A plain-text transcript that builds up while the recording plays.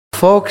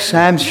Folks,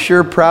 I'm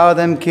sure proud of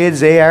them kids.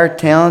 They are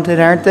talented,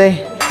 aren't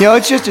they? You know,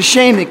 it's just a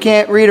shame they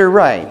can't read or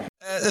write.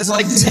 There's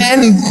like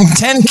 10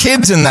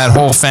 kids in that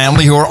whole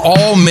family who are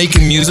all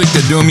making music.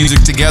 They're doing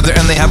music together,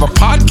 and they have a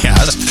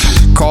podcast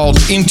called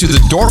Into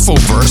the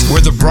Dorfelverse,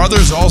 where the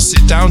brothers all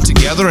sit down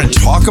together and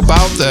talk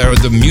about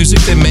the music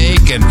they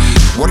make and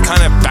what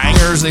kind of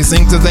bangers they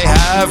think that they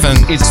have,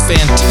 and it's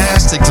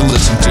fantastic to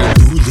listen to.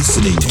 You're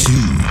listening to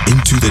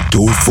Into the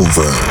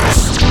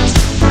Dorfelverse.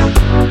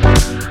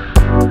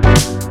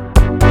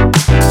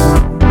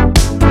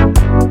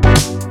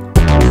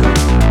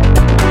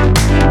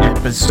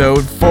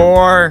 Episode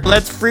 4.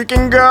 Let's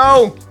freaking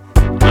go!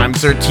 I'm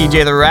Sir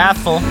TJ the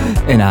Wrathful.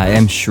 And I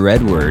am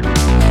Shredward.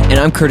 And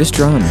I'm Curtis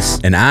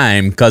Drums. And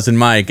I'm Cousin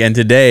Mike. And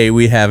today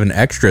we have an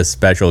extra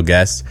special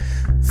guest,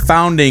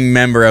 founding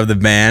member of the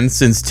band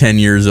since 10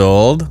 years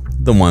old,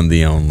 the one,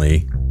 the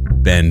only,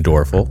 Ben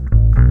Dorfel.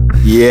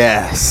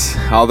 Yes.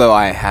 Although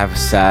I have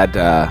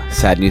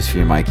sad news for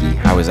you, Mikey.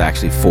 I was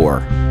actually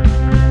 4.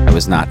 I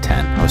was not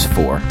 10. I was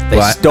 4.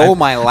 They stole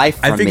my life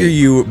from me. I figure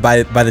you,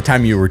 by the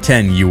time you were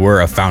 10, you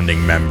were a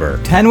founding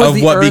member. 10 was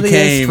the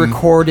earliest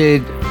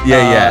recorded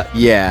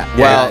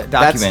Well,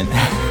 document.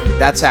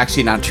 That's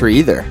actually not true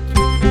either.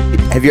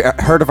 Have you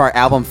heard of our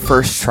album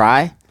First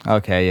Try?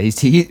 Okay,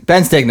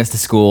 Ben's taking us to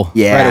school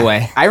right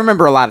away. I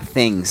remember a lot of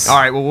things. All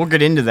right, well, we'll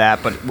get into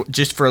that, but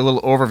just for a little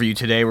overview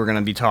today, we're going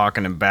to be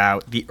talking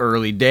about the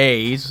early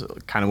days,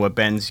 kind of what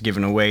Ben's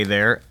given away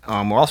there.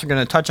 We're also going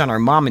to touch on our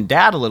mom and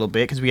dad a little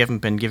bit, because we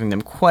haven't been giving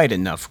them quite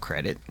enough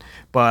credit.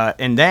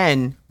 And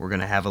then we're going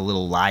to have a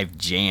little live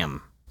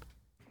jam.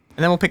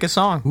 And then we'll pick a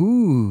song.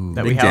 Ooh.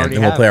 That we Again, already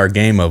and we'll have. play our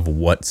game of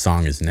what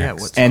song is next. Yeah,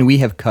 what And we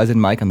have Cousin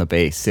Mike on the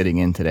bass sitting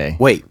in today.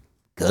 Wait,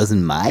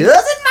 Cousin Mike?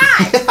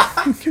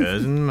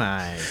 Cousin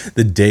Mike.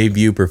 The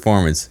debut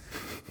performance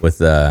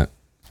with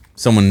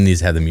someone needs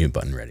to have the mute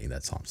button ready.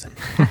 That's all I'm saying.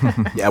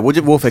 Yeah,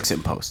 we'll fix it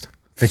in post.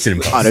 Fix it in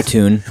post.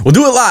 Auto-tune. We'll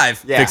do it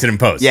live. Yeah. Fix it in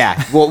post.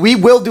 Yeah, well, we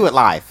will do it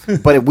live,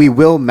 but we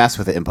will mess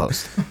with it in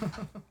post.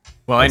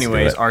 Well, Let's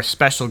anyways, do it. our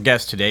special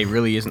guest today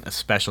really isn't a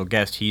special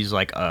guest. He's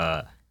like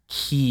a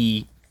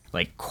key,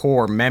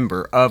 core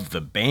member of the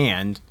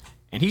band,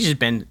 and he's just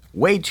been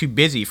way too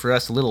busy for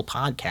us little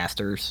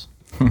podcasters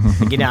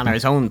to get on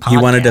his own podcast. He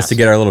wanted us to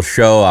get our little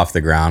show off the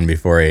ground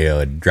before he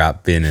would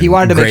drop in. And He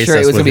wanted to make grace sure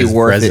it us was with going to be his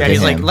worth it. Yeah, presence. he's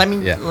to like,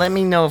 him. let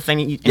me know if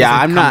anything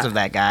I'm comes of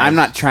that, guy. I'm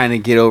not trying to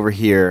get over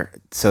here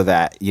so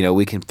that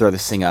we can throw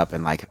this thing up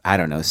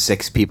and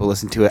 6 people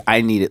listen to it. I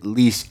need at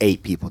least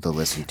 8 people to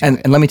listen to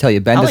it. And let me tell you,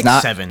 Ben I does like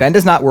not 7. Ben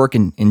does not work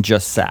in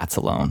just Sats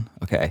alone.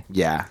 Okay.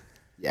 Yeah.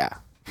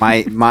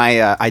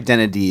 My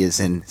identity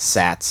is in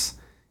Sats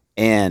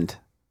and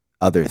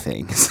other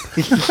things.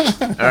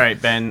 All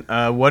right, Ben,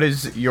 what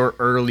is your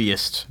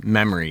earliest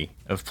memory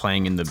of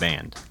playing in the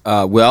band?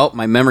 Well,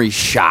 my memory's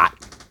shot.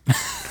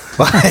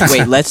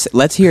 Wait,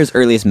 let's hear his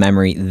earliest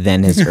memory,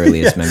 then his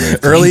earliest memory.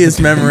 Earliest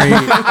memory,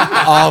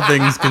 all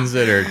things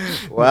considered.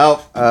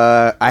 Well,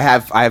 I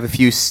have a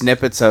few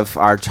snippets of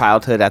our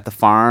childhood at the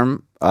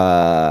farm,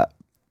 but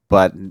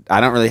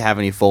I don't really have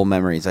any full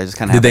memories. I just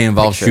kind of Did they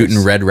involve pictures.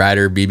 shooting Red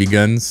Ryder BB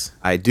guns?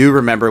 I do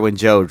remember when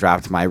Joe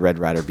dropped my Red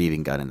Ryder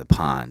beaving gun in the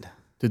pond.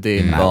 Did they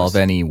involve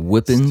any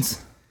whippings?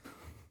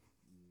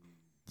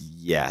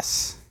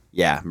 Yes.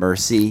 Yeah,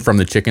 Mercy. From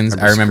the chickens?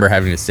 I remember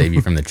having to save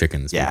you from the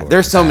chickens. Yeah, before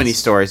there's it so passed. many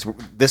stories.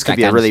 This could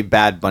be a really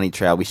bad bunny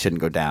trail we shouldn't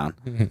go down.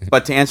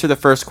 But to answer the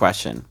first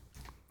question,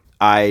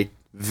 I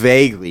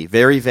very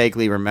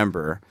vaguely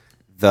remember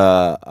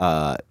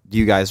do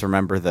you guys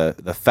remember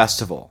the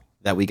festival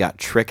that we got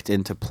tricked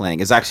into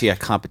playing? It's actually a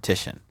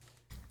competition.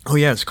 Oh,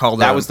 yeah, it's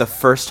called... That was the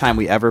first time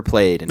we ever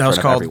played in that front was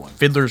of Called everyone.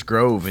 Fiddler's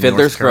Grove in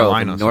Fiddler's North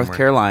Carolina. Grove in North somewhere.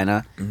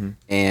 Carolina,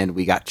 and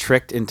we got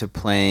tricked into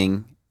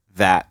playing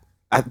that.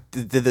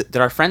 Did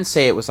our friends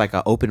say it was like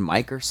an open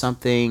mic or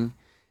something?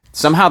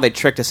 Somehow they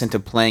tricked us into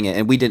playing it,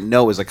 and we didn't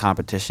know it was a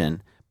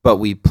competition, but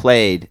we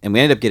played, and we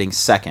ended up getting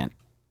second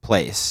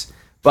place.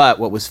 But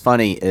what was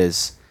funny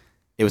is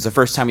it was the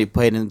first time we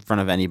played in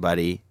front of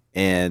anybody,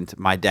 and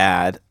my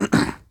dad,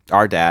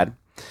 our dad,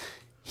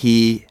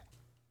 he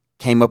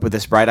came up with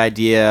this bright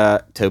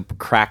idea to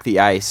crack the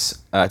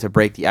ice, to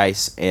break the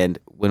ice, and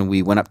when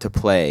we went up to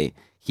play,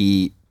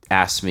 he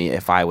asked me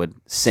if I would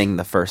sing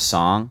the first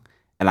song,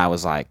 and I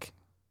was like,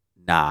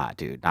 nah,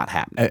 dude, not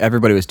happening.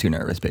 Everybody was too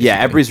nervous, basically. Yeah,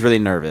 everybody's really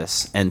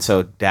nervous, and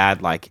so Dad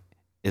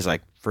is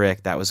like,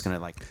 frick, that was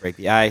gonna break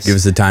the ice. Give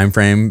us a time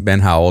frame.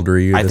 Ben, how old were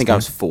you? I think I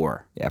was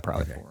 4. Yeah,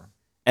 probably 4.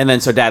 And then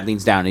so Dad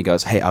leans down and he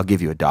goes, hey, I'll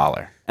give you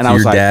 $1. And So I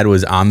was your like, dad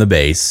was on the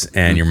bass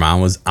and your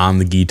mom was on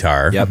the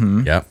guitar. Yep.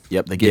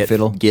 Yep. the Get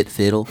fiddle. Get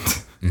fiddle.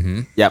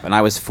 Yep, and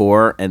I was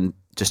 4 and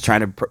just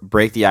trying to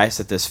break the ice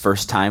at this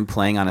first time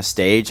playing on a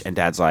stage, and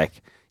Dad's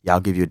like, yeah, I'll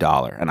give you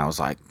 $1. And I was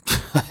like,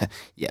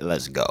 yeah,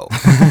 let's go.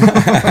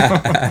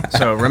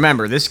 So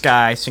remember, this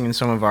guy singing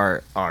some of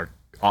our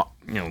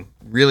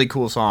really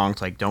cool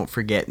songs like Don't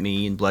Forget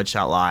Me and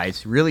Bloodshot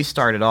Lies really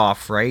started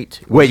off, right?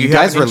 Wait, Do you have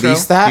guys an intro?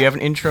 released that? Do you have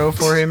an intro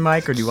for him,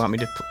 Mike, or do you want me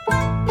to...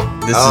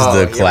 This is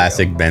the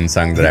classic Ben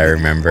song that I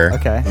remember.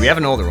 Okay. We have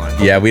an older one.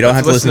 Yeah, we don't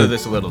have to Let's listen to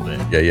this a little bit.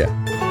 Yeah.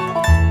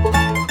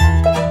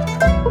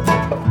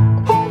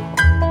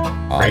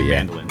 great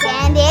yeah. mandolin.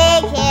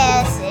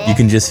 You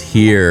can just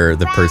hear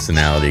the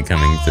personality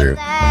coming through.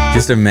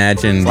 Just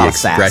imagine the lot of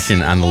sass.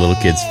 expression on the little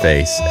kid's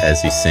face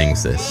as he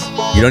sings this.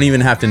 You don't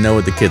even have to know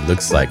what the kid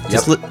looks like.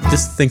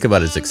 Just think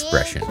about his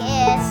expression.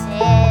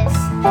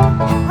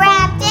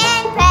 Wrapped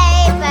in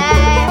paper,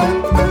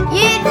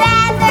 you'd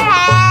rather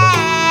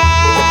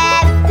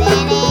have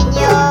than in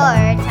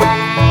your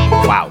time.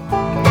 Wow.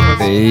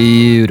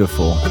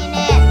 Beautiful.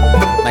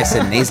 Nice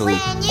and nasally.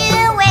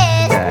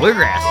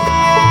 Bluegrass.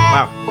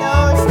 Wow.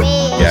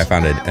 Yeah, I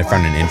found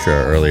an intro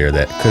earlier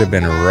that could have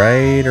been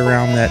right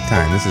around that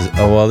time. This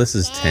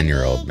is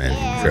 10-year-old man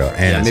intro,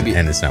 and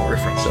it's not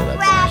working, so that's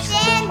nice.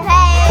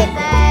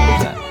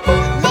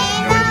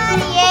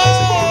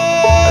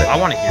 I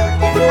want to hear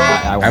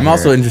it. I'm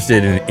also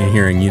interested in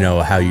hearing,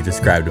 how you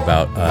described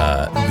about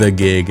the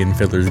gig in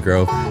Fiddler's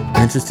Grove.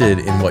 I'm interested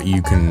in what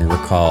you can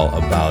recall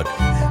about,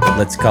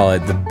 let's call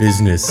it the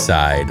business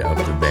side of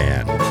the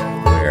band,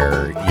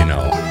 where,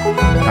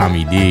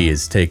 Tommy D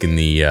is taking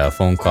the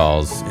phone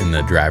calls in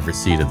the driver's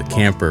seat of the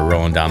camper,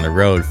 rolling down the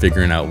road,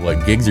 figuring out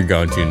what gigs you're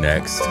going to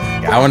next.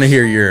 I want to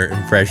hear your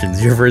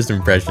first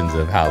impressions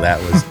of how that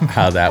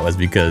was,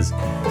 because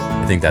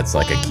I think that's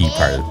like a key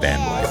part of the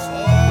band life.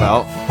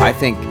 Well, I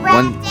think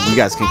you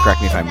guys can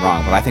correct me if I'm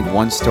wrong, but I think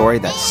one story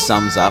that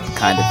sums up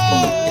kind of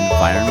the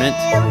environment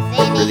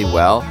really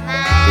well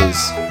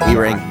is we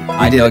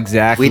know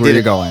exactly where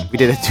you're going. We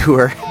did a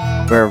tour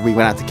where we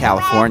went out to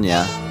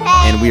California,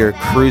 and we were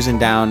cruising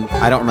down,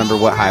 I don't remember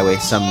what highway,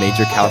 some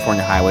major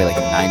California highway, like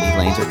 90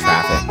 lanes of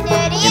traffic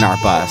in our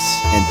bus,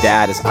 and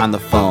Dad is on the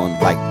phone,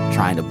 like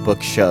trying to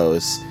book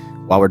shows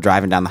while we're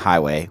driving down the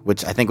highway,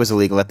 which I think was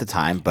illegal at the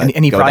time. But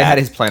and he probably had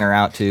his planner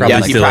out too.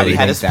 Yeah, he probably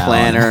had his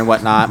planner and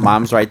whatnot.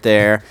 Mom's right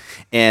there,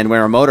 and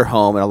we're in a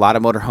motorhome, and a lot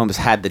of motorhomes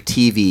had the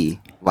TV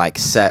like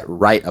set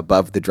right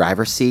above the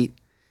driver's seat,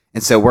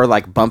 and so we're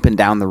like bumping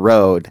down the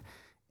road,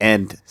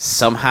 and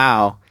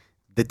somehow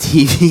the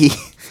TV,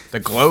 the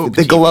Globe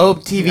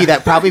TV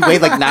that probably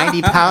weighed like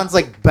 90 pounds,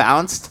 like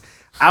bounced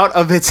out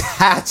of its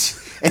hatch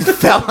and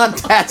fell on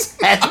Dad's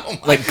head.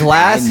 Like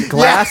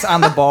glass on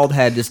the bald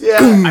head. Just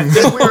I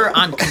think we were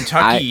on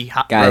Kentucky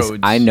guys, roads.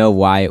 I know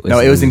why it was. No,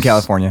 it was in loose.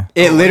 California.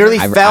 It literally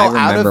fell out of it.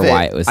 I remember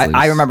why it was loose.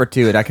 I remember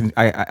too. And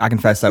I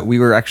confess that we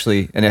were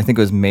actually, and I think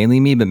it was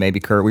mainly me, but maybe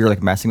Kurt. We were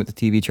like messing with the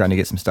TV, trying to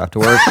get some stuff to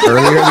work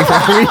earlier.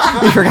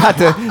 We forgot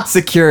to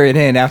secure it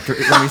in after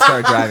when we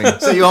started driving.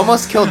 So you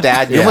almost killed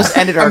Dad. You almost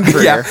ended our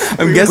career. Yeah,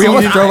 I'm guessing we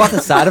almost drove off the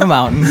side of a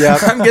mountain. Yeah,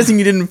 I'm guessing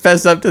you didn't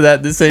fess up to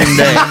that the same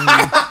day.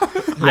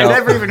 I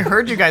never even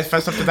heard you guys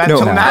fess up to that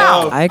until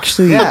now. I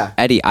actually,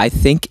 Eddie, I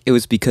think it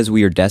was because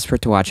we were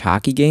desperate to watch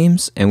hockey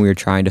games and we were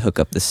trying to hook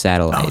up the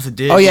satellite.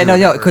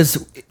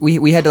 Because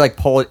we had to like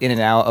pull it in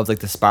and out of like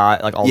the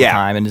spot like all the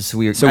time, and just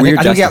we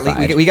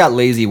got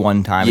lazy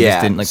one time. And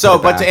just didn't, like,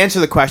 but to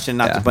answer the question,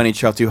 not to bunny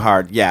trail too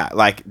hard,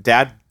 like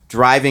Dad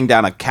driving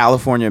down a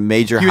California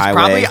major highway. He was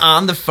probably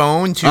on the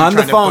phone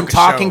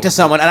talking to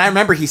someone, and I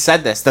remember he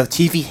said this. The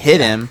TV hit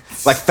him,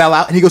 like fell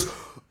out, and he goes,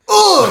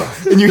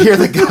 "Ugh!" And you hear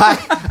the guy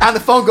on the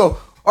phone go,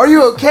 "Are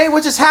you okay?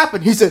 What just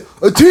happened?" He said,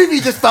 "A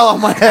TV just fell on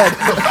my head."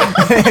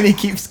 And he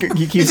keeps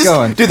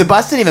going. Dude, the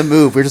bus didn't even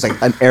move. We were just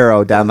like an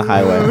arrow down the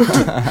highway.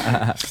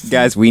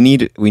 Guys, we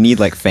need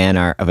like fan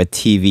art of a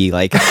TV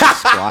like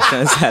squash on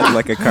his head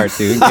like a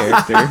cartoon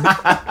character.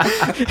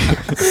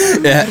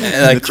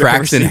 Yeah, like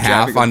cracks in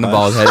half on the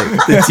bald head.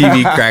 The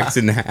TV cracks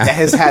in half.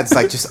 His head's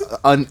like just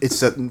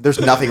there's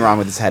nothing wrong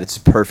with his head. It's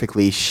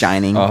perfectly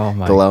shining,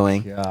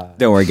 glowing. God.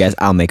 Don't worry, guys.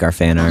 I'll make our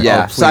fan art.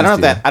 Yeah. So I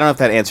don't know if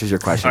that answers your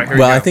question. Right,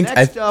 well, I think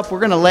Next up, we're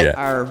gonna let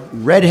our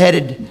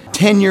redheaded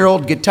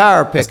 10-year-old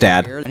guitar picker,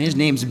 Dad, and his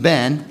name's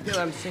Ben.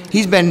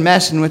 He's been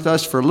messing with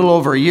us for a little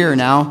over a year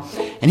now,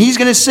 and he's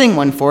gonna sing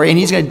one for you, and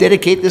he's gonna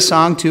dedicate this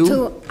song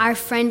to our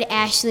friend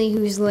Ashley,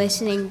 who's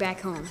listening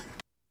back home.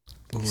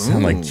 You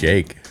sound like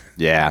Jake.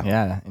 Yeah.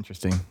 Yeah,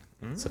 interesting.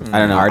 I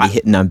don't know. Already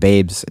hitting on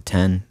babes at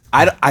 10.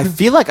 I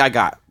feel like I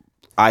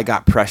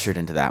got pressured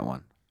into that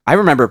one. I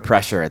remember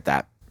pressure at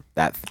that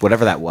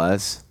whatever that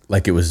was.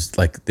 Like it was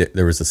like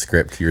there was a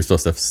script you were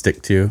supposed to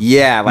stick to.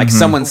 Yeah, like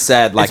someone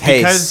said, like,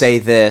 "Hey, say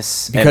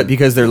this,"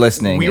 because they're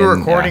listening. We were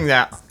recording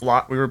that.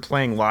 We were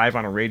playing live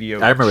on a radio.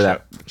 I remember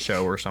that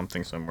show or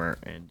something somewhere,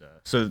 and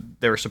so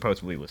they were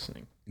supposedly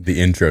listening. The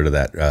intro to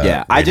that.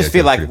 I just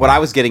feel like what I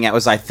was getting at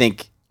was I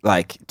think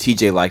like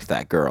TJ liked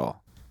that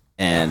girl,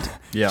 and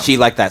she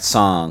liked that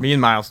song. Me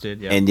and Miles did.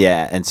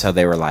 Yeah. And so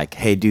they were like,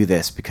 "Hey, do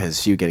this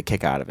because you get a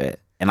kick out of it,"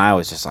 and I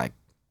was just like,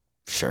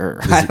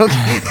 "Sure."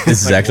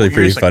 This is actually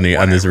pretty funny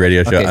on this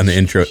radio show. On the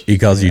intro, he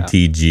calls you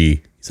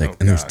TG. He's like,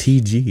 and there's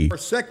TG. For a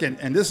second,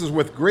 and this is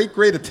with great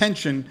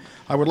attention,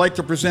 I would like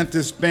to present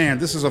this band.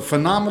 This is a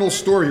phenomenal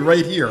story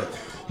right here.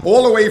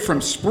 All the way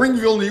from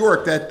Springville, New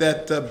York, that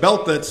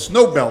belt, that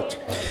snow belt.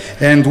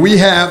 And we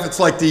have, it's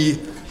like the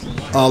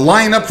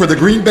lineup for the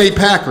Green Bay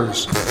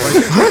Packers.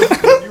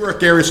 New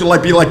York area, so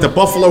it'll be like the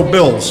Buffalo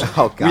Bills.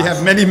 Oh, God. We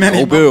have many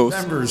members.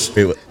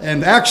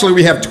 And actually,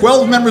 we have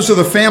 12 members of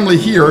the family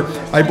here.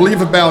 I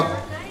believe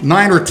about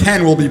 9 or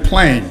 10 will be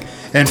playing.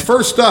 And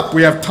first up,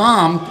 we have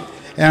Tom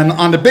And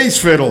on the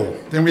bass fiddle,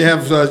 then we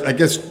have, I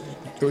guess,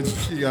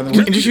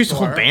 Introduce the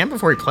whole band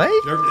before he played?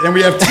 And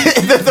we have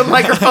the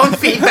microphone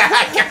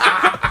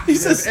feedback. We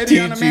have Eddie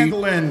on the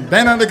mandolin,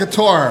 Ben on the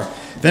guitar.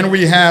 Then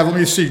we have, let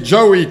me see,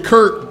 Joey,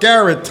 Kurt,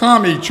 Garrett,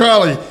 Tommy,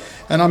 Charlie,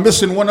 and I'm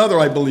missing one other,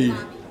 I believe.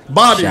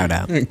 Bobby. Shout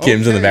out.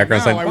 Kim's in the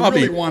background saying, I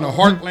Bobby. really want a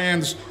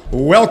Heartland's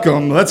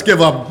welcome. Let's give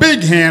a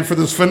big hand for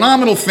this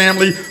phenomenal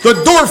family, the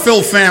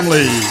Dorfil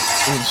family.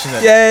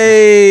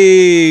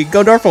 Yay!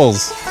 Go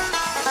Dorfels!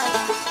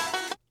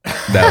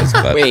 That was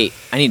fun. Wait,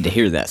 I need to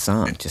hear that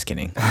song. Just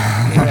kidding.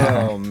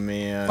 Oh,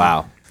 man.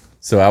 Wow.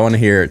 So I want to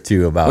hear it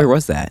too about. Where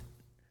was that?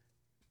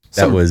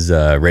 That was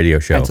a radio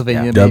show.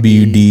 Pennsylvania,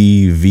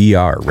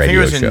 WDVR I think it radio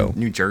was show. in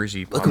New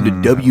Jersey. Welcome to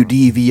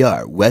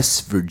WDVR,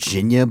 West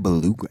Virginia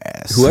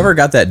Bluegrass. Whoever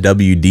got that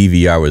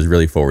WDVR was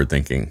really forward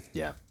thinking.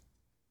 Yeah.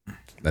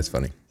 That's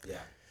funny.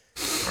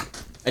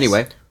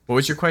 Anyway. What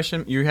was your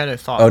question? You had a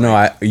thought. Oh no,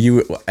 right?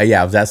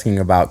 I was asking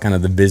about kind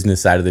of the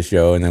business side of the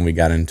show, and then we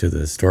got into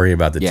the story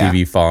about the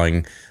TV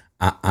falling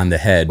on the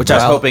head. Which I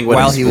was hoping would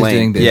while he was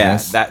doing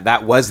business. Yeah,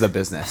 that was the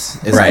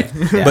business. Is Right.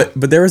 like, yeah.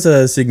 But there was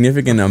a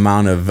significant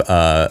amount of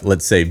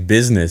let's say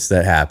business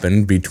that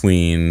happened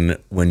between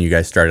when you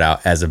guys started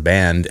out as a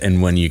band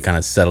and when you kind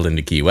of settled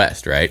into Key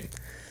West, right?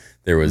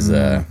 There was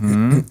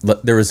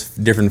there was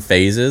different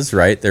phases,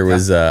 right? There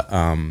was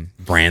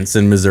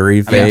Branson,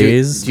 Missouri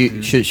phase.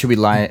 Should we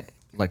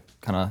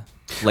kind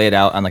of lay it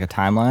out on like a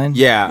timeline?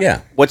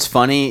 Yeah. What's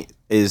funny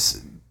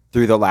is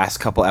through the last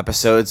couple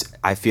episodes,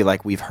 I feel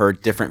like we've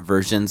heard different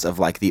versions of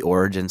like the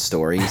origin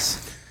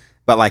stories.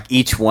 But like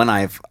each one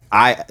I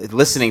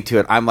listening to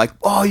it, I'm like,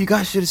 oh, you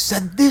guys should have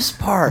said this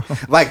part.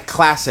 Like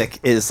classic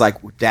is like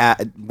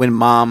dad when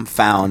mom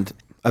found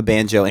a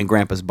banjo in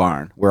grandpa's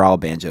barn, where all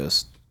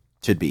banjos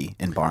should be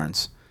in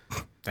barns.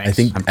 I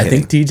think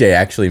TJ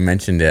actually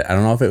mentioned it. I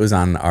don't know if it was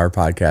on our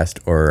podcast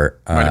or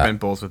might have been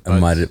both with Buds.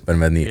 might have been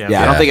the I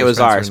don't think it was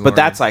Spencer ours, and but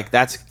Lauren.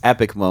 that's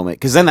epic moment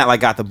because then that like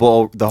got the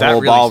whole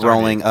really ball started,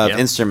 rolling of yep.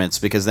 instruments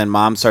because then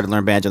mom started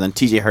learning banjo, then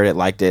TJ heard it,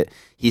 liked it,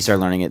 he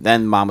started learning it,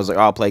 then mom was like,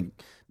 oh, I'll play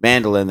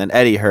mandolin, then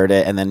Eddie heard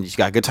it, and then she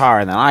got guitar,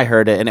 and then I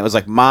heard it, and it was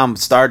like mom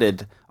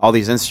started all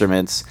these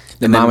instruments.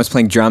 Then mom was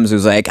playing drums. It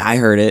was like, I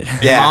heard it.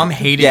 Mom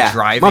hated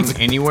driving Mom's-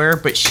 anywhere,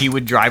 but she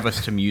would drive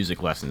us to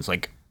music lessons.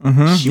 Like,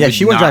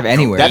 She would not drive go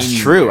anywhere. That's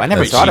true. I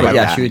never But thought she about would-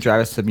 that. She would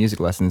drive us to music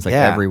lessons like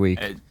Yeah. every week.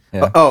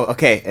 Yeah. Oh,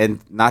 okay. And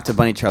not to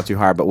bunny trail too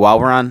hard, but while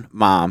we're on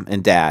mom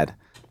and dad,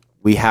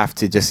 we have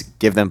to just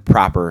give them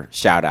proper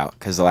shout out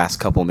because the last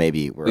couple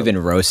maybe were. We've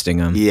been roasting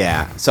them.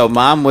 Yeah. So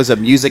mom was a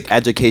music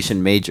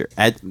education major,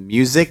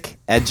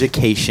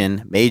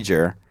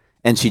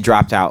 and she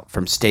dropped out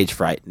from stage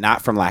fright,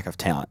 not from lack of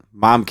talent.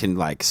 Mom can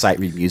like sight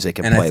read music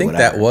and And play I think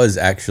whatever. that was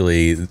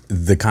actually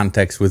the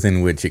context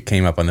within which it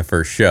came up on the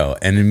first show,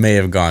 and it may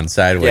have gone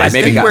sideways. Yeah, I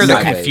maybe think got where the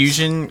sideways.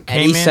 confusion And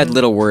came he said in.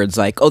 little words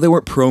like, oh, they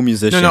weren't pro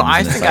musicians. No, I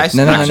And it's think like, I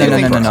No.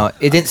 actually think No. It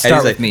didn't And start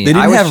he's with like, me. They I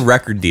didn't was- have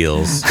record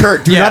deals.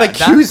 Kurt, do not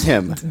accuse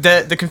him.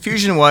 The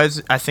confusion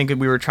was, I think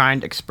we were trying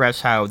to express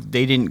how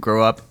they didn't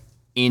grow up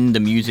in the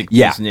music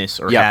Yeah. business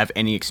or Yeah. have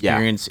any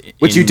experience.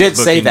 Which in you did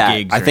say booking that.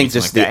 gigs I or think anything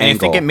just like the that. And I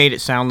think angle. it made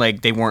it sound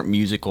like they weren't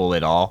musical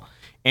at all.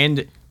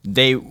 And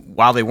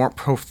while they weren't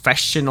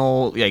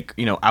professional, like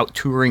out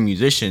touring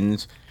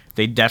musicians,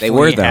 they definitely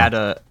were, though. had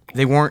a.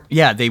 They weren't.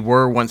 Yeah, they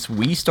were once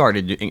we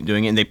started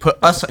doing it, and they put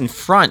us in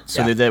front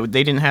so that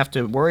they didn't have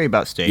to worry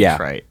about stage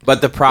fright.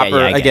 But the proper,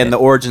 I get again, it. the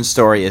origin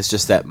story is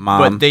just that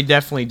mom. But they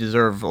definitely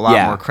deserve a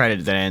lot more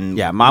credit than.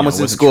 Mom was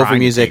in wasn't school for trying to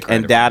music, take credit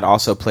and dad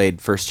also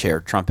played first chair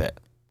trumpet.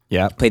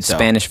 Yeah. Played So-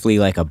 Spanish Flea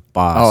like a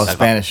boss. Oh,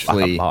 Spanish Like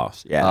a Flea.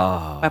 boss.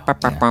 Yeah.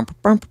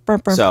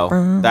 So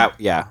So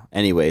that,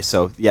 Anyway,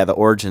 so the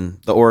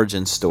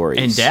origin stories.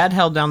 And Dad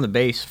held down the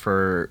bass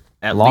for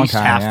at Long least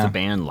time, half yeah. the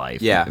band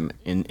life. Yeah.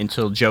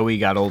 Until Joey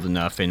got old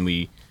enough and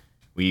we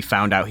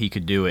found out he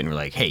could do it and we're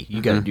like, hey,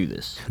 you got to do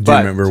this. Do you But-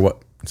 remember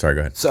what? Sorry,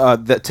 go ahead. So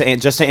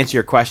just to answer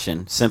your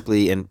question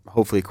simply and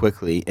hopefully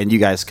quickly, and you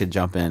guys could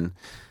jump in.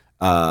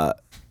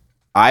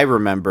 I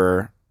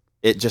remember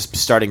it just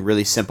starting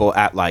really simple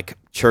at like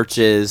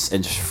churches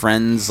and just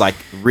friends, like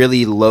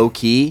really low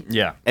key.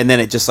 Yeah. And then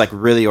it just like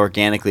really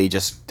organically,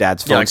 just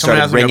dad's phone Yeah, like someone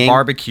started has like ringing. a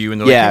barbecue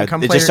and they're like, Yeah, "Hey,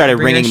 come it play just started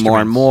bring your ringing more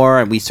and instruments." more,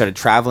 and we started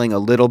traveling a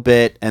little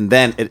bit, and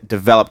then it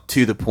developed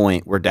to the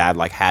point where Dad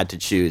like had to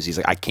choose. He's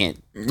like, I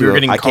can't were do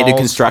getting I can't do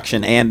calls.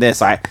 construction and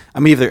this. I'm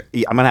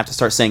gonna have to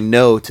start saying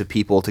no to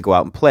people to go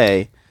out and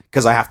play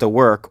because I have to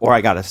work, or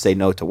I gotta say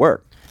no to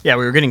work. Yeah,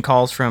 we were getting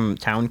calls from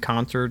town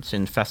concerts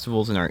and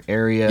festivals in our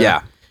area.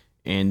 Yeah.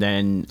 And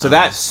then So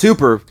that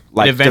super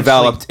like eventually-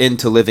 developed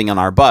into living on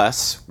our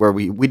bus, where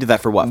we did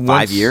that for what 5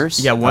 once- years.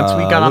 Yeah, once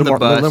we got a on little the more-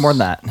 bus. A little more than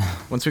that.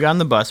 Once we got on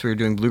the bus, we were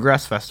doing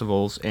bluegrass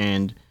festivals,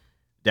 and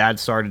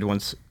Dad started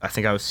once. I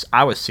think I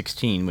was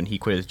 16 when he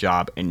quit his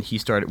job, and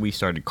we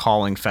started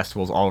calling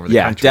festivals all over the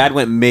country. Dad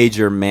went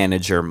major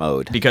manager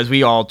mode. because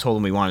we all told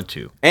him we wanted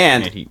to.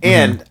 And he-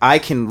 I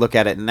can look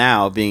at it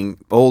now, being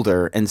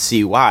older, and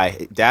see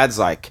why. Dad's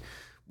like,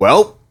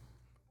 well,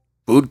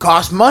 food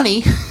costs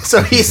money.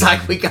 So he's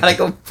like, we gotta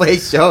go play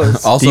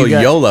shows. Also,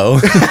 hey, YOLO.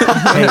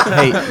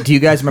 hey, do you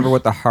guys remember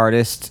what the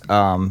hardest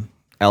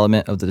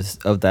element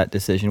of that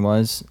decision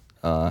was?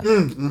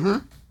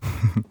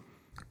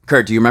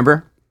 Kurt, do you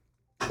remember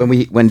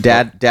when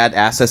Dad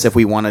asked us if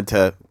we wanted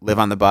to live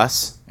on the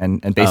bus?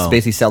 And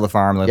basically sell the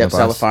farm, live on the bus.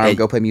 Sell the farm,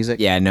 go play music.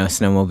 Yeah, no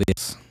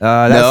snowmobiles.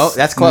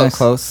 That's close.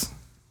 Close.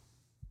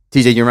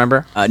 TJ, you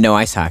remember? No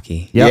ice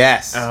hockey. Yep.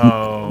 Yes.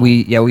 Oh,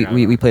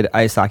 We played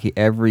ice hockey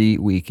every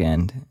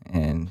weekend,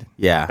 and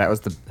Yeah. that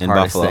was the In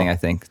hardest Buffalo. thing I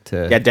think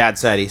to. Yeah, Dad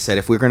said,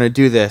 if we're gonna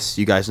do this,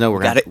 you guys know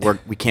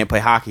we can't play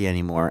hockey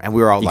anymore. And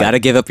we were all You like, got to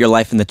give up your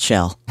life in the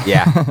chill.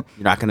 yeah,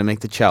 you're not gonna make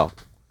the chell.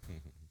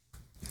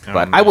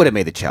 But I would have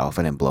made the chell if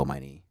I didn't blow my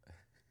knee.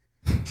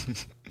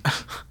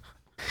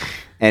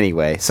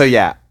 Anyway, so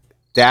yeah,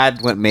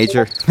 Dad went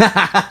major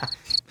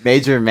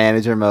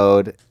manager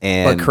mode,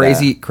 and But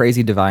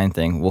crazy divine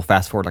thing. We'll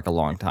fast forward like a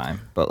long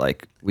time, but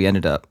like we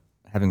ended up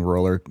having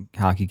roller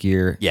hockey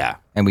gear. Yeah.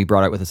 And we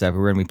brought it with us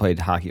everywhere, and we played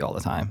hockey all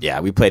the time. yeah,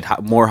 we played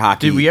more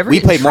hockey. Did we ever? We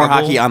get in played more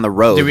trouble- hockey on the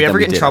road. Did we ever than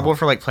get in did trouble on-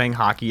 for like playing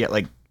hockey at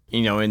like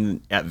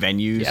at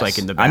venues Yes. like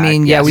in the I back?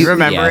 mean, yeah, Do we you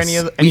remember yes. any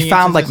of We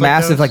found like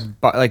instances massive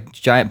those? like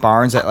giant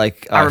barns at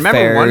like I remember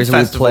fairs. one we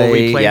festival would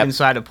we played Yep.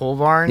 inside a pole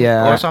barn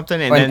Yeah. or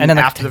something, and, And then then,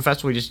 like, after the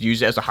festival we just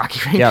used it as a hockey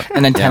rink. Yeah,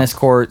 and then tennis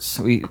courts.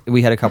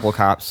 We had a couple of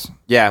cops.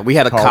 Yeah, we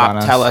had a called cop on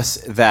us. tell us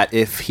that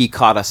if he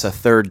caught us a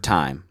third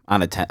time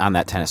on on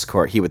that tennis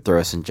court, he would throw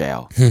us in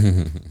jail.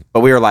 But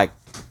we were like,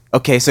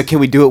 okay, so can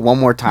we do it one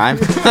more time?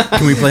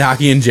 Can we play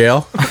hockey in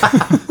jail?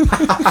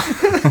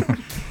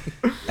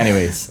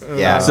 Anyways,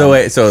 Yeah. So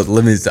wait, so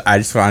let me. I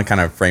just want to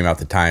kind of frame out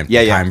the time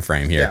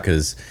frame here Yeah.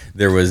 because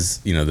there was,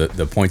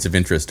 the points of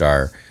interest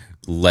are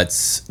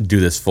let's do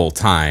this full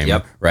time,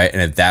 Yep. right? And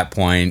at that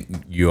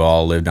point, you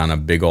all lived on a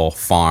big old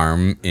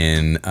farm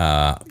in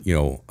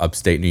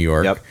upstate New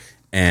York, Yep.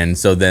 and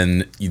so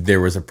then there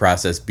was a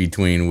process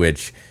between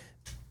which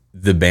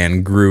the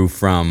band grew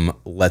from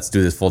let's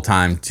do this full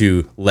time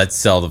to let's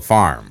sell the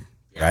farm,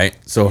 right?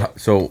 So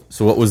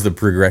what was the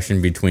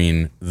progression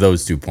between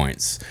those 2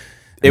 points?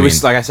 It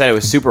was like I said, it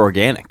was super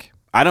organic.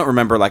 I don't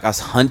remember like us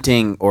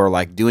hunting or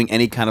like doing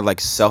any kind of like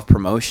self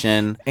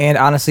promotion. and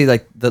honestly,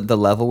 like the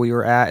level we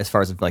were at, as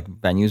far as like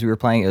venues we were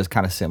playing, it was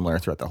kind of similar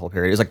throughout the whole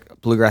period. It was like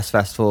bluegrass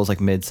festivals,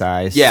 like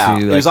mid-size. Yeah,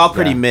 to, it was like, all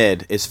pretty yeah.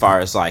 mid as far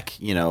as like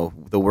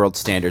the world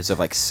standards of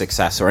like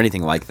success or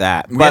anything like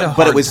that. had a But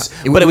hard it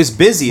was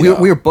busy. We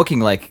though. were booking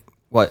like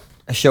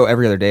a show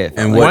every other day.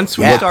 And Once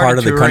we what started part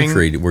of the touring-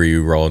 country were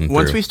you rolling through?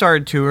 Once we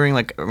started touring,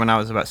 like when I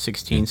was about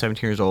 16,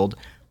 17 years old,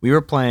 we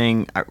were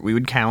playing. We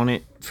would count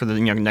it for the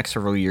next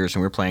several years,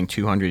 and we were playing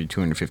 200 to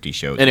 250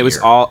 shows. and a it was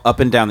year. all up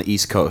and down the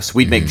East Coast.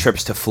 We'd make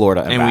trips to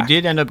Florida, And back. we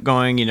did end up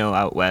going,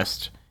 out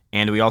west,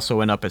 and we also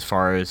went up as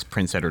far as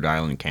Prince Edward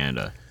Island in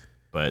Canada.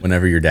 But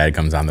Whenever your dad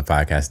comes on the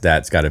podcast,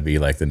 that's got to be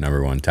like the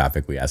number one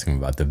topic we ask him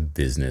about the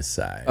business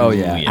side. Oh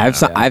yeah. Yeah.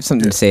 I have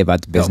something to say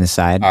about the business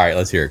side. All right,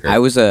 let's hear it.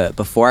 Kurt.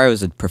 Before I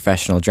was a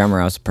professional drummer,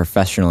 I was a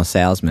professional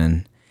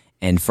salesman.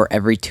 And for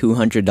every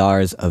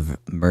 $200 of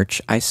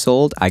merch I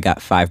sold, I got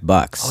 $5.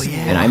 Oh, yeah.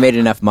 And I made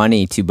enough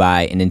money to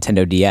buy a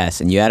Nintendo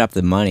DS. And you add up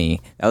the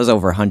money, that was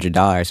over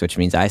 $100, which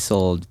means I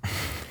sold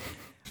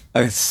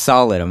a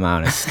solid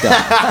amount of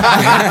stuff.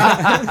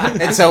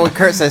 And so when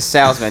Kurt says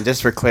salesman,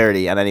 just for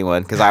clarity on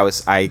anyone, because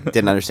I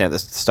didn't understand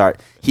this at the start.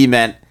 He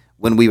meant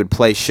when we would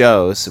play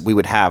shows, we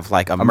would have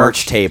like a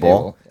merch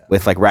table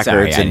with like records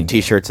Sorry, I and didn't-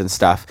 T-shirts and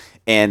stuff.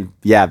 And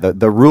yeah,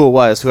 the rule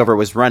was whoever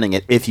was running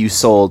it, if you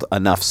sold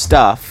enough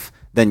stuff,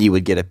 then you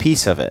would get a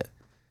piece of it,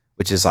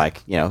 which is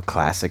like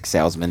classic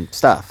salesman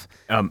stuff.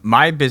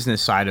 my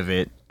business side of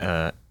it,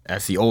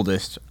 as the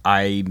oldest,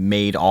 I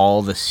made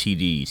all the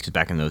CDs because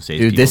back in those days,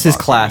 Dude, people this is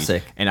bought CDs.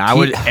 classic. And I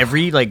would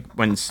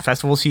when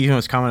festival season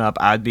was coming up,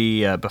 I'd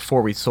be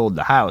before we sold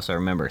the house. I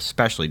remember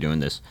especially doing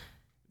this.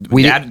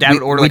 Dad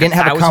would order we like didn't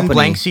have a 1,000 company.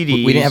 blank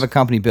CDs. We didn't have a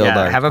company build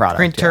our have a product,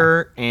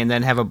 printer and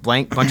then have a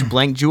bunch of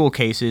blank jewel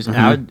cases. And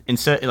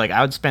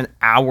I would spend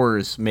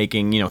hours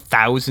making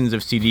thousands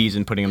of CDs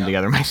and putting them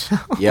together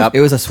myself. Yep.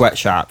 It was a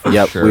sweatshop. For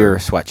Yep. sure. We were a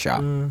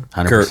sweatshop.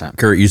 100%.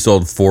 Kurt, you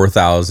sold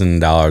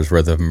 $4,000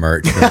 worth of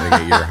merch in order to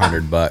get your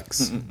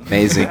 $100.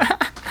 Amazing.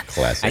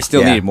 Classic. I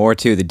still Yeah. needed more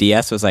too. The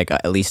DS was like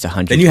at least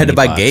 100. Then you had to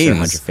buy games.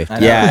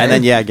 150. Yeah, and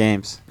then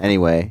games.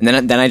 Anyway.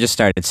 And then I just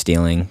started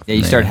stealing. Yeah,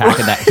 you started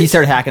hacking that. He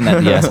started hacking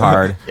that DS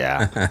hard.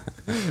 Yeah.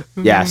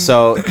 Yeah.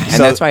 So And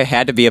that's why I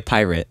had to be a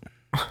pirate.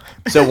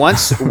 So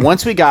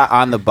once we got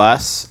on the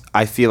bus,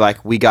 I feel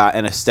like we got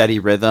in a steady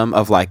rhythm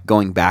of like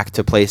going back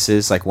to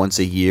places like once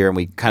a year, and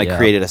we kind of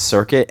created a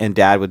circuit. And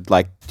Dad would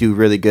like do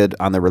really good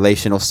on the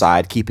relational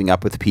side, keeping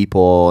up with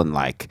people and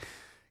like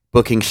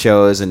booking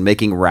shows and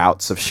making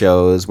routes of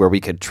shows where we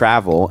could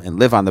travel and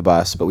live on the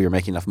bus, but we were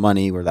making enough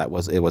money where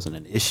it wasn't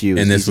an issue.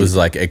 And this was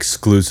like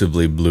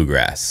exclusively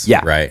bluegrass.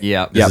 Yeah. Right?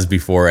 Yeah. This is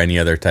before any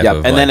other type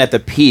of. And then at the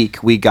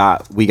peak, we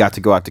got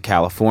to go out to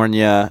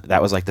California. That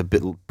was like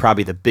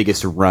probably the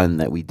biggest run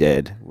that we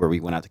did, where we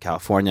went out to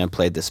California and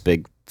played this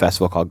big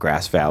festival called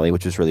Grass Valley,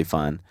 which was really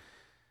fun.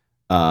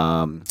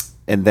 And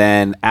And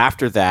then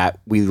after that,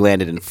 we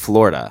landed in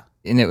Florida.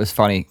 And it was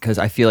funny because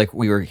I feel like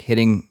we were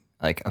hitting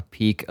like a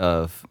peak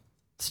of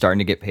starting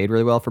to get paid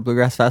really well for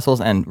bluegrass festivals,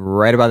 and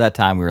right about that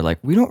time we were like,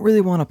 we don't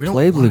really want to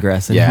play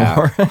bluegrass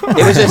anymore.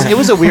 It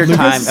was a weird time.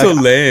 Bluegrass is so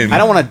lame. I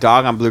don't want to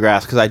dog on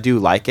bluegrass because I do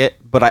like it,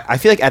 but I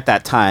feel like at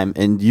that time,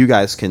 and you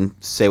guys can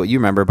say what you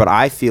remember, but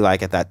I feel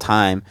like at that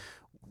time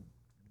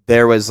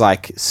there was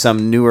like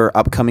some newer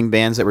upcoming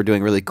bands that were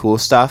doing really cool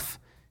stuff,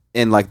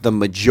 and like the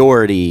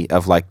majority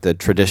of like the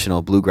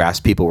traditional bluegrass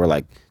people were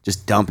like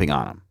just dumping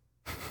on them,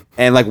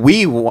 and like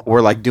we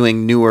were like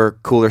doing newer,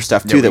 cooler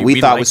stuff too that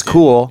we thought was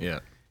cool. Yeah.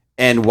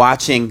 And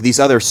watching these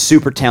other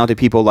super talented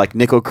people like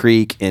Nickel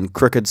Creek and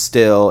Crooked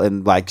Still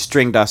and like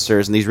String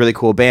Dusters and these really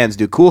cool bands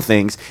do cool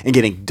things and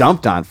getting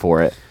dumped on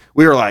for it,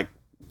 we were like,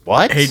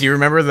 what? Hey, do you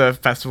remember the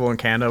festival in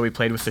Canada we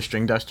played with the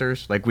String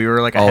Dusters? Like we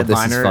were like a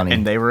headliner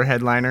and they were a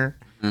headliner.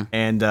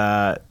 And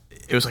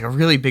it was like a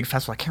really big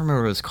festival. I can't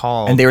remember what it was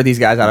called. And they were these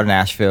guys out of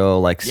Nashville,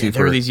 like super.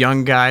 They were these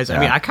young guys. I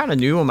mean, I kind of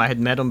knew them. I had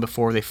met them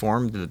before they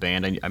formed the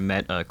band. I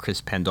met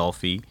Chris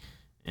Pandolfi,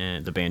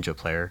 the banjo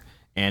player.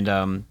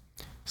 And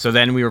so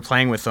then we were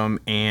playing with them,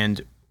 and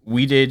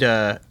we did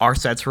our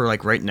sets were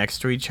like right next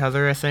to each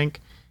other, I think,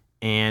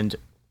 and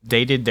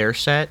they did their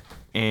set,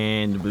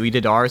 and we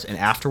did ours, and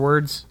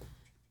afterwards,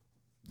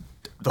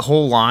 the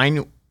whole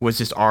line was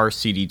just our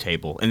CD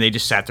table, and they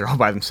just sat there all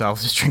by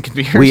themselves, just drinking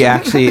beer.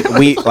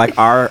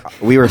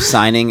 We were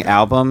signing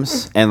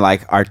albums, and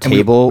like our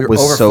table we were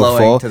was so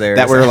full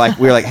that we were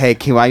like, hey,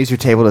 can I use your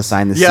table to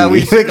sign the CD? Yeah,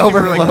 we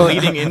were like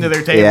leading into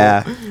their table.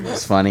 Yeah,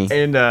 it's funny.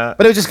 And but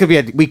it was just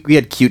because we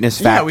had cuteness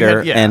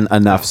factor and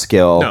enough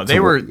skill. No,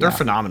 they're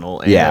phenomenal.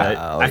 And,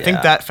 I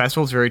think that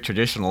festival is very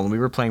traditional, and we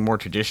were playing more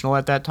traditional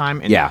at that time.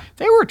 And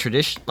they were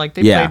traditional, like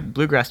they played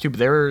bluegrass too, but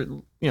they were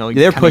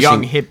they're pushing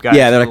young hip guys.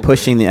 Yeah, they're like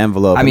pushing the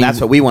envelope. I mean,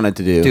 that's what we wanted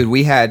to do, dude.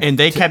 We had and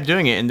they kept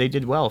doing it, and they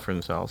did well for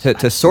themselves.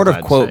 To sort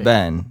of quote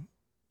Ben,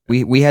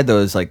 we had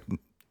those like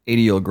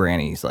 80-year-old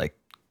grannies like.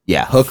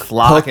 Yeah, hook,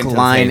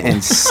 line,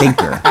 and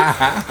sinker.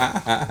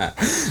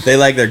 They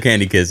like their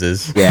candy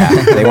kisses. Yeah,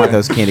 they want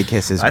those candy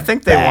kisses. I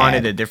think they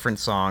wanted a different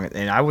song,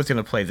 and I was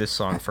going to play this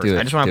song first.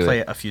 I just want to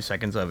play a few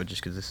seconds of it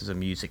just because this is a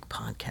music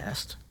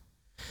podcast.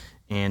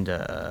 And no,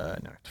 I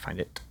have to find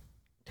it.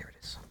 There it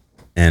is.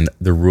 And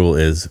the rule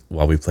is,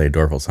 while we play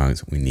Dorful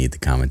songs, we need the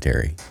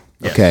commentary.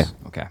 Yes.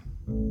 Okay.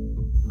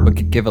 We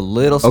could give a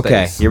little space.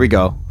 Okay, here we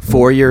go.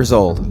 4 years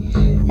old.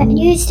 I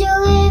used to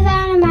live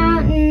on a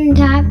mountain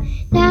top.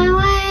 Now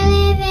I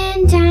live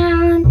in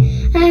town.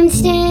 I'm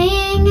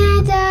staying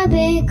at the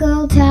big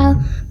hotel,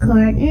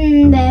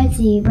 courting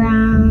Betsy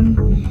Brown.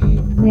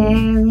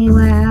 Very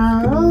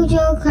well, oh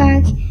Joe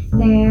Clark.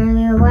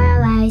 Very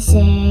well, I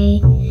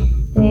say.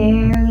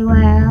 Very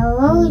well,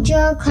 oh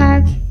Joe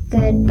Clark.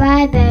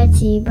 Goodbye,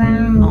 Betsy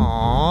Brown.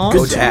 Aww.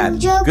 Good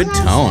dad. Good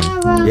tone.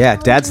 Yeah,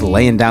 Dad's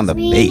laying down the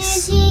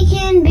bass. He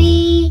can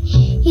be.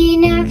 He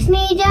knocks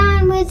me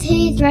down with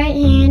his right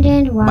hand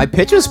and My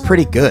pitch was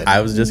pretty good.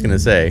 I was just going to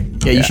say.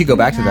 Yeah, you should go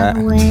back to that.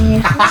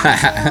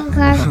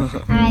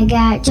 I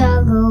got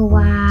Juggle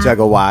Y.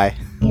 Juggle Y.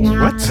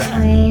 What's that?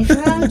 Away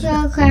from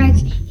Joe Clark.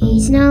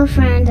 He's no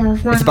friend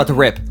of mine. It's about to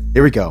rip.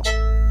 Here we go.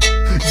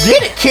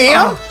 Get it,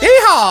 Cam!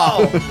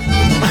 Yeehaw!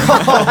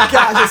 Oh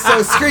gosh, it's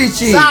so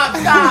screechy.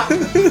 Stop!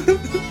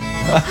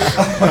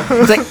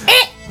 It's like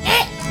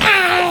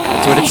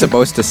That's what it's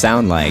supposed to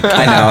sound like.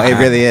 I know, it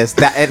really is.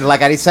 That, and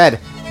like I said,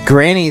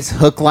 Granny's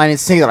hook, line, and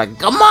sinker. They're like,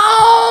 come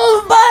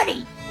on,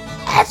 buddy.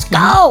 Let's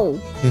go.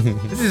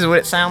 This is what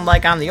it sounded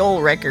like on the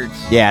old records.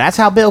 Yeah, that's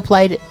how Bill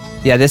played it.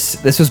 yeah,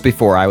 this was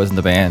before I was in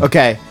the band.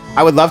 Okay,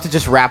 I would love to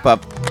just wrap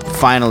up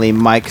finally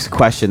Mike's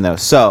question though.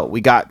 So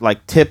we got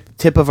like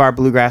tip of our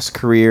bluegrass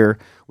career.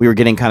 We were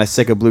getting kind of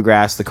sick of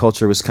bluegrass. The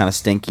culture was kind of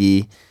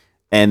stinky.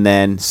 And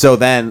then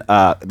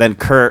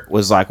Kurt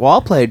was like, well,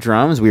 I'll play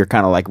drums. We were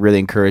kind of like really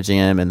encouraging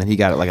him. And then he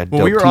got like a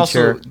dope we were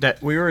teacher.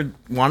 we were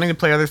wanting to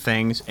play other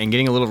things and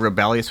getting a little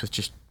rebellious with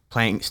just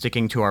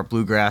sticking to our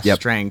bluegrass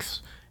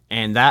strengths.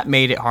 And that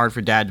made it hard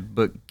for Dad to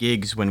book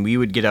gigs when we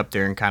would get up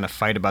there and kind of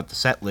fight about the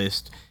set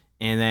list.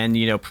 And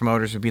then,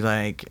 promoters would be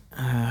like,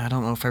 I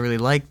don't know if I really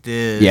like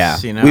this. Yeah,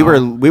 we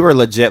were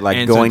legit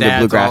like going to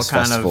bluegrass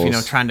kind festivals.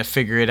 of, trying to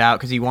figure it out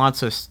because he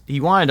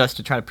wanted us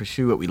to try to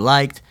pursue what we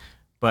liked,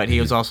 but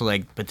he was also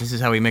like, but this is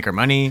how we make our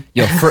money.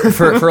 Yo,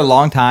 for a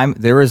long time,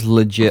 there was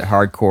legit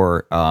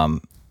hardcore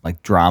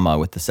like drama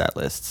with the set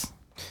lists.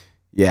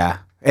 Yeah.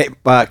 Hey,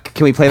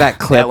 can we play that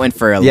clip? That went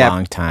for a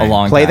long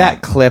time. Play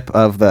that clip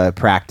of the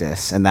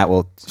practice, and that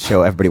will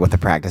show everybody what the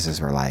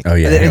practices were like. Oh,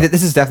 yeah.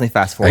 This is definitely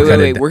fast forward.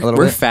 Wait.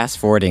 We're fast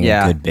forwarding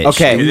a good bit.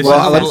 Okay,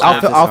 well,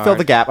 I'll fill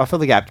the gap. I'll fill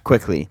the gap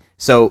quickly.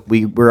 So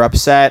we were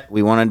upset.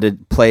 We wanted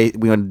to play.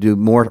 We wanted to do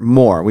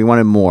more. We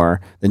wanted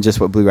more than just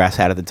what bluegrass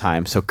had at the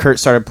time. So Kurt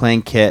started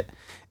playing kit,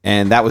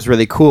 and that was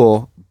really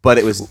cool. But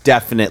it was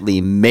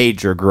definitely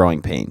major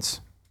growing pains.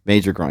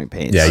 Major growing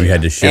pains. Yeah, you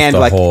had to shift And,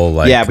 the whole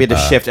we had to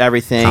shift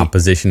everything,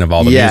 composition of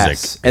all the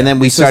music. And then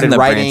we This was in started the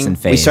writing. Branson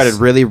We phase. started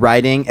really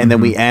writing, and then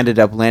we ended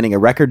up landing a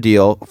record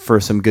deal for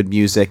some good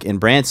music in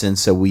Branson.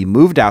 So we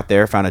moved out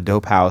there, found a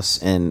dope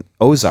house in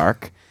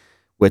Ozark,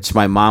 which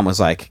my mom was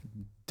like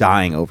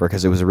dying over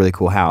because it was a really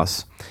cool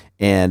house.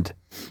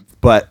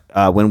 But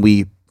when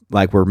we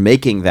were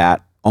making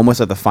that,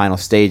 almost at the final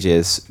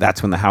stages,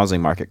 that's when the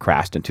housing market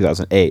crashed in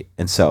 2008.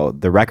 And so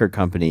the record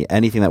company,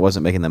 anything that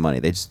wasn't making them money,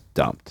 they just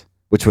dumped,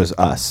 which was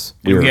us.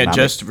 We were had not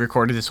just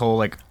recorded this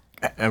whole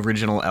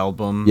original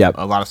album. Yep.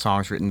 A lot of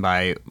songs written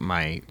by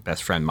my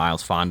best friend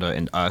Miles Fonda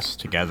and us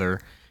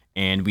together.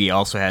 And we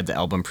also had the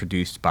album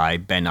produced by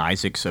Ben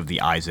Isaacs of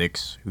the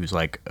Isaacs, who's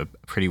like a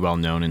pretty well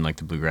known in like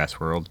the bluegrass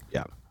world.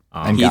 Yeah.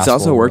 And He's gospel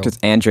also worked world.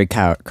 with Andre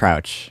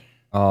Crouch.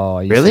 Oh,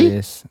 are you Really?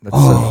 serious? That's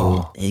so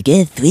cool. It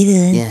gets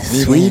sweeter,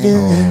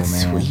 sweeter,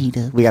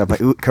 sweeter. We gotta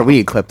play. We need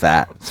to clip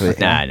that. So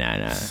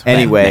Nah.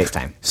 Anyway, next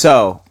time.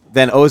 So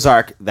then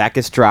Ozark, that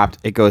gets dropped.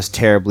 It goes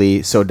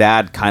terribly. So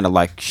Dad kind of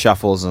like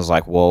shuffles and is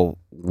like, "Well,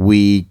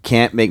 we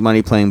can't make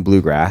money playing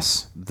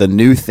bluegrass. The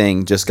new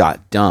thing just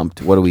got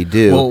dumped. What do we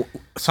do?" Well,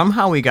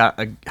 somehow we got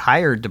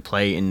hired to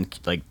play in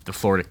like the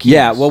Florida Keys.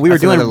 Yeah, well, we were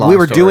That's another doing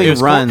long story. It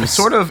was runs.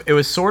 It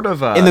was sort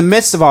of In the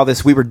midst of all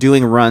this, we were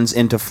doing runs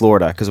into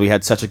Florida because we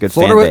had such a good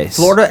fan base.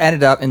 Florida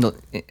ended up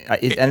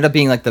it ended up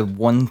being like the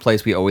one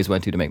place we always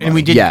went to make money. and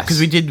we did Yes. because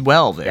we did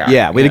well there.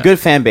 Yeah, we had a good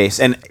fan base,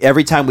 and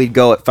every time we'd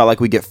go, it felt like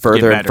we'd get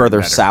further better and further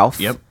and better. south.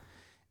 Yep.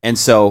 And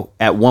so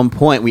at one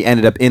point, we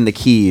ended up in the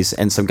Keys,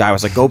 and some guy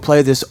was like, "Go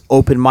play this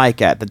open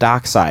mic at the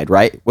dockside,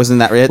 right? Wasn't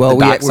that it? Well, the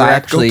we were dockside?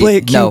 actually Go play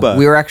at Cuba." no,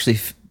 we were actually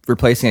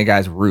replacing a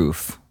guy's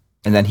roof,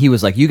 and then he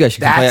was like, "You guys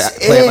should come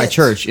play at my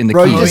church in the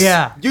Bro, Keys."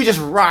 you just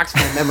rocked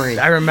my memory.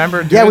 I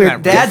remember doing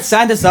that. Dad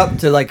signed us up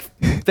to like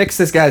fix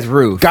this guy's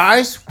roof.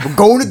 Guys, we're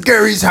going to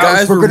Gary's house.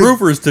 Guys, we're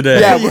roofers today.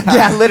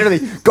 Yeah,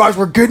 literally. Guys,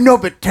 we're getting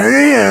up at 10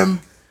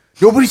 a.m.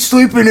 Nobody's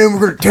sleeping in. We're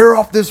going to tear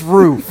off this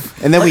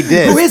roof. And then we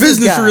did. is this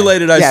Business guy?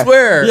 related, I Yeah.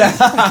 swear.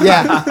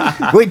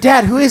 Yeah. Wait,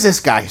 Dad, who is this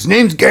guy? His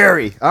name's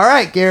Gary. All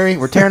right, Gary,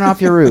 we're tearing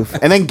off your roof.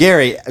 And then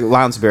Gary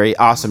Lounsbury,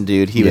 awesome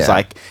dude. He was Yeah.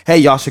 like, "Hey,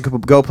 y'all should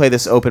go play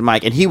this open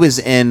mic." And he was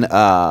in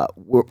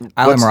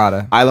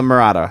Islamorada.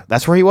 Islamorada.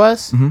 That's where he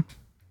was. Mm-hmm.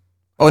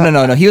 Oh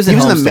no! He was in He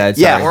was in the Homestead.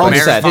 yeah, sorry.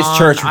 Homestead. Marathon, His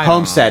church, I don't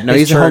Homestead. No,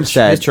 His he's in church-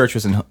 Homestead. His church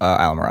was in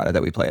Islamorada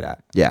that we played at.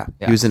 Yeah,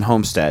 he was in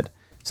Homestead.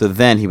 So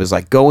then he was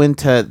like, "Go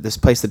into this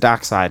place, the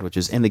Dockside, which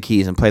is in the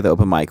Keys, and play the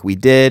open mic." We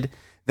did.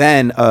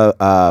 Then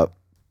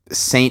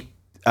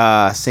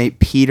Saint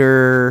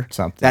Peter,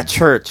 Something. that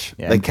church.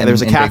 Yeah, Like in- there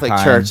was a in Big Catholic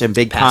Pine. church in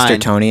Big Pastor Pine.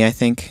 Tony, I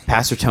think.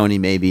 Pastor Tony,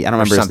 maybe. I don't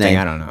remember his something, name.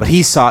 I don't know. But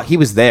he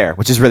was there,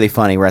 which is really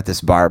funny. We're at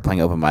this bar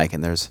playing open mic,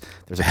 and there's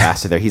a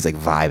pastor there. He's like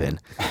vibing.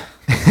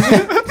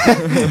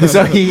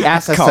 So he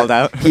asked us Called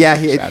out.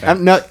 Yeah,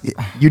 no,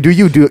 you do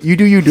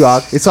you,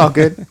 dog. It's all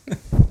good.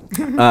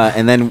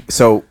 And then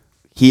so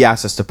he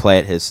asked us to play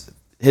at his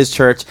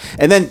church,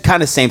 and then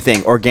kind of same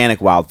thing,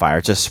 organic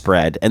wildfire, just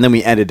spread. And then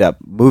we ended up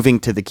moving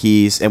to the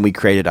Keys, and we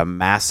created a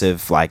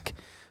massive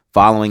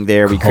following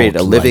there. We created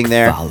a living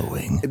there.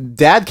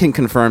 Dad can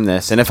confirm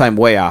this, and if I'm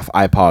way off,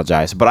 I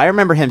apologize. But I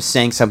remember him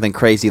saying something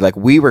crazy, like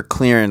we were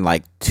clearing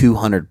like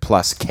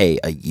 200+ K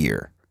a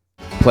year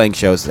playing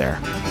shows there.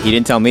 He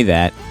didn't tell me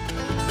that.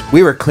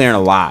 We were clearing a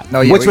lot,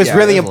 No, yeah, which was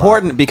really it was a lot.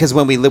 important because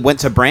when we went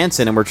to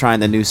Branson and we're trying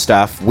the new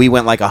stuff, we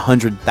went like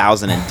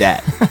 100,000 in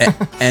debt.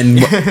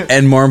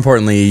 And more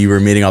importantly, you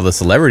were meeting all the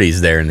celebrities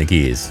there in the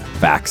Keys.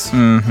 Facts.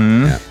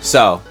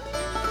 So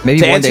Maybe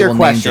to one answer day your we'll name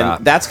question,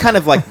 drop. that's kind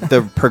of like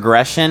the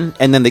progression,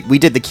 and then we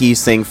did the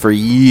Keys thing for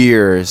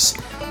years,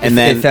 and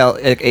then it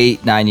felt like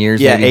 8-9 years.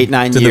 yeah, maybe.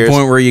 8-9 To years. the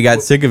point where you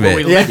got sick of But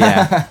we it. lived,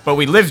 Yeah. but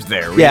we lived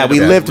there. Yeah, we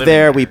ended up lived living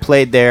there, we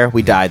played there,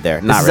 we died there.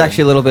 This Not is really.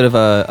 actually a little bit of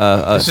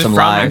a This is some from-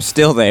 I'm lives.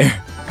 still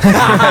there.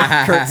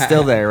 Kurt's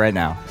still there right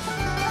now.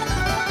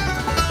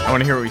 I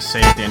want to hear what we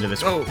say at the end of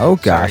this. Oh, Oh,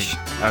 sorry. gosh.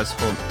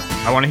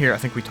 I want to hear. I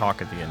think we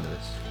talk at the end of this.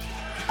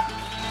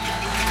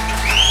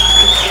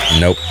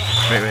 Nope.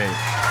 Wait.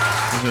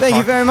 Thank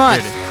you very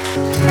much.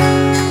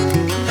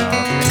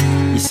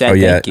 He said Oh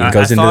yeah, thank you. it goes I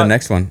into the thought-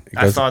 next one. It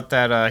I goes, thought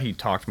that he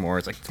talked more.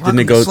 It's like Didn't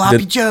it go- Sloppy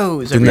did-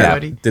 Joe's, didn't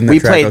everybody. that We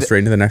track played go the- straight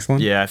into the next one?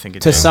 Yeah, I think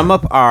it To did. sum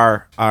up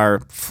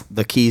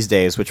the Keys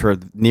days, which were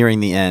nearing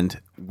the end,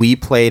 we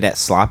played at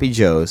Sloppy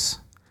Joe's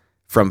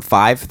from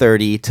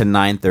 5:30 to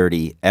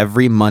 9:30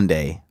 every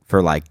Monday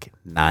for like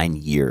 9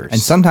 years. And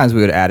sometimes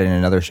we would add in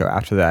another show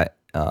after that.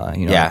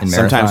 yeah, in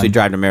sometimes Marathon. we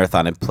drive to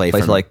Marathon and play play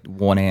from till like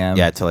 1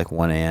 a.m. till like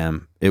 1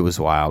 a.m. It was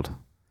wild.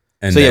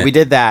 And So yeah, then- we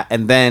did that,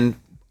 and then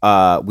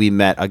we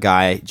met a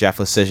guy, Jeff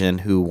Lecision,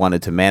 who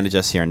wanted to manage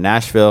us here in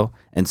Nashville,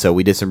 and so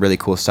we did some really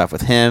cool stuff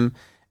with him.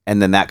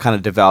 And then that kind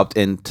of developed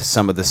into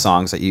some of the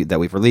songs that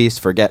we've released,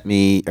 "Forget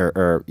Me,"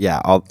 or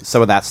all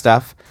some of that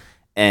stuff.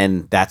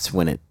 And that's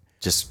when it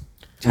just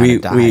we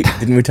died.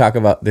 didn't we talk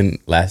about then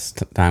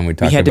last time we We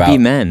talked had to about be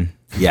men.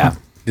 Yeah,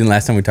 didn't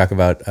last time we talked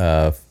about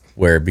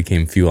where it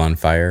became Fuel on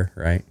Fire,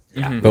 right?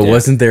 Yeah. But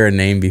wasn't there a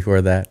name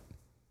before that?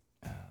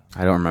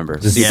 I don't remember.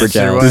 The Yes,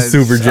 there The was.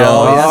 Superjells.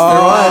 Oh,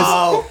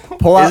 yes, there was.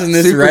 pull out. Isn't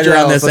this Super right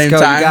around the Jells. Let's same go.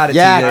 You time? got it,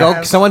 Yeah,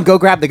 TJ. someone go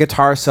grab the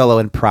guitar solo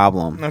in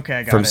Problem. Okay,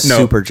 I got from it.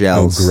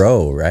 Superjells.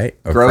 Grow, right?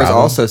 Or Grow is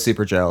Problem? also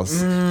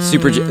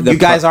Superjells. You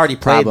guys already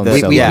played Problem the.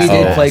 solo. We yeah.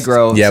 did play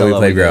Grow. Yeah, we solo,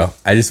 played did. Grow.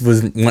 I just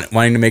was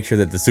wanting to make sure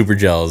that the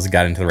Superjells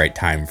got into the right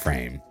time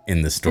frame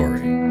in the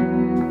story.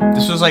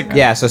 This was like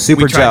Yeah, so we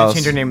tried Superjells. to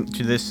change our name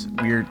to this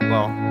weird.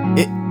 Well,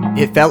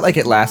 It felt like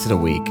it lasted a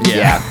week.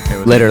 Yeah, it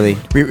was- literally.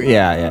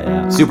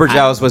 Yeah.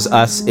 Superjells was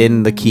us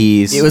in the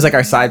keys. It was like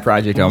our side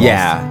project almost.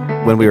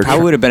 yeah, when we were.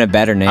 Probably would have been a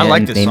better name. I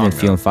like this name song, than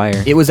Feel though. on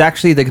Fire. It was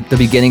actually the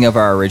beginning of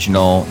our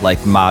original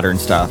like modern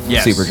stuff.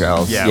 Yes.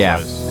 Superjells. Yeah. Yeah.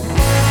 It was.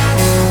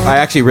 I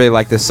actually really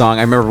like this song.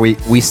 I remember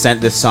we sent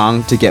this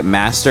song to get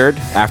mastered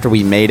after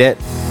we made it,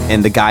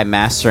 and the guy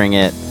mastering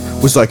it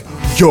was like,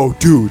 "Yo,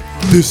 dude,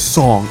 this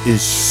song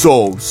is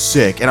so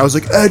sick." And I was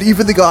like, "Ed,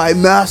 even the guy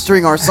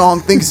mastering our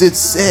song thinks it's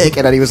sick."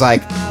 And then he was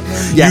like,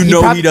 "Yeah,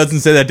 He doesn't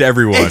say that to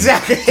everyone.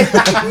 Exactly."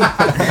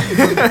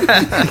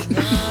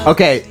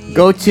 Okay,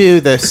 go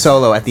to the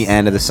solo at the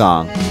end of the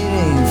song.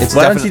 It's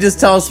Why don't you just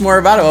tell us more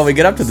about it while we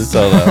get up to the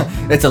solo?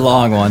 It's a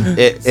long one.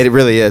 It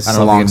really is. I It's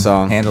don't a know if long you can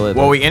song. Handle it.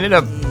 Well, but- you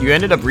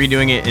ended up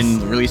redoing it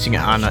and releasing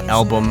it on an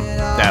album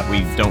that we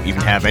don't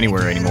even have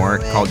anywhere anymore,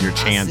 called Your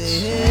Chance,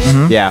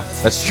 Yeah,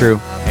 that's true.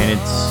 and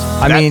it's.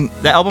 I mean,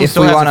 the album if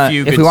still we has wanna, a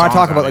few. if good we want to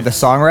songs talk about on like it. the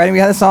songwriting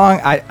behind the song,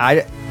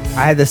 I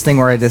had this thing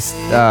where I just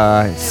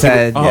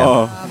said,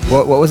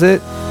 what was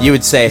it? You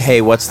would say,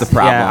 "Hey, what's the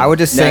problem?" Yeah, I would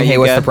just No, say, hey, you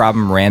what's the good?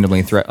 problem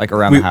randomly like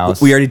around the house.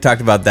 We already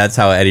talked about that's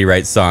how Eddie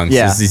writes songs.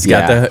 Yeah. He's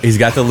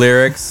got the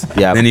lyrics.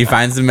 Yeah. Then he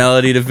finds the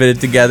melody to fit it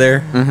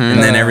together,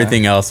 and then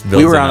everything else builds.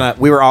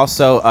 We were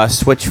also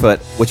Switchfoot,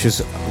 which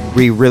was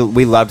we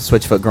loved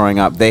Switchfoot growing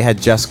up. They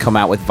had just come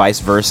out with Vice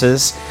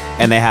Verses,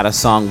 and they had a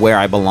song "Where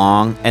I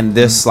Belong," and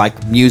this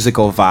like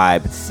musical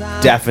vibe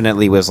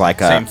definitely was like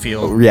a Same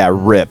feel.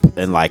 rip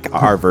and like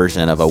our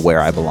version of a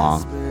 "Where I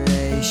Belong."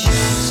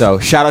 So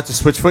shout out to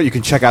Switchfoot. You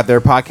can check out their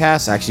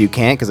podcast. Actually, you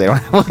can't because they don't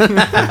have one.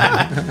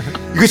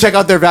 You can check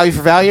out their Value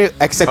for Value,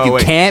 except you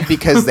wait. can't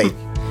because they.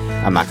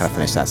 I'm not gonna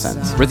finish that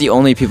sentence. We're the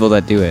only people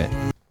that do it.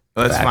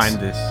 Let's Facts. find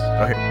this.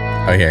 Okay,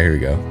 Oh yeah, here we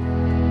go.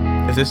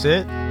 is this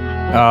it?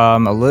 a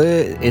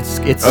little, it's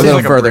A This is little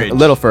like a further. bridge. A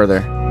little further.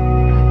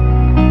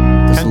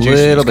 just a Kinda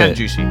juicy. little It's kinda bit.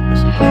 juicy.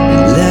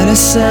 Let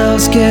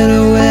ourselves get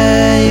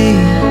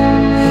away.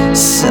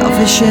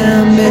 Selfish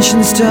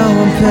ambitions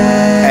don't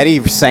pay.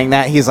 Eddie sang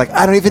that. He's like,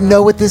 I don't even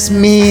know what this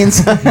means.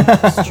 Stray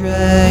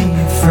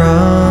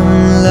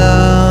from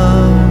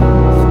love.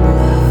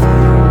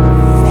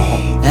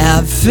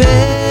 Have faith.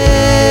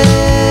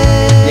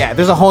 Yeah,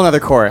 there's a whole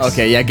other chorus.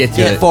 Okay, yeah, get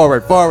to Yeah, it.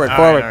 forward. All right,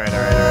 Forward. all right.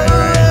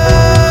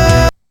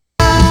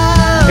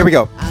 Here we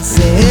go. I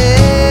say,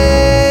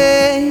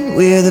 hey,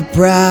 we're the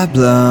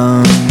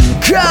problem.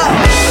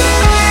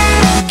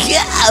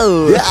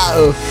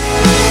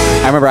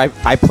 I remember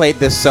I played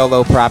this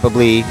solo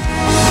probably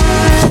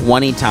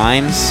 20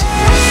 times,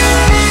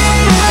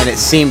 and it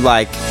seemed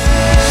like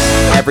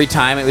every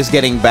time it was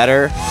getting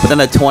better. But then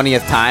the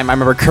 20th time, I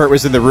remember Kurt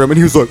was in the room, and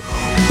he was like,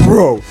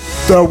 "Bro,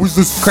 that was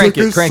the Crank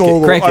it, sickest crank it,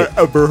 solo crank I it."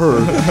 ever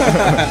heard."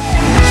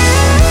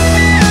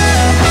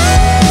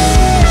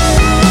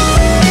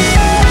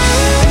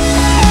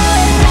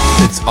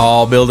 It's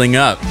all building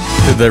up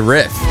to the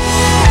riff,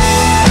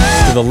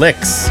 to the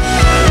licks.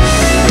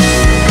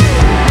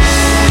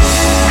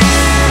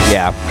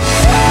 Yeah.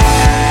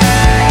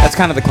 That's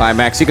kind of the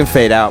climax. You can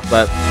fade out,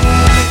 but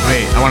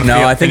Wait, I want to.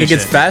 No, I think it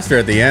gets faster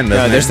at the end. No,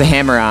 Doesn't there's it? the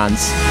hammer-ons.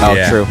 oh,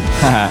 Yeah. true.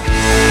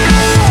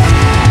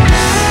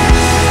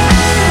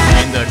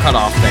 And the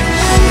cutoff thing.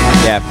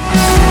 Yeah.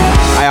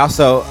 I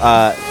also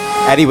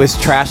Eddie was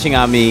trashing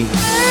on me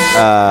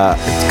a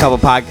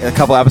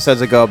couple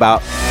episodes ago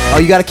about, oh,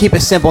 you got to keep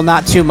it simple,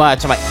 not too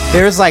much. I'm like,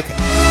 there's like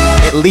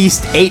at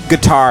least 8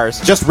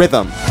 guitars, just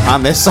rhythm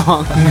on this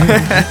song.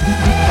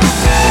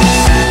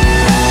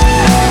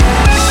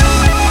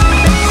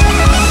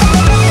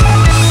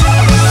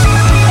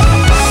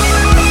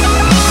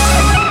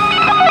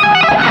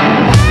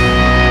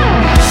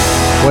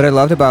 What I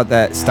loved about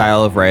that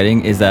style of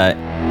writing is that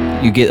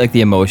you get like the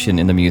emotion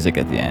in the music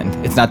at the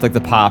end. It's not like the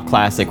pop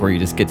classic where you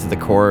just get to the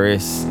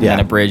chorus and Yeah.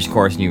 then a bridge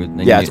chorus and you. Then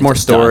Yeah, you, it's more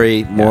just done. story,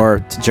 Yeah.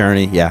 more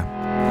journey.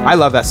 Yeah. I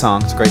love that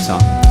song. It's a great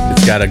song.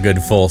 It's got a good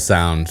full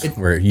sound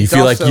where you it's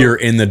feel like also- you're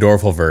in the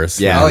Dorfel verse.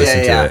 Yeah. when Oh, you yeah,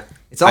 listen yeah. to it.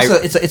 It's also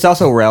it's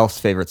also Ralph's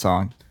favorite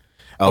song.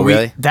 Oh,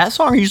 really? That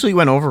song usually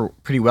went over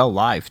pretty well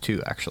live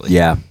too. Actually.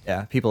 Yeah.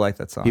 Yeah, people like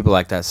that song. People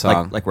like that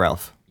song. like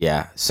Ralph.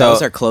 Yeah. So That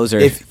was our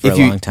closer for a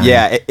you, long time.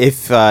 Yeah.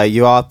 If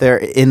you all out there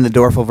in the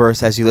Dorfel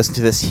verse, as you listen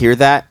to this, hear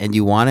that and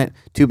you want it,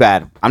 too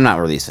bad. I'm not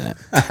releasing it.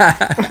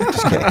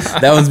 Just kidding.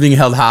 That one's being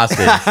held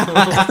hostage.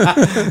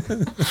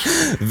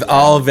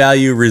 All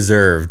value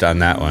reserved on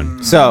that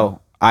one. So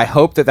I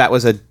hope that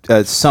was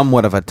a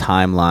somewhat of a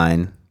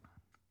timeline.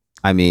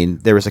 I mean,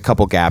 there was a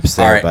couple gaps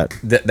there, All right,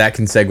 but that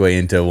can segue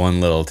into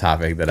one little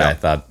topic that I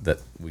thought that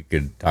we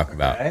could talk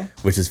about,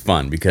 which is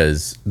fun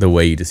because the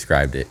way you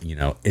described it,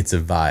 it's a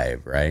vibe,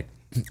 right?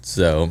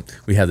 So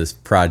we have this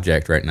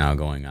project right now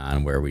going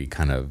on where we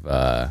kind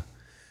of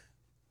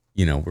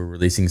we're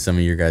releasing some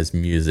of your guys'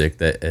 music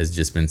that has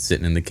just been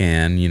sitting in the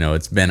can.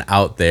 It's been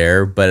out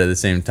there, but at the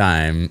same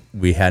time,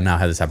 we now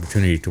have this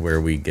opportunity to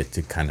where we get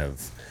to kind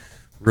of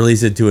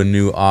release it to a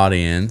new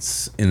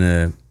audience in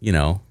a,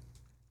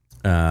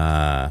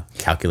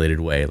 calculated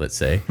way, let's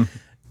say.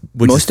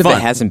 Most of it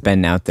hasn't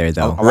been out there,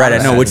 though. Right, I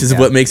know, which is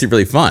what makes it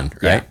really fun,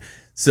 right? Yeah.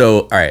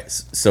 So, all right.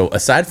 So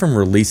aside from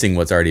releasing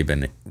what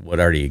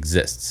already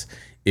exists,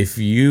 if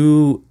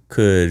you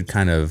could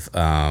kind of,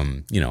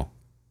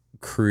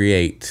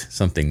 create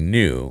something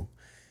new,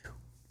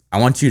 I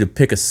want you to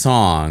pick a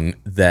song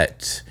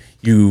that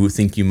you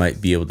think you might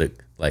be able to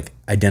like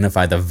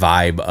identify the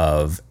vibe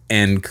of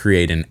and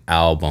create an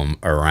album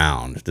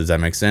around. Does that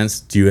make sense?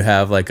 Do you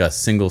have like a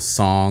single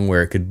song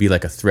where it could be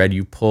like a thread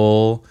you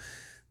pull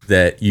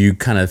that you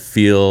kind of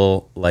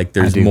feel like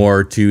there's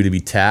more to be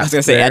tapped? I was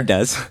gonna say Ed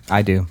does.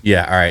 I do.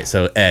 Yeah. All right.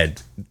 So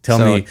Ed, tell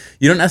me.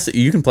 You don't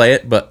necessarily. You can play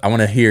it, but I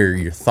want to hear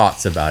your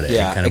thoughts about it.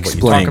 Yeah. And kind of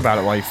Explain. what you think. Talk about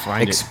it while you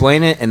find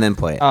Explain it and then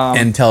play it.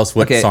 And tell us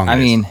what song it is. I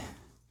mean,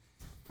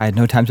 I had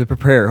no time to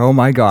prepare. Oh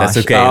my gosh.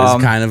 That's okay.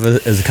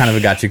 It was kind of a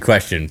gotcha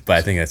question, but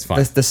I think that's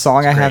fun. The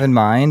song I have in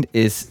mind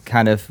is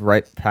kind of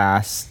right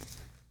past,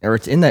 or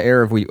it's in the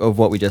era of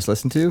what we just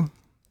listened to,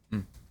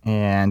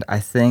 and I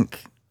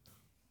think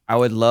I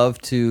would love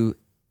to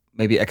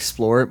maybe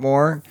explore it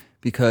more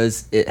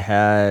because it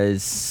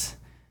has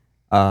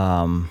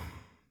the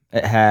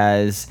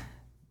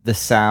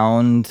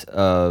sound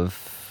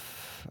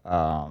of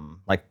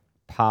like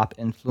pop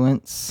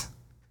influence,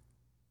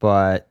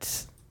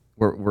 but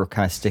we're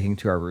kind of sticking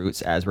to our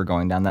roots as we're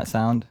going down that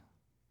sound.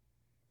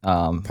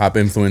 Pop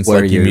influence,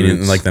 like you mean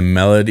in like the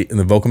melody,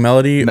 the vocal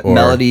melody, or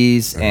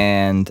melodies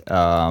and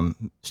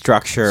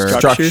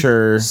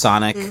structure,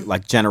 sonic,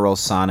 like general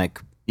sonic.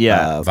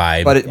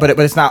 Vibe, but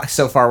it's not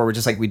so far where we're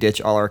just like we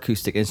ditch all our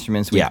acoustic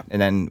instruments. And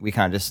then we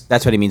kind of just.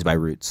 That's what he means by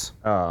roots.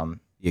 The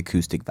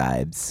acoustic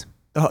vibes.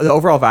 The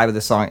overall vibe of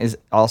the song is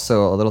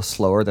also a little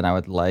slower than I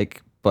would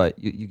like, but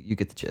you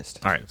get the gist.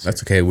 All right,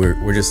 that's okay.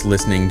 We're just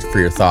listening for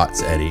your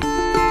thoughts, Eddie.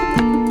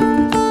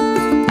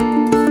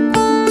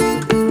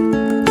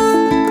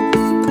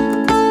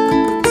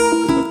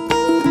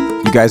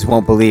 You guys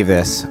won't believe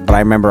this, but I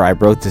remember I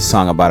wrote this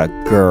song about a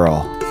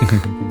girl.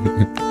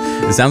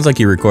 It sounds like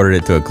you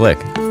recorded it to a click.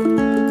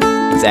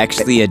 It's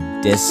actually a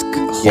disc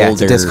holder. Yeah,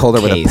 it's a disc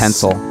holder with a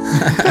pencil.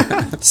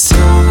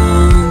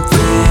 Something's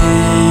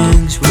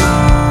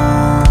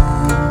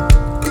wrong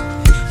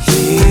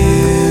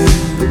here.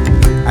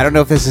 I don't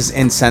know if this is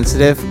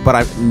insensitive,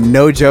 but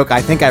no joke,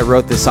 I think I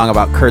wrote this song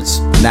about Kurt's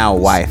now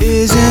wife.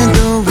 Because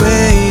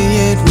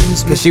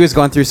she was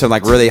going through some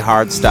like really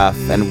hard stuff,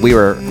 and we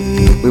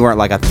weren't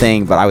like a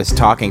thing, but I was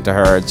talking to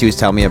her and she was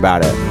telling me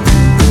about it.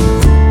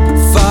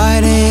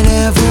 Fighting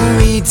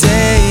every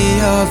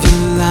day of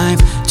your life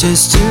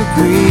just to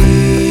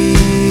breathe.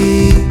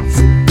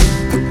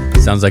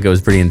 Sounds like it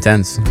was pretty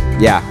intense.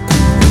 Yeah,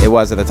 it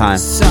was at the time.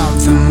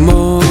 Something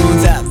more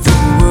that the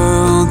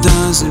world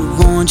doesn't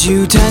want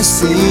you to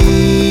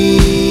see.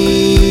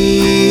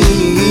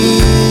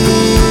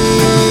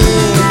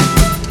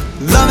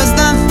 Love is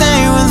that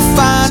thing with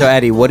fire. So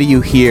Eddie, what do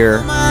you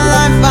hear?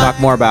 Talk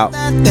more about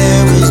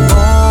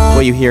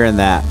what you hear in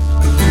that.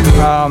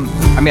 I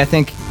mean, I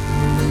think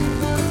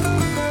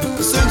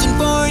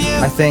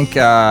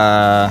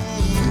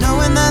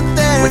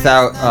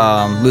without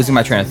losing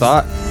my train of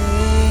thought,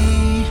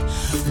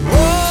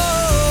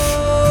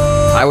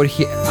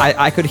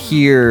 I could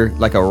hear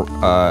like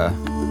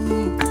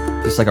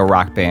just like a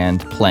rock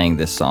band playing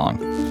this song.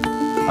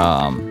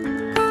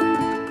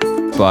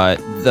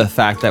 But the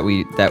fact that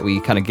we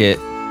kind of get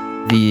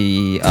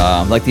the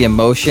like the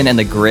emotion and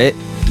the grit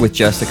with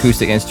just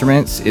acoustic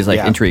instruments is like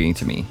intriguing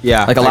to me.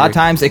 Yeah, like a lot of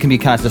times it can be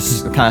kind of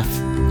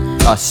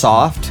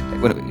soft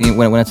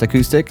when it's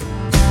acoustic.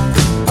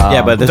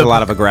 Yeah, but there's a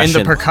lot of aggression.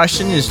 And the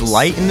percussion is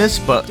light in this,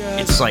 but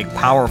it's like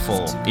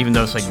powerful, even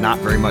though it's like not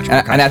very much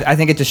percussion. And I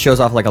think it just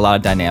shows off like a lot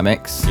of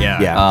dynamics.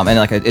 Yeah. And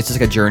like it's just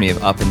like a journey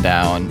of up and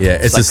down. Yeah,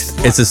 it's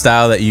a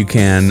style that you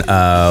can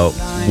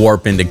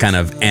warp into kind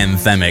of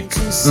anthemic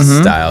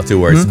style too,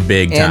 where it's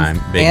big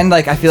time. And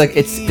like I feel like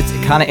it's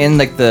kind of in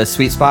like the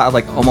sweet spot of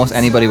like almost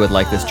anybody would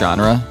like this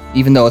genre,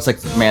 even though it's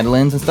like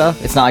mandolins and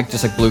stuff. It's not like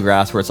just like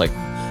bluegrass where it's like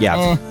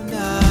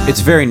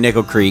It's very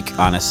Nickel Creek,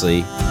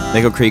 honestly.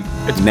 Nickel Creek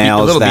nails that.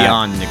 A little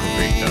beyond Nickel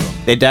Creek,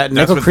 though.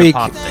 Nickel Creek,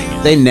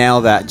 they nail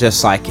that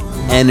just like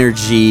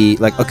energy,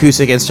 like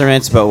acoustic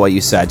instruments, but what you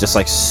said, just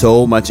like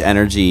so much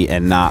energy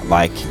and not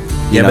like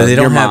you know, but they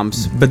don't your have,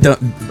 mom's. but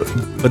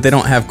they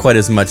don't have quite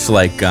as much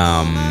like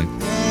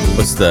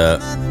what's the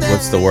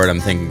word I'm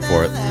thinking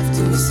for?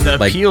 The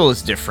appeal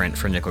is different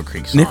for Nickel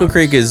Creek songs. Nickel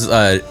Creek is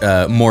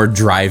more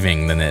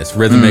driving than this,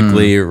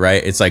 rhythmically,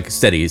 right? It's like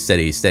steady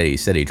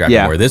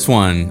driving. Where this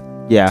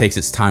one takes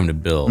its time to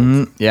build.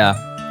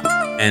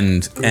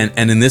 And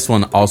in this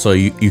one also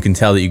you can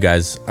tell that you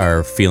guys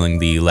are feeling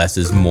the less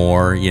is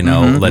more,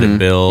 let it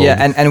build.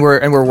 Yeah, and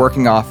we're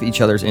working off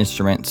each other's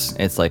instruments.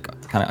 It's like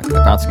kind of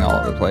bouncing all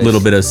over the place. A little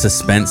bit of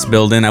suspense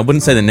built in. I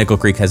wouldn't say that Nickel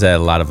Creek has a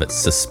lot of its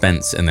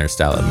suspense in their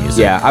style of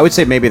music. Yeah, I would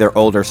say maybe their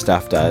older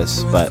stuff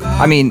does, but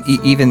I mean,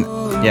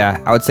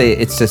 I would say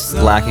it's just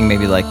lacking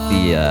maybe like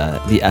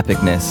the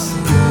epicness.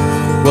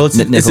 Well, it's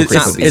not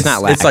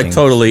it's like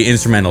totally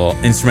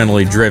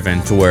instrumentally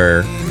driven to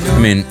where, I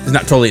mean, it's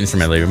not totally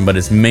instrumentally driven, but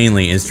it's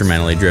mainly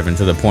instrumentally driven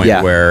to the point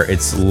where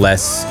it's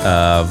less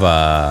of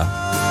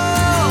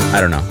I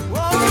don't know.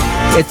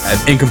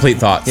 It's incomplete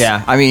thoughts.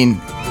 Yeah, I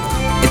mean,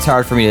 it's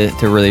hard for me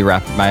to really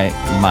wrap my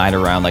mind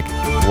around like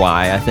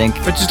why I think.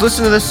 But just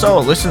listen to this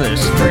solo. Listen to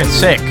this. It's freaking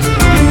sick.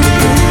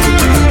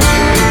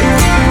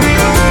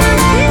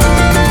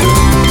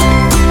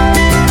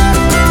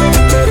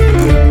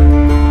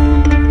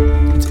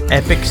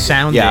 Epic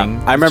sounding.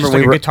 Yeah, I remember just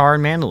like a guitar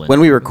and mandolin. When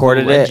we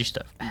recorded edgy it,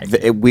 stuff.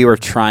 We were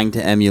trying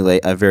to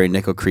emulate a very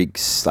Nickel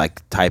Creek's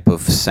like type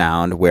of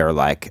sound where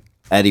like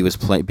Eddie was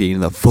beating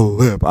the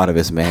flip out of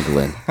his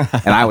mandolin,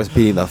 and I was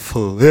beating the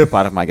flip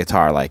out of my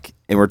guitar, like,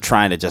 and we're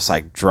trying to just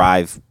like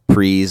drive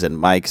pre's and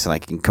mics and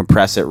like and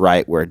compress it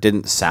right where it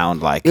didn't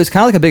sound like it was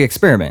kind of like a big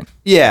experiment.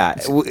 Yeah,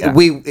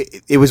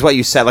 it was what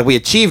you said. Like we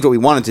achieved what we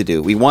wanted to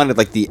do. We wanted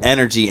like the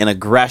energy and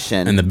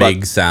aggression and the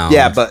big sound.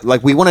 Yeah, but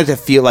like we wanted to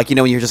feel like, you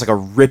know, when you're just like a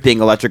ripping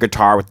electric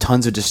guitar with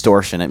tons of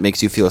distortion, it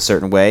makes you feel a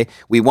certain way.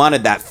 We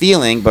wanted that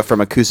feeling, but from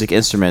acoustic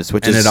instruments,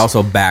 which and is it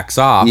also backs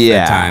off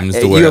at times.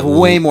 To you where have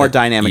way more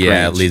dynamic.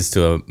 Yeah, range. it leads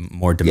to a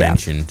more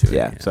dimension to it.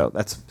 Yeah, so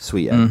that's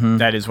sweet.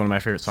 That is one of my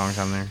favorite songs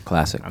on there.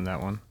 Classic on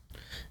that one.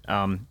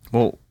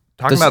 Well,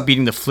 talking about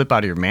beating the flip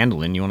out of your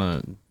mandolin, you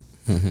want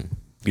to?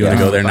 You want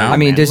to go there now? I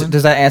mean,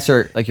 does that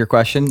answer like your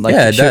question? Like,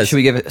 yeah, it does. Should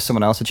we give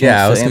someone else a chance?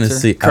 Yeah, I was to going to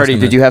answer? see. Curdy,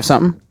 did you have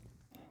something?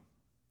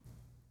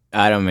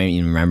 I don't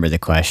even remember the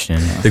question.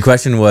 The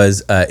question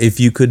was, if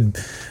you could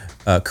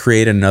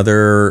create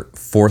another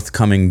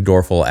forthcoming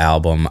Dorful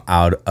album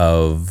out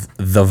of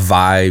the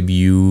vibe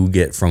you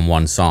get from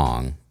one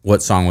song,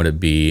 what song would it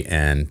be,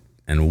 and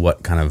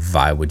what kind of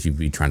vibe would you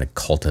be trying to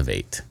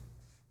cultivate?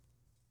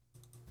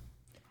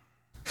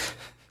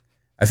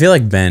 I feel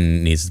like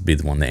Ben needs to be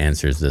the one that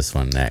answers this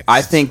one next.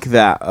 I think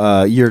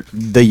that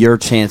Your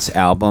Chance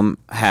album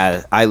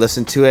has. I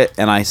listen to it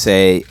and I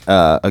say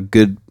a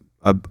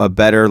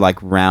better like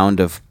round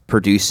of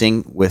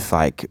producing with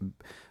like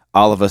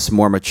all of us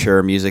more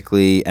mature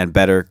musically and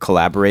better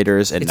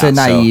collaborators. And it's a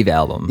naive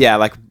album. Yeah,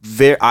 like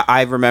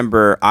I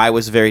remember I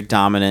was very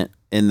dominant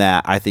in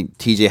that. I think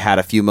TJ had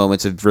a few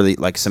moments of really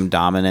like some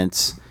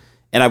dominance.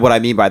 And what I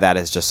mean by that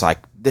is just like,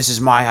 this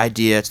is my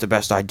idea. It's the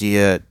best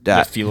idea.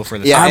 Feel for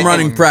this. Yeah, I'm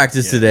running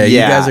practice today.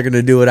 Yeah. You guys are going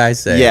to do what I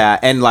say. Yeah,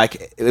 and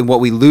like what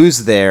we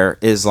lose there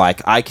is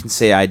like I can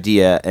say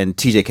idea and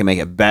TJ can make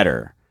it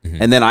better.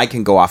 And then I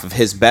can go off of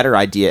his better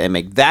idea and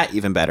make that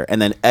even better.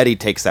 And then Eddie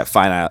takes that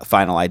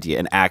final idea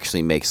and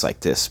actually makes like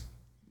this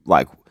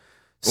like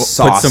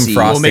saucy. Put some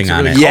frosting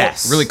on it.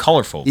 Yes. Really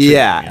colorful. Too,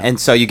 yeah, and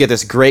so you get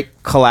this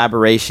great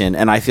collaboration,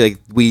 and I feel like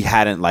we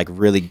hadn't like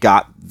really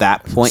got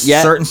that point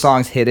yet. Certain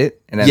songs hit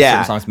it, and then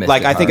certain songs missed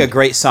like it I think hard. a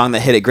great song that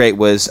hit it great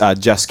was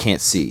 "Just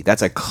Can't See."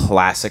 That's a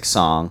classic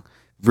song,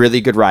 really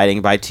good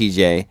writing by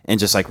TJ, and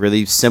just like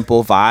really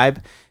simple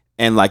vibe,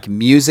 and like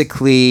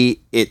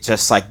musically, it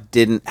just like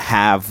didn't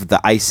have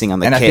the icing on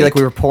the and cake. I feel like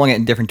we were pulling it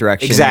in different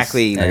directions.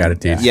 Exactly. I got it,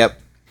 teach. Yep.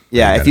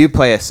 Yeah. If you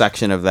play a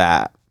section of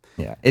that.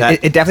 Yeah,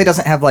 it definitely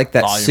doesn't have like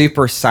that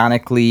super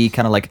sonically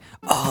kind of like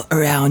all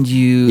around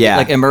you,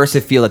 like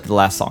immersive feel that the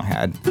last song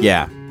had.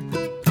 Yeah,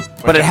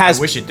 but it has.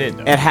 I wish it did.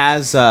 Though. It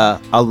has a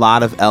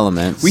lot of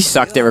elements. We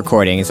sucked at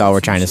recording. Is all we're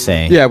trying to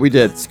say. Yeah, we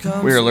did.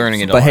 We were learning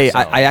it. But hey,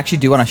 I actually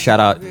do want to shout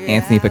out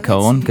Anthony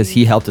Picone because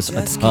he helped us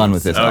a ton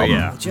with this album.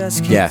 Yeah.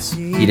 Yes,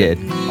 he did.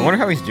 I wonder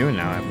how he's doing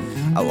now.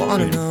 I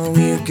wanna know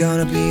you're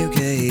gonna be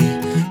okay.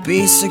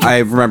 I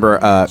remember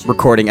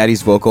recording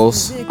Eddie's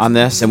vocals on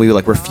this, and we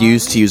like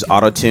refused to use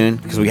auto-tune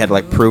because we had to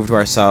like prove to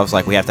ourselves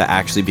like we have to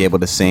actually be able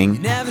to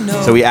sing.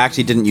 So we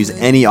actually didn't use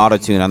any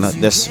auto-tune on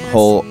this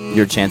whole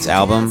Your Chance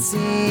album.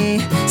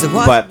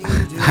 But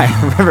I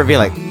remember being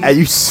like, hey,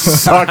 "You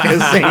suck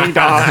at singing,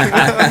 dog."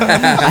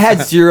 I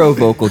had zero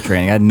vocal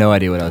training. I had no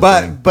idea what I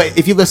was doing. But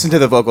if you listen to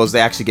the vocals, they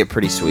actually get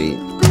pretty sweet.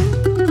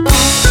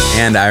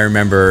 And I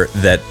remember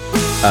that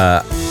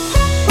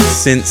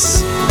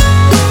since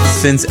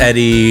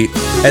Eddie,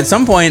 at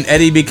some point,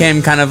 Eddie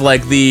became kind of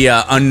like the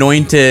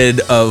anointed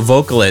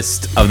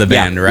vocalist of the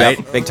band, right?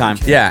 Yep, big time.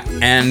 Yeah,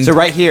 and so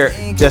right here,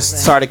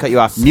 just sorry to cut you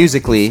off.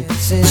 Musically,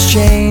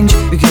 change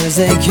because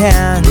they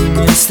can.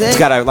 It's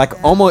got a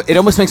like almost. It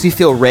almost makes me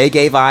feel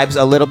reggae vibes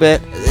a little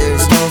bit.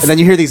 And then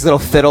you hear these little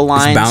fiddle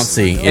lines. It's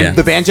bouncy, and yeah.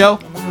 the banjo.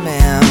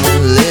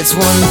 It's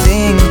one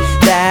thing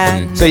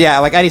that. So yeah,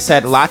 like Eddie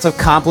said, lots of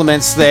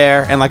compliments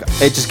there, and like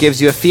it just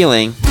gives you a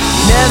feeling.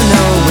 Never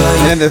know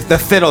and then the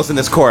fiddles in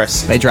this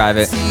chorus. They drive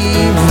it.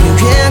 you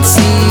can't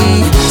see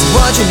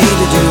what you need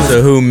to do.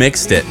 So who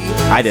mixed it?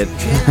 I did.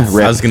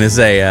 I was gonna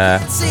say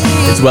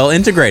it's well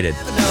integrated.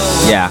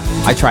 Yeah,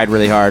 I tried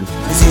really hard.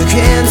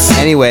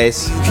 Anyways,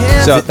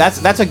 so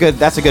that's a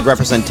good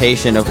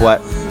representation of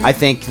what I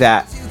think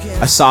that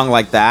a song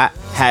like that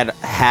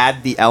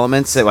had the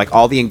elements that like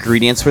all the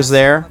ingredients was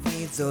there,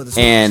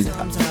 And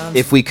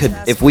if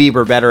we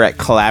were better at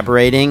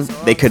collaborating,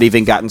 they could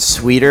even gotten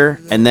sweeter.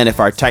 And then if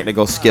our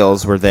technical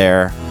skills were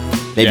there,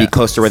 maybe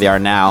close to where they are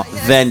now,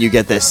 then you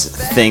get this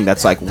thing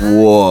that's like,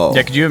 whoa.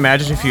 Yeah, could you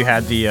imagine if you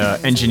had the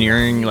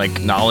engineering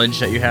like knowledge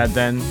that you had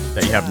then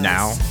that you have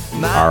now?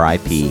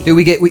 R.I.P. Dude,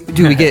 we get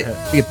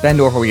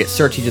Bendorf, we get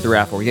Sir Teacher the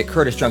Rapper, we get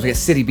Curtis Drums, we get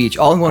City Beach,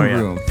 all in one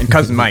room. And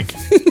Cousin Mike.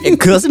 And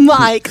Cousin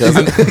Mike.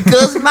 Cousin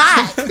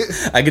Mike.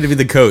 I get to be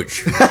the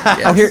coach.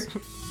 Oh, here,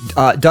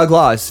 Doug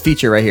Law's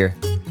feature right here.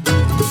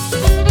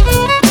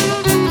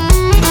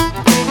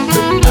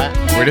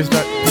 Where does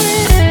that?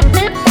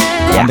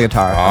 On the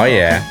guitar. Oh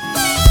yeah.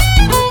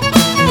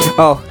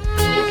 Oh,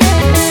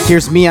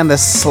 here's me on the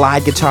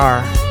slide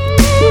guitar.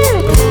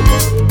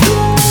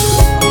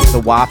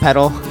 The wah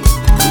pedal.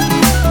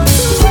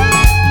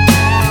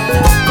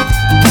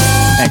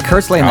 And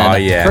Kurt's laying that. Oh,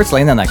 yeah. Kurt's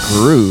laying on that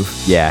groove.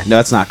 Yeah, no,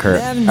 that's not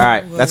Kurt. All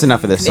right, that's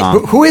enough of this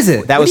song. Who is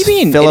it? That What was do you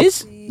mean? Philip. It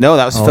is? No,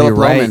 that was Oh, Philip you're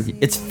right. Roman.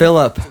 It's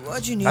Philip.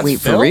 Wait,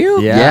 for real?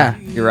 Yeah.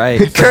 You're right.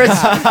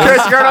 Kurt's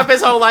grown up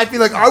his whole life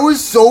being like, I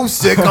was so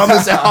sick on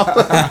this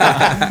album.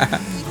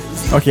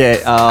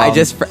 Okay.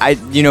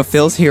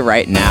 Phil's here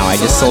right now. I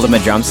just sold him a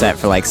drum set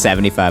for like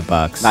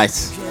 $75.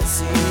 Nice.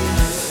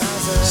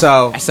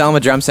 So I sell him a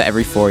drum set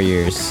every 4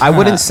 years. I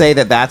wouldn't say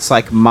that that's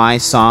like my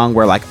song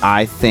where like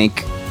I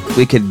think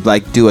we could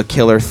like do a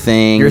killer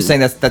thing. You're saying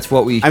that's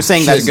what we. I'm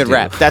saying that's a good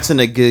rep. That's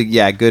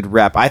good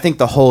rep. I think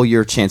the whole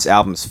Your Chance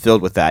album is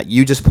filled with that.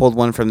 You just pulled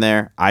one from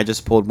there. I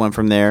just pulled one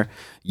from there.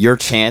 Your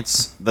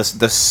Chance, the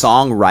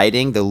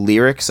songwriting, the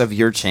lyrics of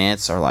Your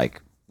Chance are like,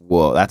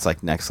 whoa, that's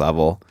like next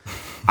level.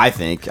 I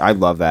think I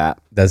love that.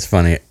 That's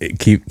funny.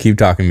 Keep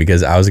talking,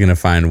 because I was gonna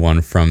find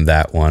one from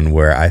that one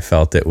where I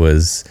felt it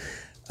was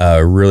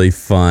really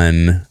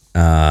fun.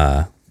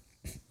 What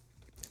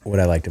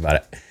I liked about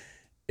it,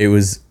 it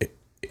was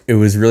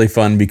really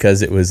fun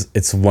because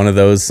it's one of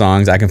those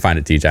songs. I can find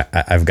it, TJ.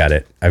 I've got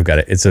it.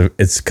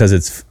 It's because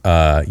it's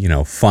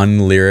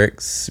fun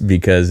lyrics,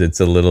 because it's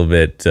a little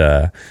bit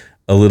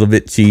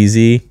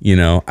cheesy.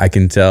 I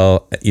can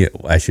tell.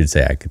 I should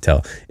say I could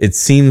tell. It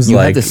seems You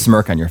like have this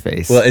smirk on your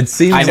face. Well, it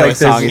seems I know like what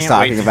song he's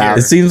talking about.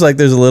 It seems like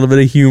there's a little bit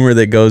of humor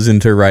that goes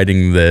into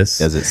writing this.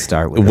 Does it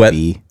start with a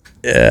B?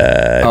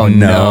 Oh,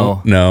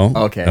 no.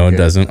 Okay, No, it good.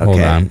 doesn't. Hold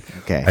Okay, on.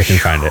 okay. I can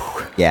find it.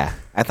 Yeah,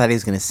 I thought he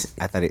was gonna.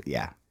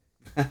 Yeah.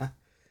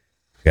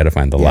 Got to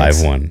find the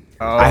live one.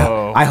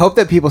 I hope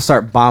that people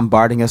start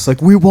bombarding us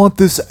like, we want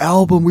this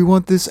album.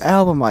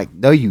 Like,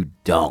 no, you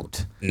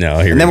don't. No,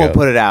 here And then we we'll go.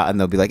 put it out, and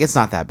they'll be like, it's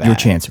not that bad. Your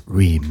Chance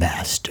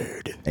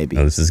remastered. Maybe.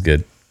 Oh, this is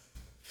good.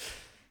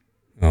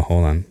 Oh,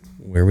 hold on.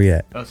 Where are we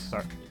at? Oh,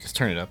 sorry. Just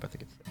turn it up. I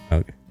think it's.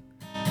 Okay.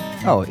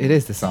 Oh, it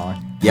is the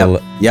song. Yep.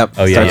 Oh, yeah,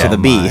 Starts yeah. with a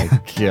B.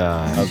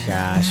 Gosh. Oh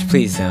gosh,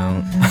 please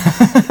don't.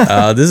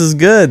 This is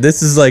good.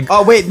 This is like.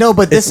 Oh wait, no,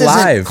 but this it's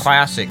isn't live.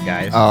 Classic,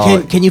 guys.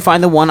 Can you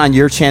find the one on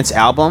Your Chance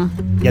album?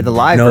 Yeah, the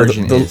live No,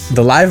 version is.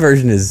 the live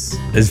version is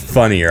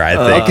funnier, I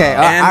think. Okay,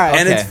 all right,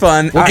 and okay. it's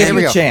fun. We'll give here him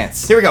we a go.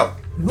 chance. Here we go.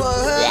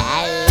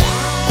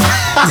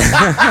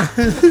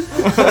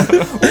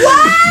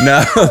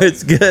 No,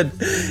 it's good.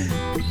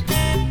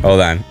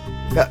 Hold on.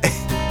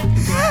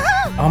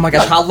 Oh my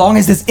gosh, how long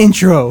is this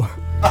intro?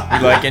 We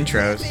like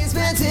intros.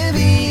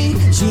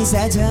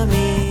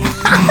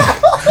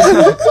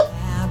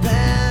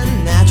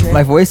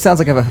 My voice sounds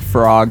like I have a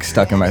frog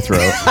stuck in my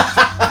throat.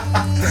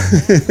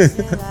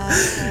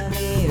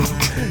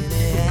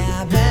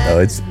 Oh,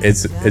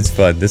 it's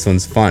fun. This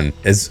one's fun.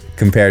 As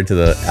compared to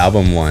the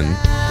album one.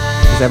 Does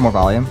that have more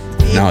volume?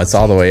 No, it's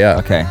all the way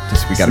up. Okay,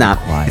 we gotta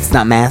be quiet. It's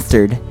not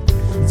mastered.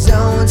 It's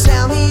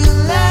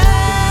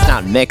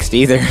not mixed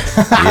either.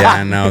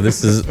 Yeah, no,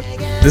 this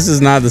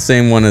is not the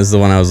same one as the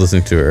one I was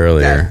listening to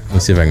earlier.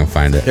 Let's see if I can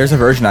find it. There's a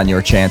version on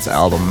Your Chance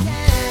album.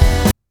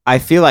 I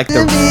feel like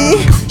the.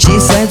 She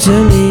said to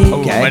me Oh,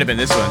 might have been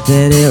this one.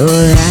 that it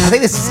would I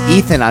think this is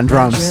Ethan on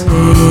drums.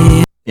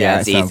 Yeah,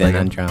 it's it sounds Ethan like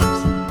on it. drums.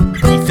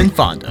 Ethan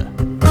Fonda.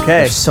 Okay.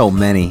 There's so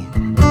many.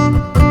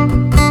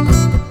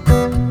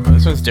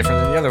 This one's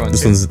different than the other one.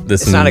 This too. one's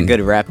this It's one, not a good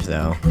rep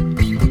though.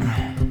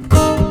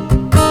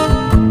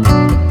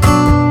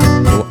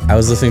 I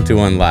was listening to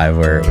one live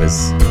where it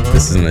was.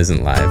 This one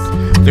isn't live.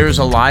 There's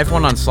a live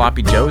one on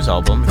Sloppy Joe's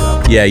album.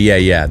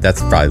 Yeah. That's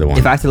probably the one.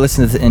 If I have to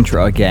listen to the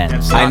intro again,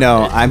 I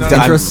know. the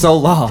intro's so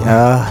long.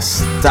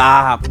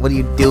 Stop. What are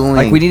you doing?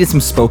 Like we needed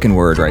some spoken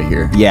word right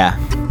here. Yeah.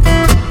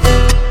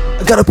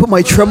 I gotta put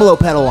my tremolo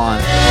pedal on.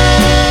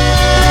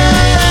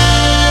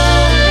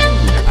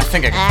 I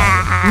think I can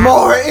find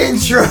More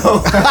intro.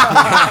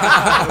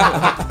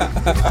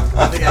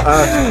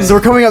 So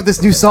we're coming up with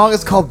this new song.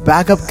 It's called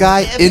Backup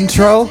Guy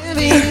Intro.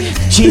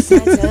 She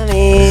said to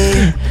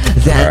me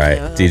All right,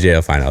 DJ,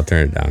 I'll find it. I'll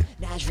turn it down.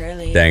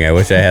 Dang, I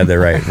wish I had the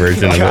right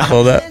version of it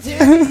pulled up.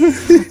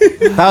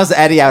 If I was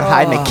Eddie, I would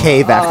hide in a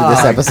cave after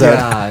this episode.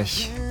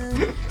 Gosh.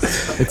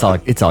 It's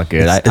all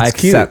good. I It's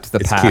cute. accept the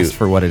It's past cute.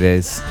 for what it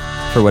is,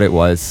 for what it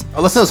was.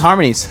 Oh, listen to those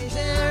harmonies.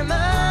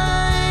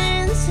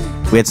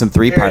 We had some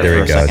three-part There for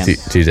we a go. second.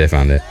 TJ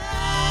found it.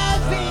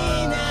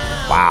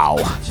 Wow.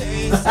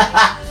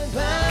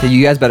 Okay,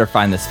 you guys better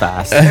find this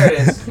fast. There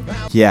it is.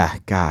 Yeah,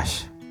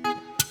 gosh.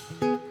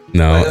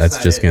 No,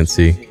 that's just can't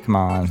see. Come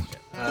on.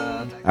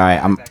 All right,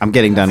 I'm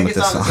getting done with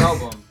this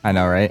song. I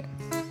know, right?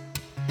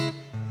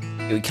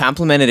 We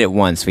complimented it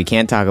once. We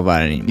can't talk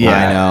about it anymore.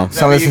 Yeah, I know.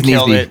 Some of this you needs to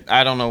killed be. it.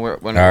 I don't know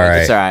when. All right.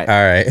 It's all right.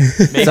 All right.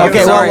 Maybe Okay, it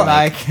was sorry, all-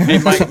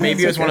 Mike.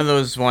 Maybe it was one of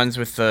those ones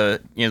with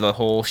the the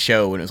whole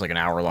show and it was like an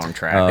hour-long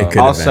track. Oh. It could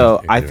have Also,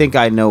 been. It I could think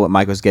I know what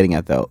Mike was getting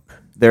at though.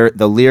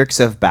 The lyrics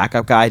of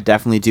Backup Guy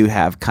definitely do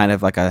have kind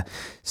of like a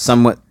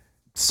somewhat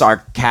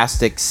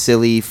sarcastic,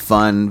 silly,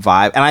 fun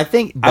vibe, and I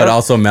think, but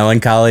also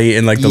melancholy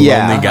in like the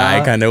Yeah. lonely guy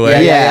Uh-huh. kind of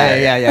way.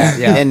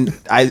 Yeah. And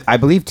I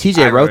believe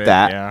TJ I wrote wrote it,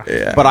 that,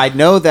 yeah. but I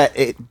know that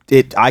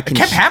I can It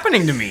kept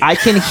happening to me. I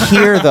can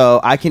hear though.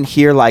 I can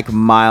hear like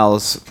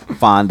Miles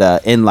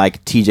Fonda in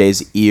like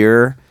TJ's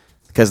ear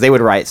because they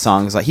would write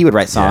songs. Like he would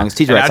write songs.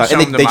 TJ And write I'd songs, show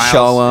and him they, to they'd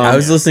show Miles. him. I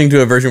was listening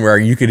to a version where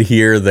you could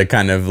hear the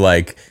kind of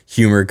like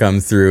humor come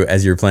through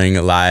as you're playing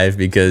it live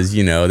because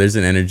there's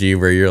an energy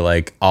where you're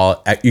like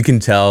you can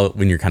tell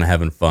when you're kind of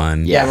having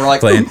fun. Yeah, we're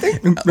like playing.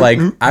 Like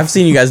I've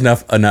seen you guys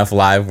enough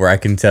live where I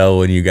can tell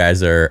when you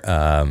guys are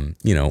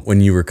when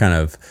you were kind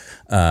of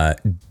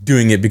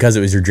doing it because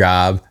it was your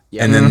job,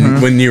 and then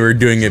when you were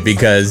doing it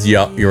because you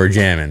were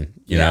jamming.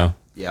 You know.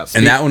 Yep.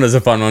 And that one was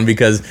a fun one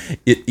because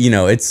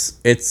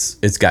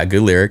it's got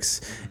good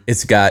lyrics,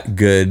 it's got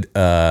good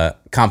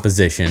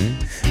composition,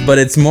 but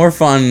it's more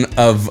fun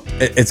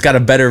it's got a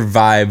better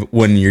vibe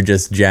when you're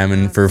just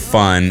jamming for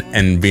fun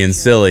and being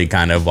silly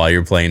kind of while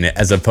you're playing it,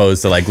 as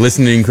opposed to like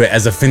listening to it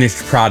as a finished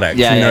product.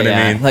 Yeah, you know yeah, what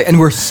I yeah. mean? Like, and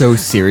we're so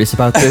serious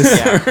about this.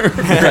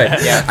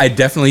 Right. Yeah. I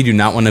definitely do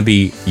not want to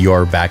be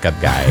your backup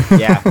guy.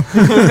 Yeah.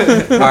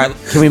 All right.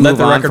 Can we Let move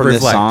the on record from this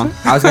reflect. song?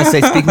 I was gonna say,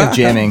 speaking of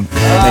jamming,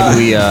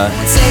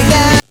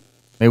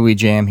 maybe we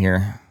jam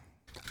here.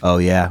 Oh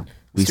yeah.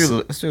 Let's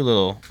do a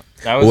little.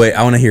 That was, Wait,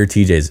 I want to hear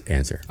TJ's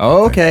answer.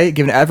 Oh, okay,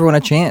 giving everyone a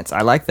chance.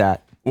 I like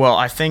that. Well,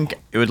 I think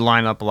it would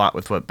line up a lot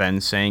with what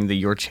Ben's saying. The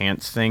Your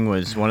Chance thing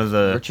was one of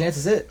the. Your chance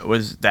is it.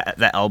 Was that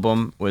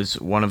album was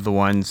one of the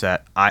ones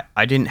that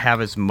I didn't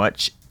have as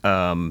much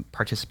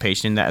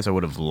participation in that as I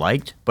would have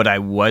liked, but I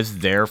was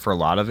there for a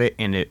lot of it,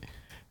 and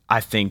I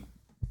think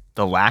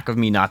the lack of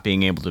me not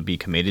being able to be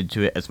committed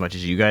to it as much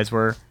as you guys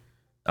were,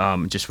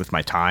 just with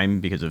my time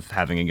because of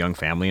having a young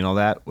family and all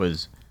that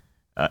was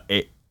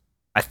it.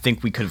 I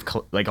think we could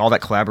have like all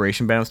that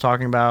collaboration Ben was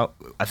talking about.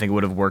 I think it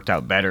would have worked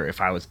out better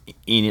if I was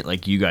in it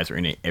like you guys are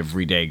in it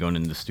every day, going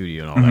into the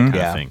studio and all that kind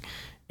of thing.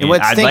 And what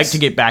I'd stinks- like to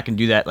get back and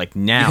do that like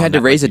now. You had to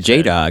not raise a like you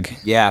said. J-Dog.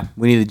 Yeah,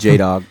 we need a J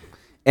Dog.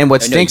 And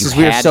what No, stinks you is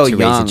we were had so to young.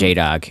 raise a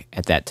J-Dog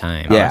at that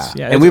time. Yeah,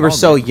 Yeah, and it's we were all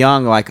so good.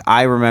 young. Like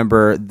I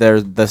remember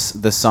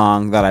the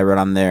song that I wrote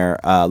on there,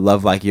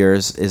 "Love Like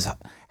Yours" is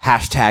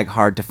hashtag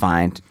hard to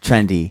find,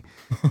 trendy.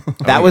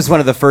 That was one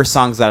of the first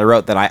songs that I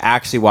wrote that I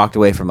actually walked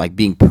away from like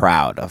being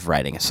proud of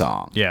writing a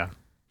song. Yeah.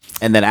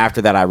 And then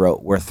after that, I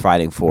wrote "Worth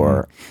Fighting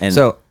For." And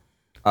So,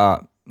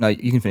 no,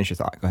 you can finish your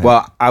thought. Go ahead.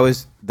 well, I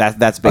was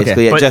that's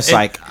basically it. But Just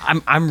like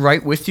I'm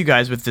right with you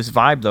guys with this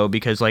vibe though,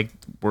 because like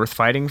Worth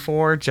Fighting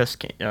For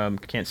just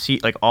can't see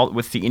like all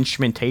with the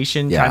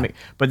instrumentation. Yeah.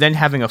 But then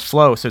having a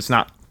flow, so it's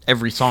not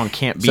every song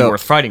can't be So,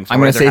 worth fighting for. I'm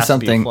gonna There say has to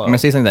be a something. I'm flow. gonna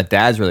say something that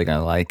Dad's really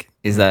gonna like.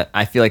 Is that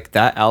I feel like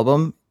that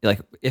album, like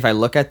if I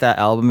look at that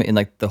album in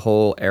like the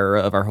whole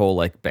era of our whole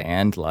like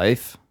band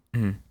life,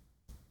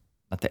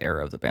 not the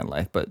era of the band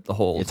life, but the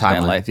whole band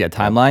timeline. life,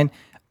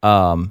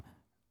 timeline.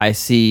 I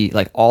see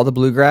like all the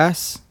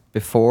bluegrass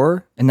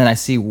before, and then I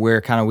see where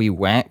kind of we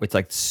went with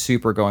like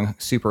super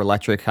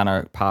electric kind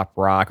of pop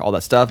rock, all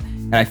that stuff,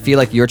 and I feel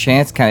like Your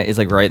Chance kind of is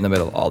like right in the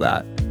middle of all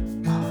that.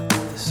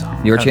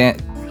 Your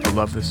Chance. I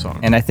love this song.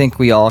 And I think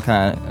we all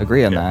kind of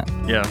agree on that.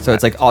 Yeah. So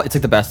it's like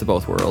the best of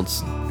both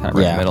worlds, kind of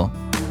right in the middle.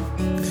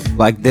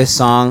 like this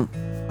song,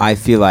 I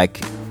feel like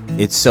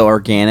it's so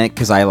organic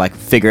because I like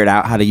figured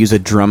out how to use a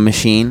drum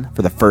machine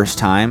for the first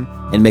time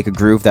and make a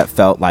groove that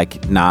felt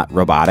like not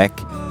robotic,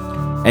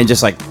 and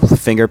just like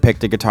finger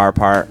picked a guitar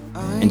part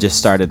and just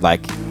started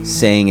like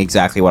saying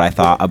exactly what I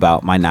thought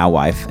about my now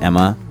wife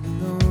Emma.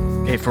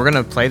 If we're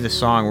gonna play this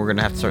song, we're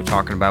gonna have to start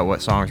talking about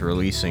what songs we're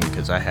releasing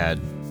because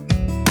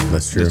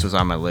That's true. this was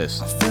on my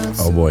list.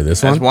 Oh boy,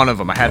 this That's one? one of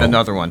them. I had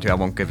another one too. I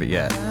won't give it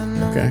yet.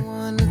 Okay.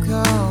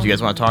 Do you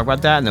guys want to talk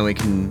about that, and then we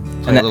can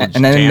play And a then, little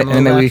and then, jam a and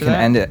then little maybe we after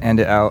can that? end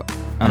it out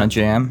on a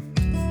jam.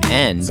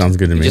 And Sounds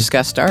good to we me. just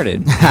got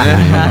started.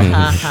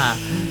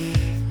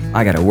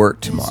 I gotta work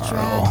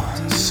tomorrow.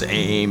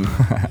 Same.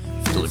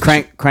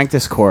 Crank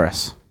this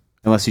chorus,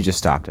 unless you just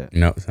stopped it.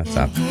 No, it's not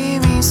stopped.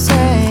 Hear me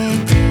say,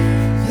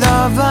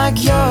 love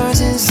like yours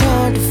is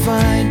hard to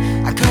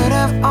find. I could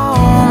have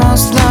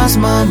almost lost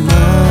my mind.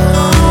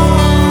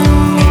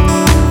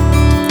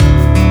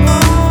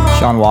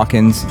 Sean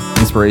Watkins,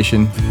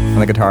 inspiration on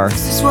the guitar.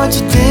 This is what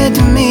you did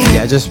to me.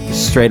 Yeah, just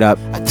straight up.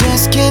 I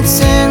just can't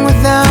sing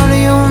without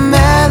your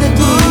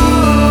melody.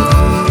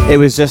 It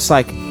was just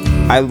like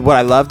what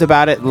I loved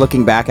about it.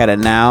 Looking back at it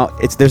now,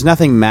 there's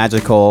nothing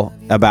magical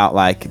about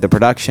like the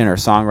production or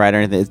songwriter. Or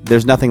anything.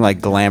 There's nothing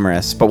like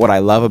glamorous. But what I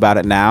love about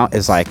it now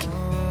is like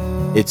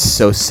it's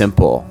so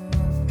simple,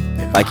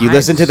 Like you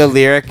listen to the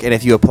lyric, and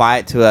if you apply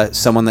it to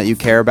someone that you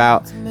care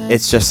about,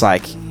 it's just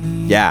like,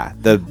 yeah,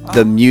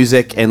 the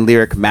music and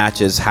lyric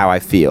matches how I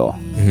feel.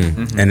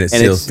 And it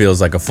still feels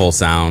like a full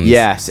sound.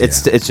 Yes,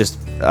 it's just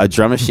a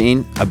drum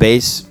machine, a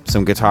bass,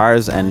 some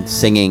guitars, and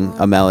singing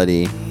a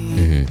melody.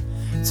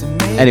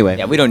 Anyway,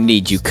 Yeah, we don't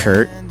need you,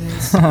 Kurt.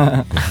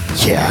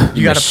 yeah,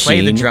 You got to play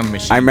the Machine. drum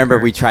machine. I remember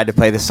Kurt. we tried to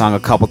play the song a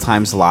couple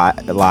times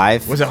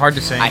live. Was it hard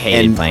to sing? I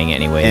hated And- playing it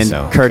anyway. and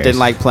so who Kurt cares? didn't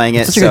like playing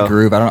it. Such a so good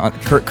groove. I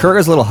don't know. Kurt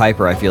is a little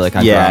hyper, I feel like,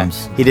 on yeah,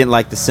 drums. he didn't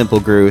like the simple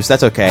grooves.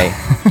 That's okay.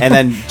 And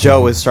then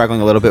Joe was struggling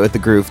a little bit with the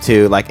groove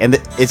too. Like, and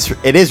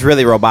it is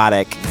really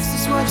robotic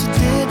This is what you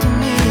did to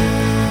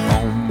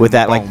me. with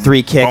that like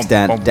three kicks. Boom,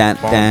 Dan, boom, dan,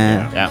 boom,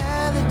 dan.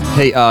 Yeah.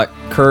 Hey,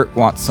 Kurt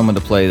wants someone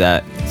to play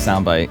that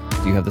soundbite.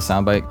 Do you have the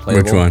soundbite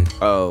playable? Which one?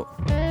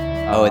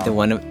 Oh, the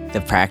one,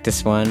 the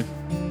practice one.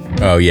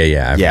 Oh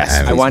yeah. Yes.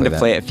 I Please wanted play to that.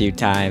 play it a few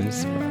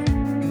times.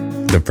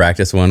 The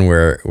practice one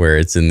where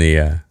it's in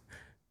the.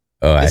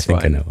 Oh, I This think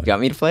one. I know. You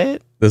want me to play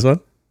it? This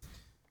one?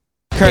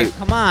 Kurt,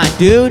 come on,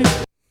 dude.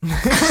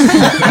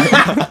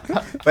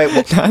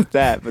 Wait, Not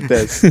that, but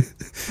this.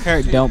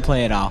 Kurt, don't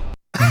play at all.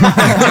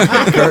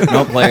 Kurt,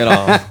 don't play at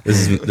all.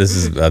 This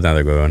is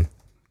another good one.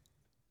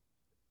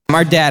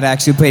 Our dad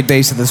actually played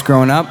bass with us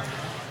growing up,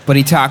 but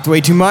he talked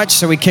way too much,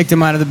 so we kicked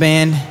him out of the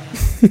band.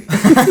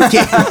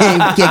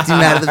 kicked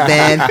him out of the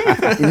band.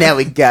 And now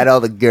we got all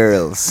the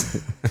girls.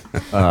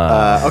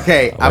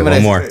 Okay, I'm gonna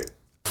one more.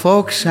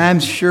 Folks, I'm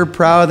sure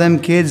proud of them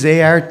kids.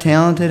 They are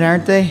talented,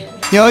 aren't they?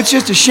 You know, it's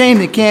just a shame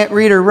they can't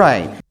read or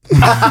write.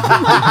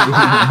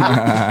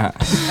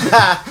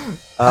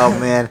 Oh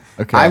man.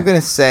 Okay. I'm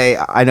gonna say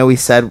I know we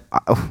said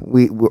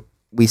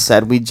we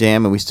said we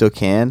jam and we still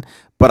can,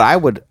 but I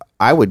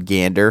would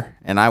gander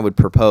and I would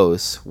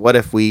propose. What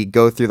if we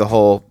go through the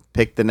whole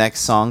pick the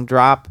next song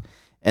drop,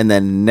 and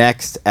then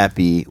next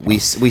epi we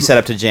set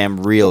up to jam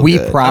real We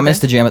good.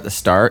 promised to jam at the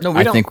start. No, we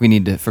I don't- think we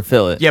need to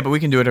fulfill it. Yeah, but we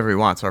can do whatever we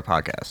want. It's our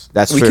podcast.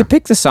 That's We true. could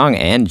pick the song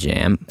and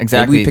jam. Maybe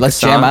Exactly. we pick Let's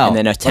the jam song out. and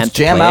then Let's attempt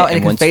jam to play out it, and it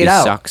can once fade we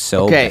out. suck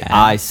so Okay. bad.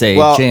 I say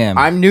Well, jam.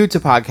 I'm new to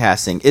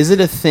podcasting. Is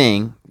it a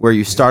thing where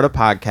you start a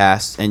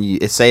podcast and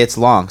you say it's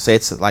long? Say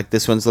it's like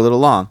this one's a little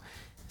long.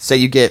 Say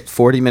you get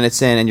 40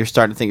 minutes in and you're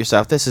starting to think to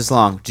yourself, this is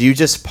long. Do you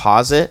just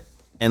pause it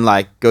and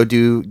like go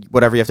do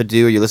whatever you have to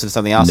do, or you listen to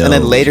something else, and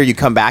then No. later you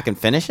come back and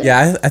finish it?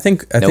 Yeah, I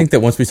think that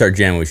once we start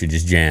jamming, we should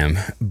just jam.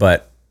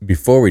 But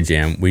before we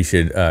jam, we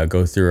should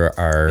go through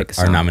our Pick a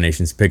song.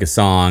 nominations, pick a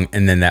song,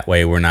 and then that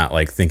way we're not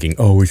like thinking,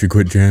 oh, we should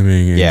quit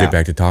jamming and Yeah. get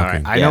back to All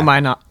talking. right. I know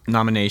my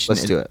nomination.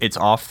 Let's do it. It's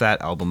off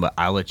that album, but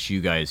I'll let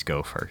you guys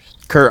go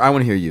first. Kurt, I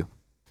want to hear you.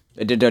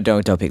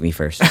 Don't pick me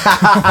first.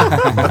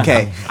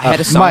 Okay. I had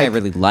a song I Mike.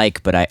 really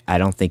like, but I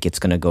don't think it's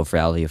gonna go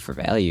value for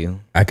value.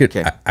 I could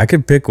Okay. I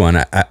could pick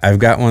one. I've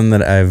got one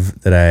that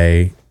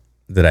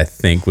I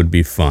think would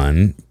be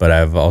fun, but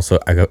I've also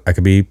I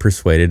could be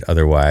persuaded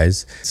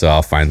otherwise. So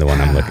I'll find the one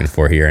I'm looking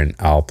for here, and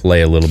I'll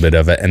play a little bit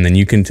of it, and then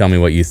you can tell me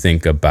what you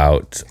think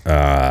about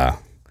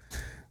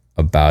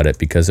it,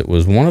 because it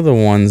was one of the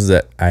ones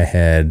that I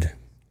had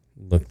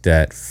looked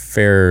at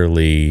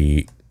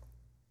fairly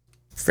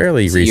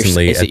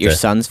recently. Is it your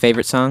son's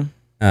favorite song?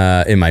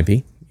 It might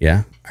be.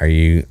 Yeah. Are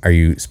you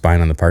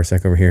spying on the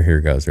parsec over here? Here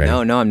it goes. Ready?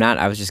 No, I'm not.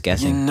 I was just You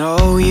guessing.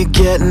 know you're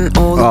getting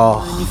older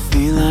Oh, when you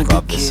feel like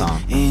love a this kid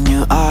song. in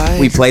your eyes.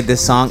 We played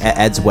this song at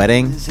Ed's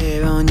wedding,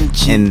 Hair on your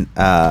chin.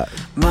 and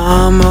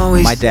Mom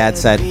always my dad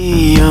said,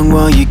 be young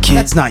while you can't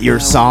 "That's not your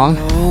song."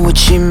 know what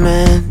she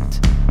meant.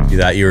 You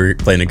thought you were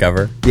playing a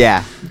cover?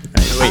 Yeah,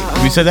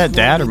 Wait, we said that,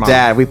 Dad or Mom?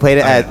 Dad. We played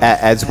it at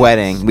Ed's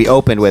wedding. We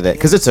opened with it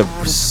because it's a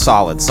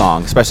solid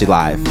song, especially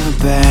live. My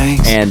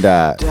bags. And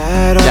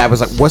Dad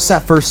was like, "What's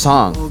that first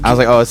song?" I was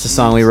like, "Oh, it's the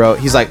song we wrote."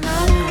 He's like,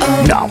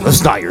 "No,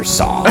 that's not your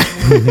song."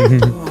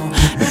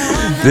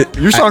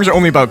 Your songs are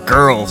only about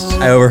girls.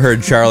 I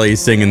overheard Charlie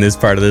singing this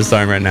part of this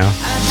song right now.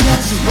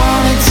 just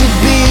wanted to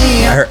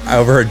be I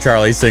overheard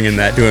Charlie singing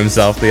that to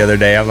himself the other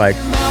day. I'm like,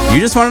 you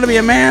just wanted to be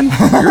a man?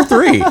 You're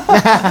 3. You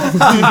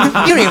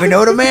don't even know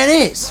what a man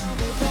is.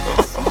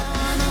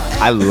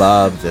 I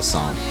love this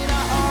song.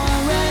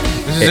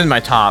 This is in my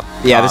top.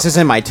 Yeah, this is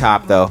in my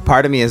top though.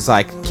 Part of me is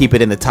like, keep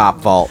it in the top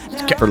vault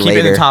for Keep later.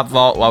 it in the top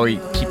vault while we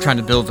keep trying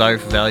to build value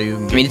for value.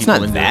 and I get mean, it's people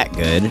not into that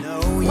it.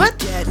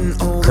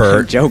 good.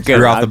 Kurt, joking,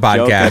 you're off the I'm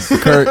joking.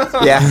 podcast. Kurt,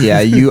 Yeah. yeah,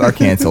 you are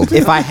canceled.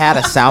 If I had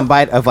a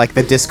soundbite of like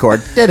the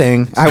Discord,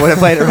 ding, I would have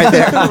played it right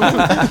there.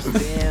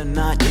 They're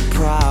not your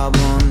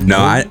problem. No,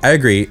 I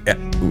agree,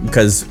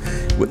 because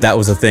that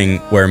was a thing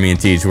where me and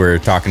Teej were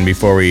talking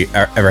before we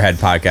ever had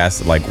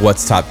podcasts, like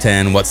what's top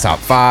 10, what's top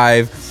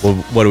 5, well,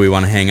 what do we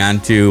want to hang on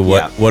to,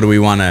 what do we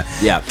want to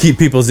keep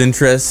people's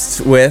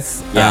interest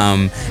with,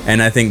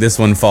 and I think this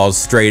one falls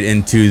straight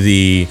into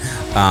the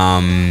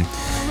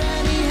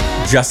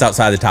just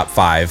outside the top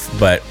 5,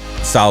 but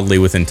solidly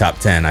within top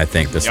 10. I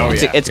think this one.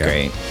 It's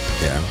great.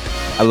 Yeah.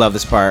 I love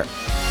this part.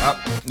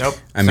 Nope.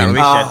 I mean,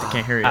 I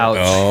can't hear you.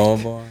 oh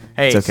boy.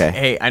 Hey, It's okay.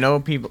 Hey, I know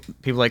people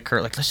like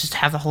Kurt. Like, let's just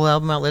have the whole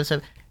album out. Let's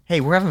have. Hey,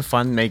 we're having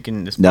fun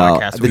making this No,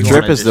 podcast. the We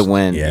drip wanna is the just-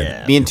 win.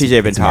 Yeah. Me and TJ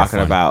have been It's more talking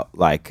fun. about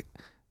like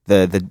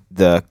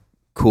the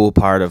cool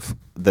part of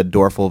the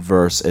Dorful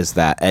verse is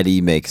that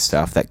Eddie makes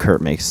stuff, that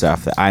Kurt makes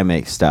stuff, that I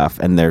make stuff,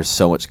 and there's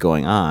so much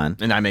going on.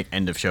 And I make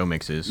end of show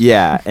mixes.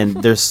 Yeah, and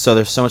there's so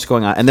much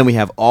going on, and then we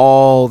have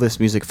all this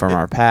music from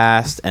our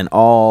past, and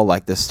all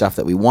like this stuff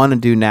that we want to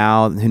do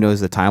now. Who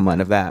knows the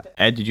timeline of that?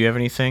 Ed, did you have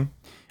anything?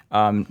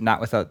 Not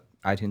without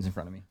iTunes in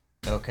front of me.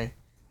 Okay.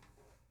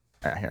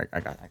 Here, I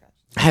got.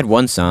 I had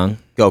one song,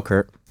 Go,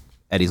 Kurt.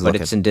 Eddie's but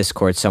looking. it's in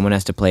Discord. Someone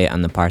has to play it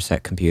on the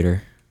Parsec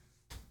computer.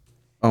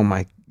 Oh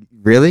my,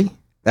 really?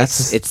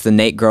 It's the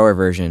Nate Grower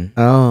version.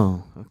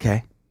 Oh,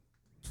 okay.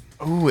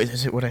 Oh,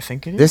 is it what I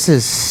think it is? This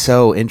is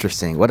so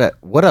interesting. What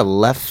a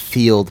left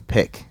field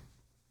pick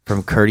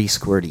from Curdy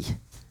Squirty.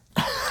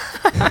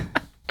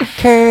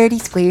 Curdy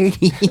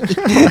Squirty.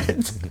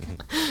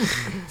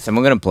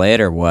 Someone gonna play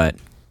it or what?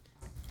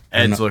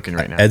 Ed's looking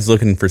right now. Ed's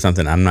looking for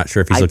something. I'm not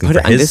sure if he's I looking put for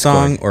it on his Discord.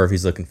 song or if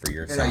he's looking for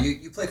your song.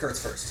 You play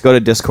Kurt's first. Go to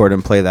Discord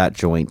and play that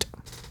joint.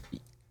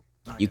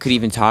 You could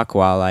even talk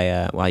while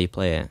you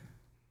play it.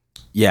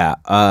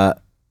 Yeah.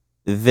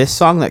 This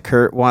song that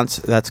Kurt wants,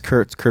 that's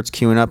Kurt's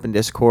queuing up in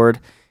Discord,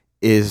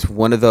 is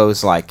one of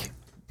those like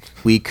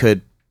we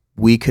could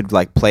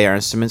like play our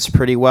instruments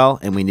pretty well,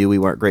 and we knew we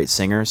weren't great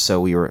singers, so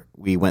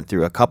we went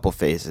through a couple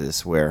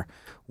phases where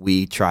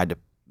we tried to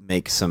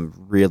make some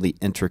really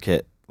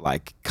intricate,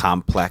 like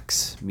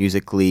complex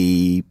music.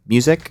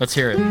 Let's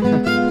hear it.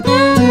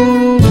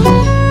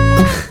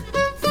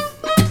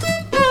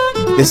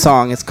 This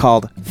song is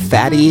called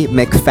Fatty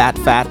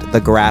McFat the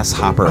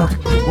Grasshopper.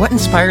 What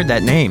inspired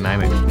that name?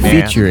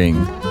 Featuring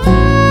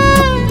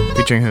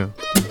who?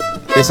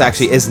 This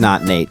actually is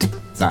not Nate.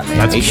 It's not Nate.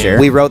 Are you sure?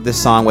 We wrote this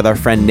song with our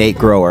friend Nate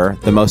Grower,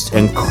 the most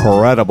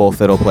incredible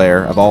fiddle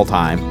player of all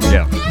time.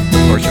 Yeah,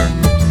 for sure.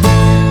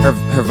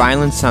 Her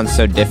violin sounds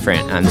so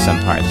different on some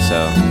parts,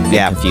 so it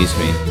confused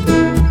me.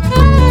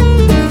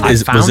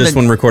 Was this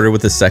one recorded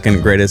with the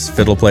second greatest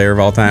fiddle player of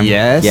all time?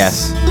 Yes.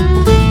 Yes.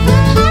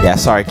 Yeah,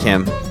 sorry,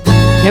 Kim.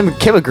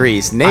 Kim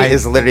agrees. Nate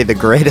is literally the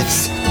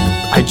greatest.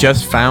 I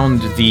just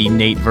found the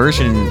Nate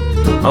version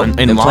in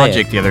then play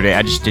Logic it. the other day.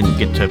 I just didn't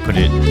get to put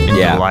it into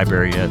Yeah. the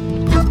library yet.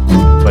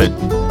 But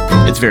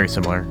it's very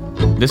similar.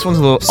 This one's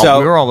a little... So-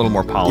 we were all a little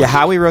more polished. Yeah,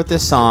 how we wrote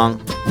this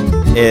song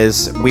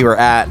is we were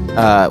at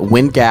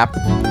Wind Gap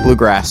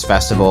Bluegrass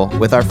Festival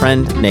with our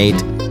friend Nate,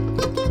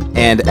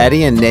 and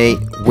Eddie and Nate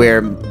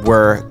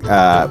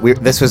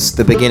this was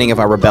the beginning of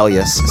our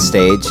rebellious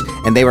stage,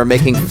 and they were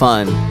making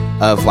fun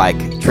of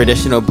like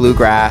traditional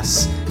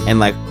bluegrass and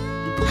like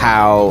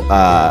how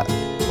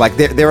like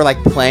they were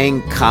like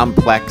playing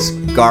complex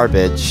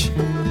garbage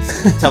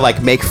to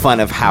like make fun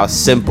of how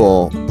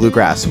simple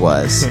bluegrass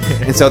was.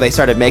 And so they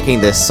started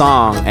making this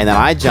song, and then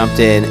I jumped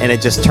in, and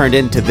it just turned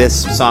into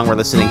this song we're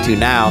listening to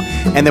now.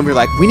 And then we were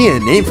like, we need a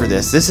name for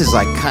this. This is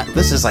like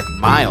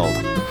mild.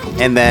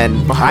 And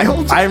then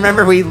I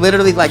remember we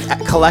literally like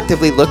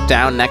collectively looked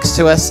down next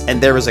to us, and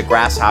there was a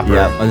grasshopper.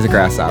 Yeah, there's a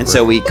grasshopper. And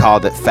so we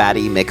called it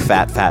Fatty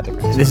McFat.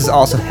 This is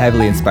also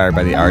heavily inspired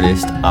by the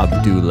artist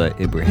Abdullah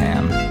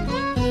Ibrahim.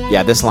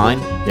 Yeah, this line.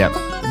 Yep.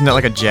 Isn't that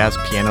like a jazz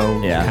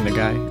piano kind of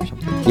guy or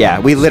something? Yeah,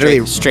 we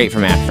literally straight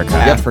from Africa.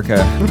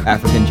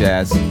 African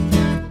jazz.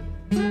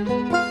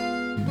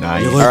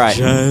 Nice. All right.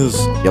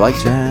 You like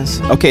jazz?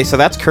 Okay, so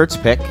that's Kurt's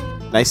pick.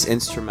 Nice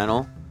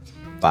instrumental.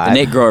 The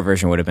Nate Grower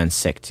version would have been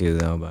sick too,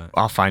 though. But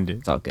I'll find it.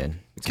 It's all good.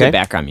 It's Okay. good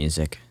background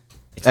music.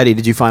 Eddie,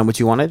 did you find what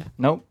you wanted?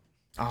 Nope.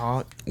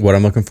 What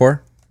I'm looking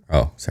for?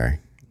 Oh, sorry.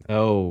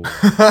 Oh,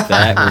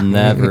 that will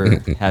never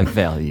have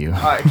value.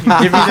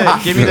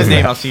 Give me the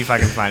name. I'll see if I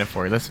can find it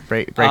for you. Let's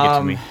break it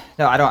to me.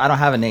 No, I don't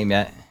have a name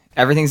yet.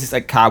 Everything's just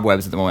like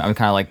cobwebs at the moment. I'm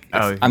kind of like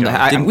I'm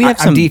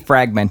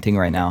defragmenting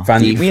right now.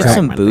 We have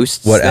some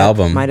boosts. What that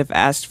album? might have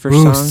asked for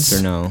Boosts. songs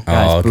or no?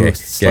 Guys, Oh, okay.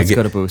 Boosts. Yeah, Let's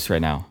go to Boost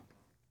right now.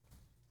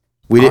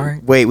 We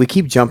didn't wait. We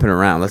keep jumping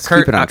around. Let's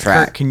keep it on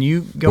track. Kurt, can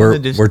you go We're, to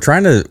this? we're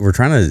trying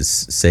to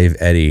save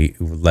Eddie.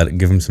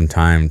 Give him some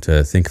time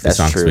to think of the That's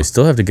song. 'Cause true. we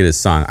still have to get his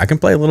song. I can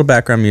play a little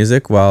background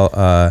music while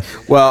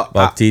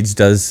Tej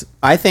does.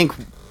 I think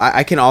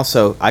I can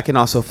also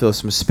fill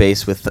some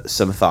space with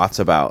some thoughts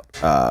about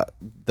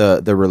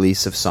the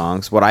release of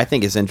songs. What I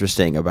think is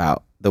interesting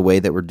about the way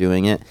that we're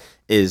doing it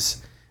is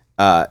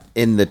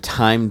in the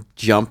time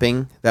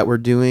jumping that we're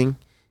doing.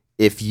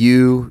 If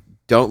you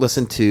don't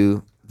listen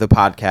to the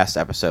podcast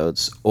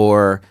episodes,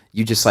 or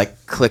you just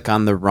like click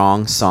on the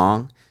wrong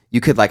song,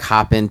 you could like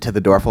hop into the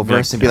Dorful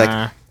verse and be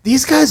like,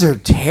 these guys are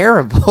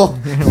terrible.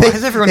 Why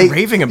is everyone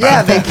raving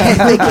about that?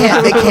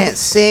 that? They can't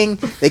sing.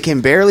 They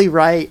can barely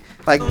write.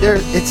 Like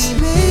it's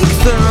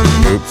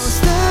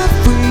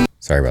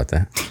Sorry about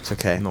that. It's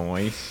okay.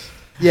 Noise.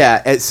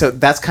 Yeah, so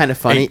that's kind of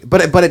funny,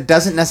 but it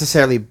doesn't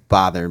necessarily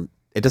bother.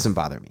 It doesn't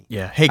bother me.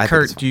 Yeah. Hey, I think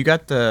Kurt, it's do you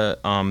got the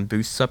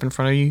boosts up in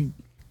front of you?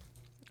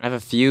 I have a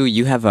few.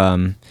 You have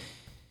a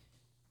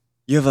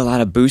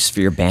lot of boosts for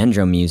your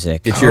banjo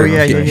music. Get your,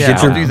 yeah.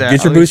 I'll do that.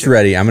 Get your I'll boost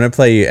ready. I'm gonna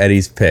play you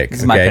Eddie's pick. This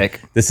is my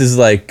pick. This is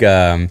like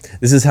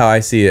this is how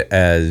I see it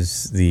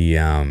as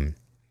the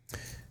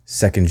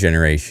second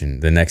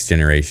generation, the next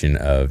generation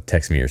of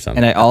Text Me or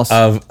Something. And I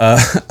also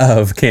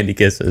of Candy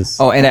Kisses.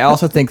 Oh, and I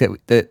also think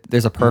that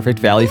there's a perfect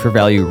value for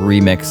value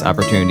remix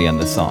opportunity on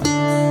this song.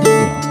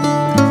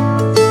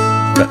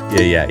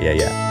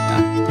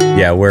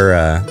 Yeah,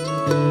 we're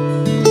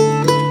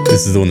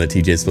this is the one that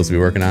TJ is supposed to be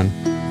working on.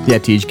 Yeah,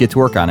 TJ, get to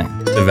work on it.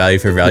 The value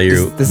for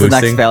value This is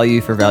the next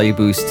value for value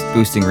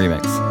boosting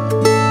remix.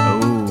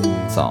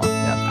 Oh, song.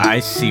 Yeah. I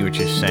see what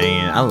you're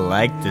saying. I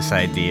like this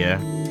idea.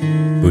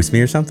 Boost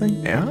Me or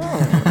something? Yeah,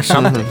 or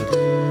something.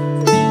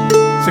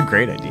 It's a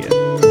great idea.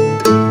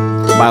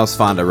 Miles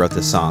Fonda wrote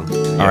this song.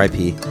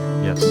 R.I.P.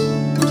 Yes.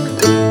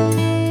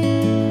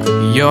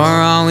 You're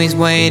always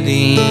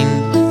waiting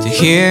to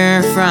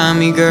hear from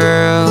me,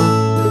 girl.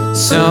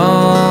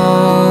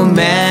 So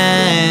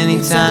many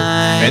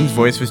times. Ben's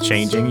voice was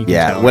changing. You can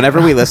tell.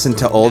 Whenever we listen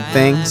to old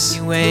things,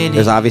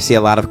 there's obviously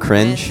a lot of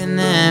cringe.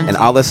 And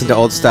I'll listen to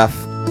old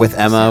stuff with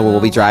Emma when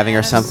we'll be driving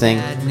or something.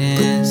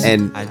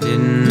 And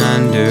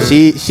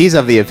she's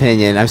of the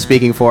opinion, I'm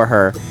speaking for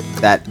her,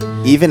 that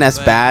even as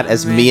bad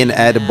as me and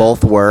Ed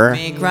both were,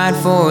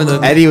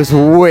 Eddie was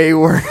way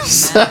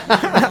worse.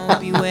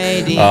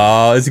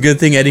 Oh, it's a good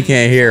thing Eddie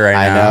can't hear right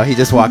now. I know, he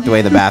just walked away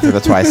in the bathroom,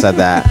 that's why I said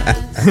that.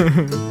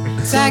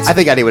 I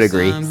think Eddie would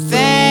agree.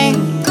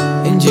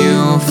 And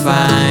you'll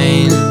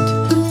find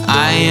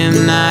I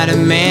am not a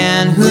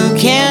man who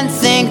can't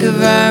think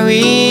of a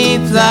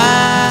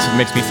reply. It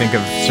makes me think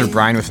of Sir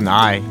Brian with an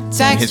I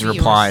and his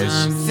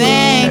replies to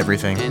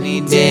everything.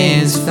 Any day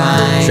is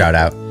fine. Shout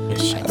out. My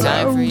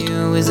time for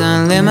you is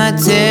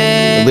unlimited.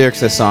 The lyrics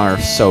to this song are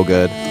so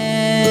good.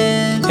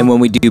 And when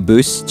we do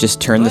boosts, just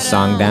turn the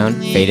song down,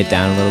 fade it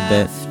down a little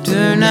bit.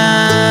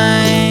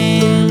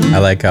 I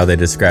like how they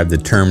describe the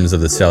terms of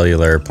the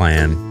cellular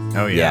plan.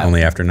 Oh, yeah.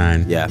 Only after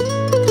 9. Yeah.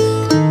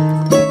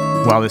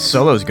 While this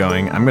solo's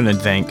going, I'm going to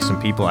thank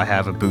some people. I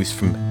have a boost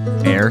from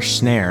Air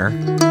Snare.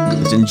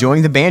 It's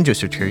enjoying the banjo,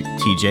 Sir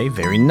TJ.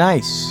 Very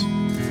nice.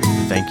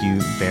 Thank you,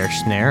 Bear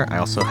Snare. I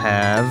also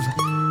have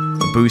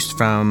a boost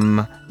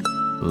from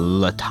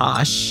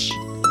Latash.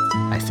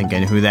 I think I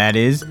know who that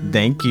is.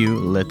 Thank you,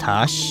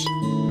 Latash,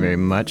 very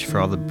much for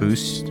all the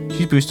boosts.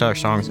 She's boosted our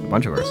songs, a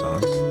bunch of our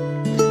songs.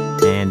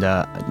 And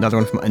another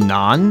one from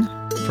Anon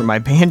for my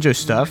banjo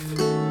stuff.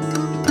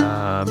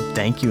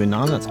 Thank you,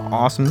 Anon. That's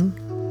awesome.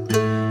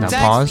 Now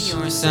pause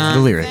the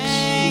lyrics.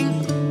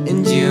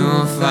 And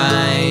you'll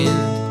find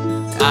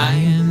I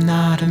am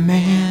not a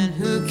man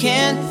who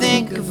can't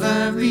think of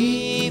a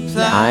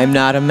reply. I'm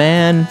not a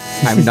man.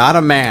 I'm not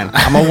a man.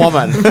 I'm a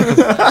woman.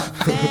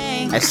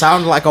 I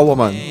sound like a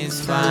woman.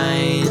 It's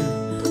fine.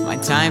 My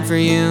time for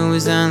you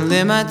is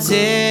unlimited.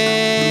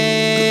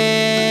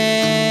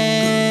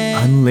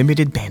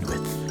 Unlimited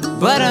bandwidth.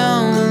 But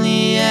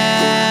only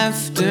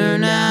after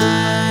 9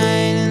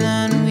 and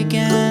on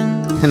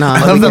weekend. And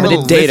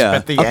Unlimited data.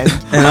 At the end.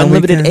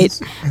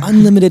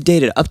 Unlimited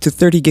data up to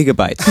 30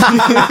 gigabytes.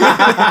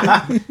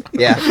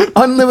 Yeah.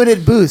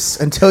 Unlimited boosts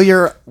until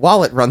your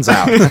wallet runs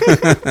out.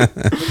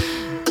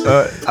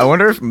 I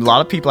wonder if a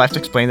lot of people, I have to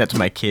explain that to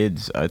my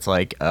kids. It's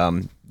like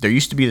there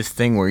used to be this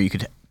thing where you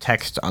could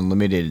text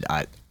unlimited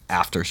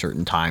after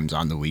certain times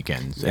on the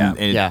weekends. Yeah.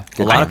 And Yeah.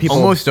 A lot of people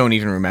almost don't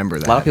even remember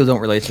that. A lot of people don't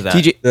relate to that.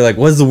 TJ, They're like,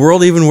 was the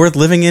world even worth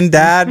living in,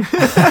 Dad?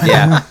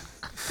 Yeah.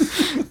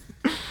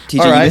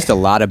 TJ, you missed a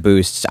lot of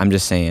boosts. I'm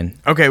just saying.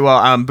 Okay,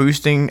 well,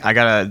 boosting. I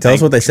gotta Tell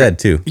us what they said,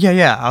 too.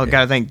 Yeah. I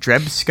gotta thank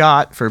Dreb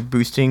Scott for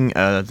boosting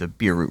the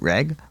Beer Root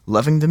Reg.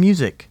 Loving the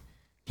music.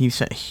 He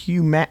sent a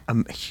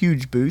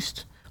huge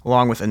boost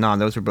along with Anon.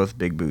 Those were both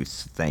big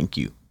boosts. Thank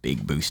you,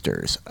 big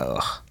boosters.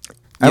 Ugh.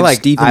 I like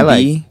Stephen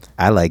B.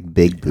 I like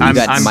big boosts.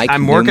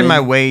 I'm working my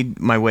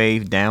way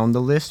down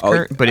the list,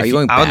 Kurt. But are if you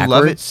going I would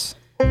love it. backwards?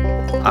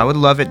 I would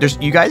love it.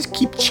 You guys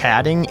keep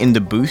chatting in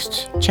the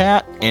boost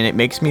chat, and it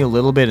makes me a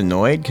little bit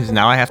annoyed because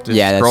now I have to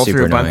scroll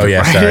through a bunch. Oh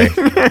yeah, sorry.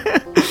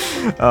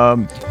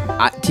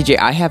 TJ,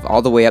 I have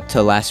all the way up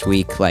to last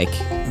week. Like,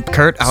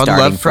 Kurt, I would starting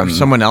love for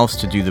someone else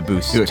to do the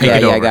boost. Take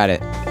it over. I got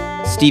it.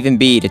 Stephen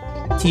B. to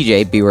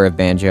TJ, Beware of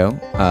Banjo.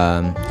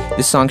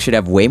 This song should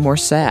have way more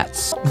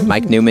sats.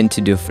 Mike Newman to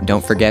do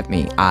Don't Forget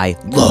Me. I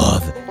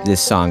love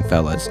this song,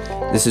 fellas.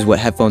 This is what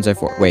headphones are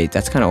for. Wait,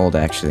 that's kind of old,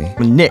 actually.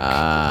 Nick,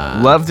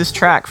 love this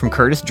track from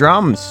Curtis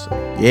Drums.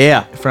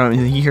 Yeah.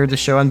 He heard the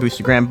show on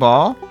Boosted Grand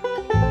Ball,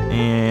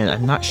 and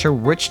I'm not sure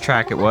which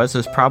track it was. It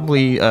was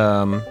probably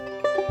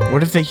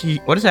what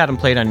has Adam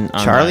played on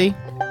Charlie?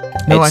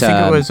 No, I think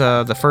it was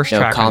the first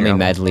track. Call on Me your album.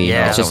 Medley.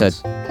 Yeah, It's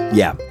just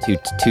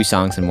two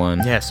songs in one.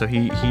 Yeah, so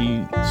he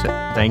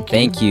said thank you.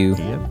 Thank you.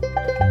 Yep.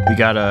 We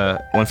got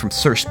one from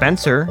Sir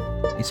Spencer.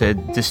 He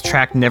said this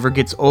track never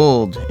gets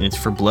old, and it's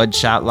for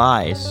Bloodshot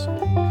Lies.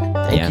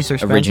 Thank you, Sir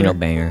Spencer. Original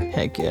banger.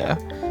 Heck yeah.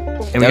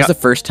 That was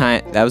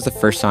the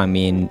first song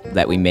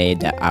that we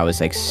made that I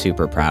was like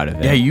super proud of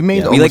it. Yeah, you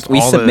made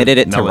we submitted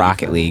it to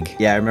Rocket League.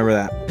 Yeah, I remember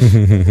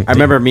that. I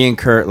remember me and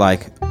Kurt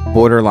like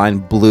borderline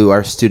blew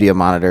our studio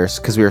monitors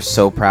because we were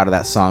so proud of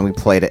that song. We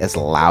played it as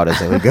loud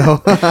as it would go.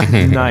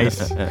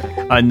 Nice.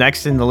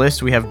 Next in the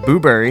list we have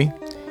Booberry.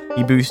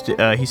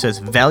 He says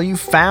value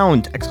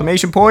found!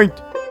 Exclamation point.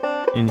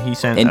 and he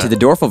sent Into the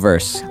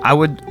Dorfleverse.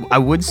 I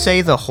would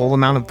say the whole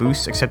amount of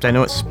boosts, except I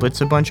know it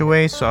splits a bunch of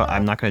ways, so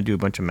I'm not gonna do a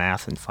bunch of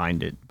math and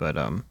find it. But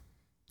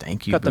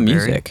thank you. Got the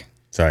Blueberry. music.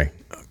 Sorry.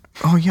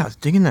 Oh yeah, I was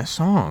digging that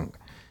song.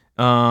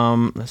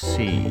 Let's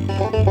see.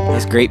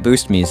 It's great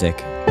boost music.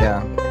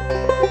 Yeah.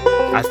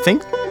 I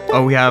think.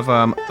 Oh, we have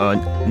a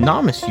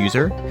anonymous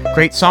user.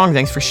 Great song.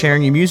 Thanks for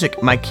sharing your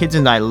music. My kids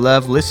and I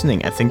love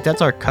listening. I think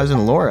that's our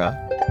cousin Laura.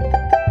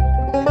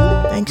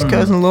 Thanks,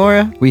 cousin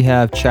Laura. We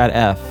have Chad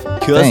F.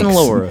 Cousin Thanks.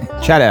 Laura.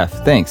 Chad F.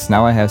 Thanks.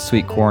 Now I have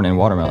sweet corn and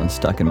watermelon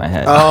stuck in my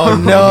head. Oh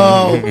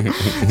no!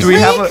 Do we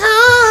have a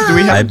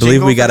I believe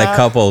jingle we for got a that?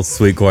 couple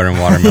sweet corn and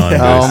watermelon.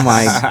 Oh boosts.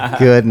 my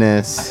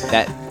goodness.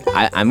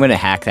 I'm gonna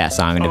hack that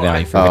song into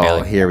Valley for Oh,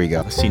 Valley. here we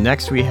go. Let's see.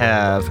 Next we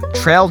have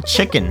Trail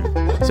Chicken.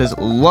 It says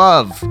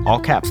love all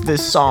caps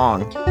this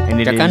song,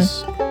 and it Chicken?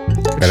 is.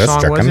 Which That is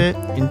song was chicken.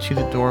 it? Into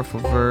the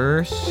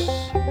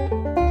Dorfleverse.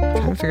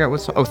 Trying to figure out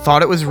what song. Oh,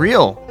 Thought It Was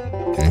Real.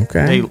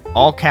 Okay. They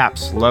all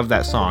caps love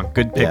that song.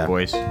 Good pick, Yeah.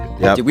 boys.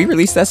 Yep. Did we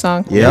release that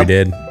song? Yeah, we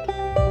did. Yep.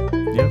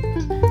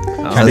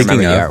 I Speaking remember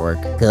the of-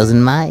 artwork.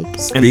 Cousin Mike.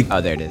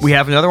 Oh, there it is. We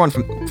have another one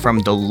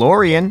from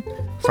DeLorean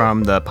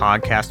from the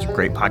podcast,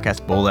 great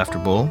podcast Bowl After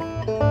Bowl,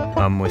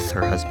 with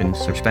her husband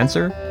Sir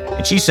Spencer,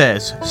 and she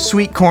says,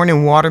 "Sweet corn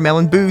and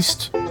watermelon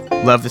boost.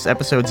 Love this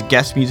episode's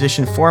guest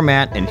musician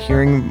format and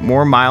hearing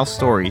more Miles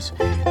stories.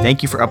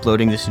 Thank you for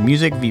uploading this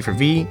music, V for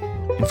V,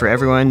 and for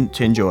everyone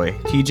to enjoy.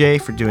 TJ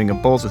for doing a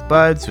Bowls with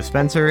Buds with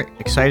Spencer.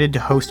 Excited to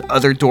host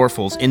other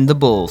Dorfles in the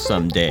Bowl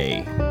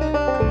someday."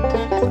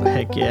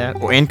 Heck yeah!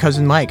 Oh, and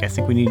cousin Mike. I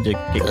think we need to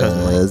get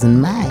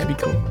cousin Mike. That'd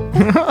be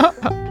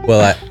cool.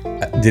 Well,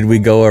 did we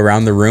go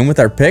around the room with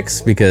our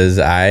picks? Because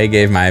I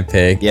gave my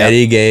pick. Yep.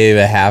 Eddie gave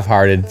a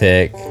half-hearted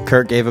pick.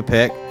 Kurt gave a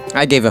pick.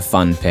 I gave a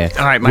fun pick.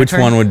 All right, my Which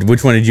turn. one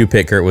did you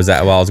pick, Kurt? Was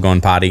that while I was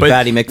going potty?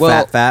 Fatty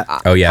McFat Fat.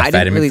 Oh yeah, I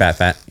Fatty didn't really-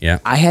 McFat. Yeah.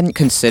 I hadn't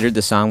considered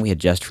the song we had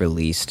just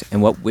released,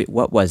 and what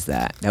was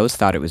that? That was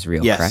Thought It Was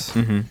Real, Yes.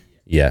 correct? Mm-hmm.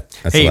 Yeah.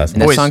 That's Hey, the last And one.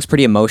 that Boys, song's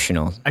pretty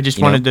emotional. I just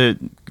you know?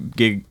 wanted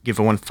to give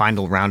a one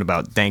final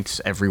roundabout. Thanks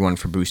everyone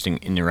for boosting,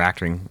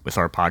 interacting with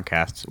our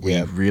podcasts. We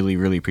Yeah. really,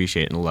 really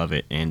appreciate it and love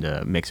it, and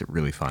makes it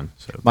really fun.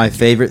 So My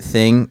favorite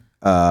thing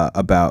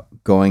about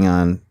going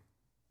on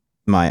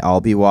my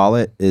Albi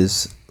wallet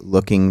is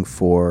looking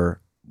for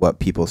what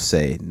people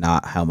say,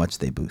 not how much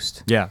they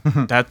boost. yeah,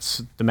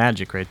 that's the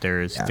magic right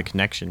there. Is the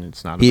connection.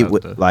 It's not He about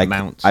would- the like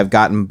amounts. I've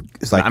gotten.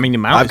 It's like I mean, the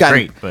amount I've is gotten,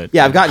 great, but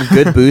yeah, I've gotten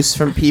good boosts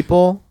from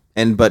people,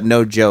 but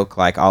no joke.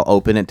 Like I'll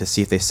open it to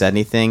see if they said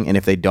anything, and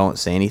if they don't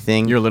say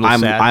anything, You're a little I'm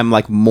sad? I'm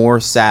like more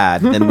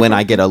sad than when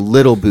I get a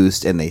little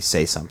boost and they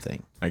say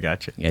something. I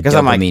got you. Yeah, 'Cause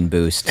I'm like- dopamine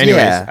boost. Anyways,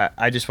 Yeah.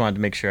 I just wanted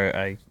to make sure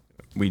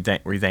we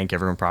thank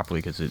everyone properly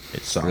because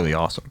it's really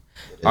awesome.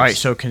 All right,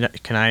 so can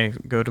I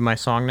go to my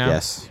song now?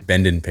 Yes.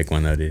 Ben didn't pick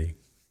one though, did he?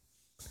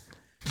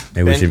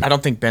 Maybe we Ben, should. I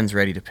don't think Ben's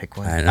ready to pick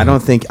one. I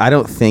don't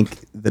think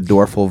the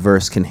Dorful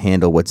verse can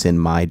handle what's in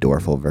my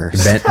Dorful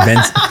verse.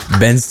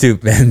 Ben's too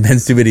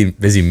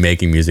busy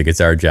making music.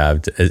 It's our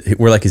job.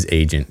 We're like his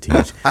agent,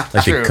 Teach.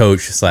 Like True. the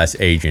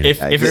coach/agent.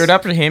 If it were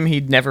up to him,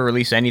 he'd never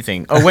release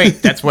anything. Oh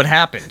wait, that's what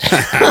happened.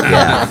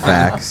 Yeah,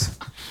 facts.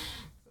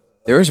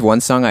 There was one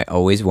song I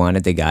always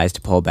wanted the guys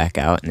to pull back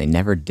out, and they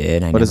never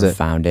did. I What is never it?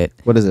 found it.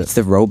 What is it? It's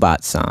the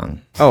Robot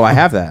song. Oh, I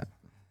have that.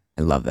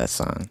 I love that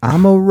song.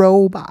 I'm a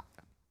robot.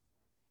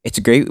 It's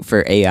great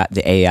for AI,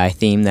 the AI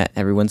theme that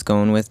everyone's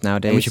going with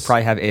nowadays. And we should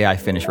probably have AI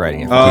finish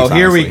writing it. for Oh, Keith,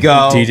 here we honestly.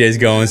 go. TJ's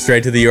going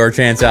straight to the Your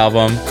Chance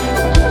album.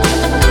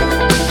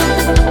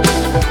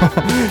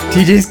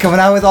 TJ's coming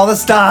out with all the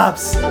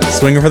stops.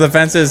 Swinging for the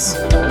fences.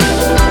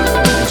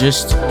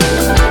 Just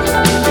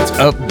it's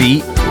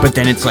upbeat, but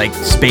then it's like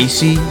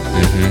spacey.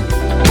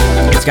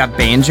 Mm-hmm. It's got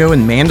banjo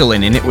and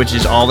mandolin in it, which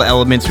is all the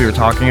elements we were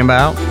talking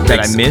about that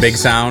I missed. Big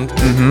sound.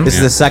 This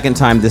is the second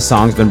time this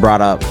song's been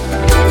brought up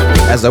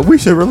as a we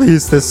should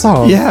release this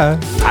song. Yeah.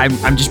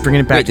 I'm just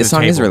bringing it back Wait, to this the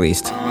song table. is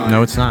released.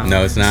 No, it's not.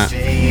 No, it's not.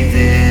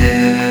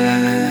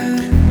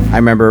 I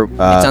remember It's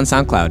on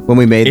SoundCloud. when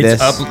we made It's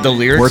this. up. The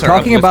lyrics. We're are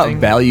talking about uplifting.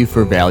 value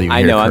for value. I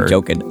here, know, I'm Kurt.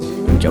 joking.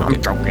 I'm joking.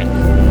 I'm joking.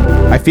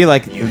 I feel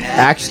like,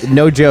 actually,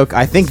 no joke.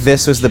 I think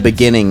this was the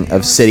beginning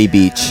of City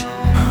Beach.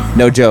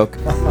 No joke,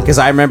 because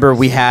I remember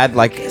we had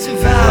like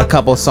a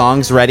couple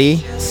songs ready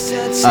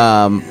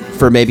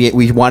for maybe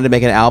we wanted to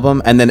make an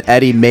album, and then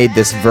Eddie made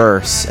this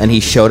verse and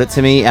he showed it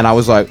to me, and I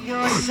was like,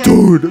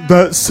 "Dude,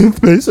 that synth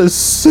bass is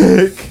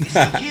sick!"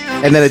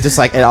 And then it just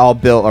like it all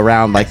built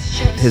around like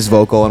his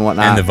vocal and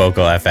whatnot. And the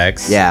vocal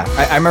FX. Yeah.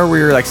 I remember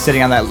we were like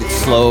sitting on that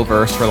slow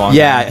verse for a long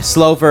Yeah, time.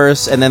 slow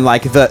verse, and then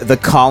like the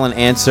call and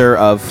answer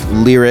of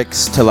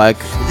lyrics to like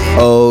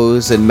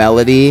O's and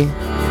melody.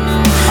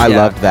 I Yeah.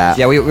 loved that.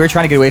 Yeah, we were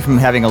trying to get away from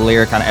having a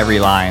lyric on every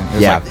line. It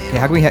was Yeah. like, hey,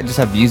 how can we just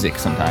have music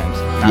sometimes?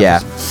 Not Yeah.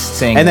 just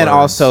saying And then words.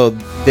 also,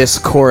 this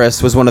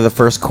chorus was one of the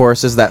first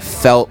choruses that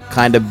felt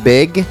kind of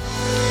big,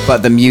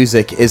 but the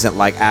music isn't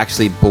like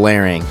actually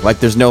blaring. Like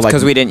there's no like.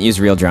 Because we didn't use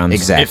real drums.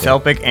 Exactly. It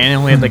felt big, and it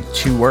only had like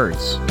 2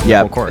 words. the Yeah.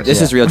 whole chorus.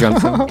 This is real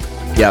drums.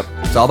 Yep.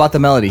 It's all about the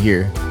melody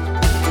here.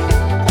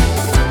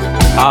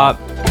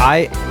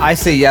 I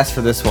say yes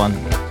for this one.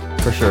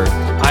 For sure.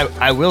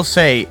 I will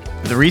say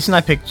the reason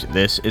I picked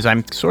this is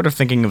I'm sort of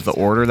thinking of the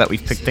order that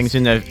we've picked things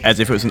in as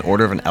if it was an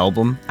order of an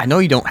album. I know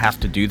you don't have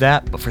to do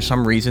that, but for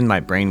some reason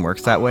my brain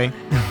works that way.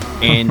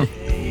 And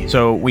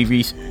so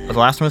the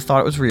last one was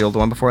Thought It Was Real. The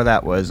one before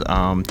that was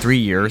 3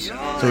 Years.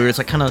 So we were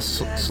like kind of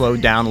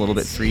slowed down a little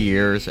bit, 3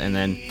 years, and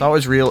then Thought It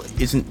Was Real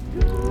isn't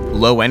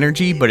low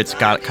energy, but it's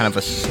got kind of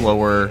a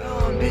slower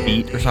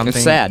beat or something.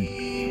 It's sad.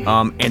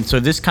 And so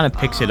this kind of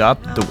picks it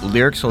up. The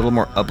lyrics are a little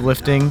more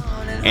uplifting,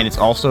 and it's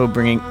also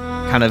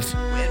kind of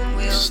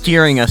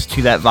steering us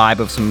to that vibe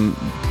of some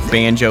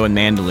banjo and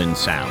mandolin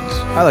sounds.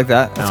 I like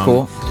that. That's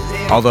cool.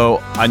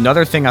 Although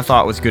another thing I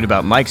thought was good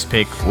about Mike's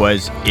pick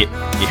was it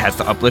has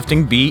the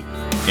uplifting beat.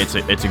 It's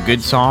a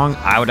good song.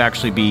 I would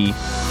actually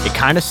it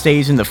kind of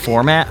stays in the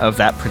format of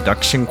that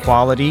production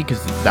quality,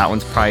 because that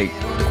one's probably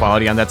the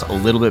quality on that's a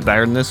little bit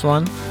better than this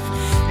one.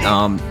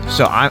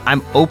 So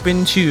I'm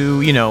open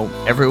to,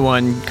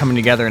 everyone coming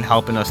together and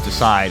helping us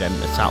decide. And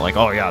it's not like,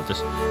 oh yeah, this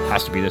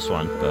has to be this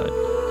one. But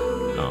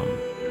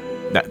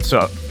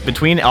so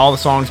between all the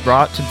songs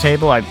brought to the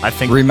table, I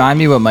think. Remind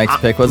me what Mike's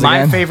pick was my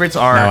again. My favorites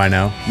are Now I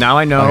Know. Now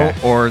I Know,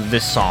 Okay. or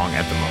this song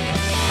at the moment.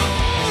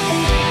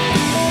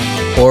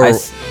 Or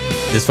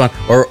this one,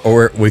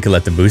 or we could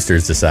let the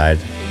boosters decide.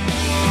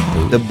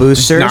 The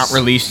boosters not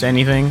released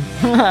anything.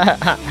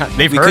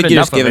 They've We heard could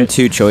enough just give of them it.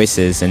 2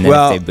 choices, and then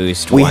if they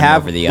boost one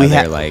over the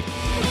other,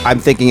 I'm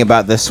thinking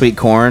about the sweet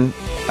corn,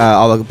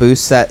 all the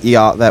boosts that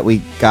we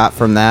got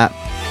from that.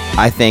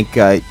 I think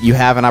you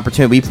have an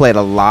opportunity. We played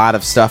a lot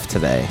of stuff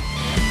today.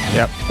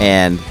 Yep.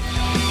 And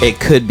it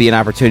could be an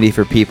opportunity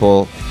for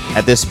people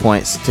at this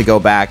point to go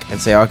back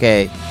and say,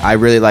 okay, I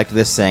really liked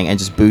this thing, and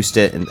just boost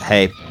it, and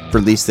hey,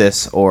 release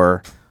this,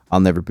 or I'll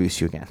never boost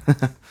you again.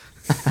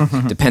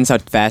 Depends how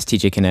fast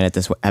TJ can edit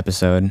this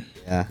episode.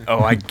 Yeah.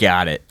 Oh, I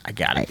got it,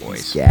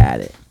 boys.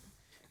 Got it.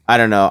 I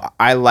don't know.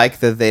 I like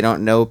the They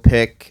Don't Know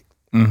pick.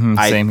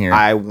 Same here.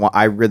 I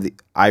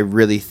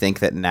really think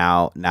that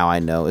Now I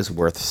Know is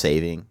worth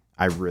saving.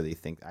 I really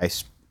think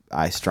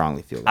I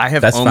strongly feel that. I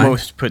have That's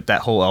almost put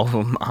that whole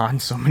album on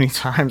so many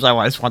times.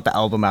 I just want the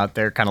album out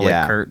there, kind of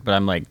like Kurt. But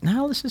I'm like,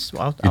 no, this is.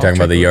 You're talking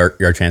about the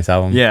Your Chance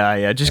album?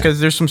 Yeah. Just because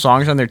there's some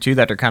songs on there too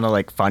that are kind of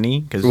like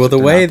funny. Because Well, the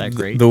way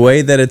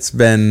that it's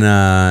been,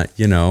 But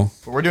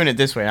we're doing it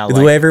this way.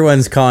 the way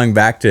everyone's calling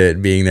back to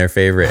it being their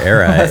favorite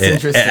era,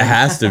 it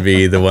has to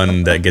be the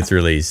one that gets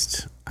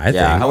released. I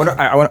think.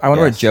 I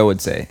wonder what Joe would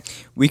say.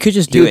 We could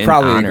just He do would it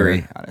probably in honor.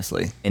 agree,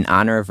 honestly. In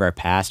honor of our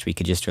past, we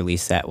could just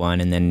release that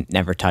one and then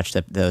never touch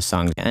those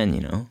songs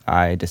again.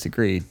 I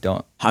disagree.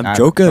 I'm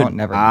joking. Don't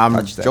never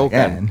touch that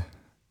again.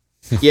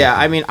 Yeah,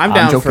 I mean, I'm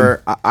down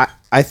for.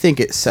 I think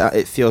it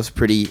feels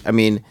pretty. I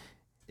mean,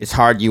 it's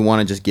hard. You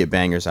want to just get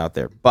bangers out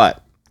there,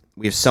 but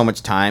we have so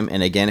much time.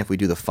 And again, if we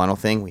do the funnel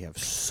thing, we have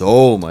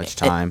so much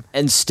time.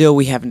 And still,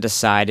 we haven't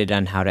decided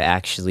on how to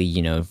actually,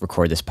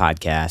 record this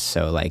podcast.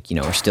 So,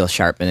 we're still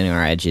sharpening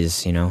our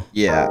edges.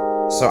 Yeah.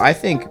 So I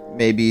think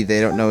maybe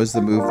They Don't Know is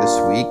the move this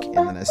week,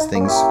 and then as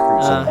things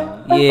cruise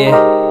on.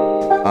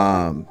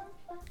 Yeah.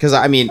 Because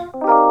I mean,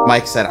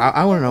 Mike said,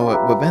 I want to know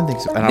what Ben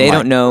thinks. And They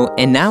don't know,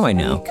 and now I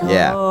know.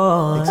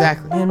 Yeah,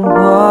 exactly.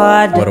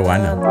 What do I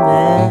know?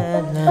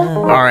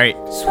 All right,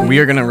 we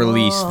are gonna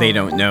release They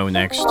Don't Know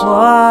next.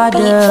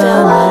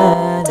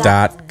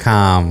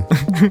 .com.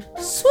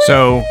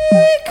 So.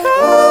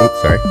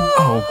 Oops, sorry.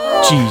 Oh,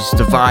 jeez,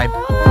 the vibe.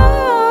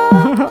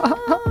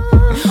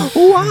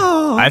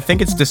 Wow. I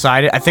think it's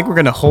decided. I think we're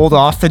gonna hold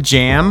off the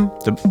jam.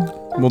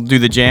 We'll do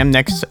the jam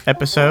next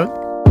episode.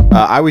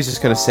 I was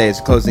just gonna say, as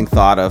a closing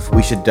thought of,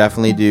 we should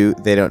definitely do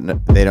They Don't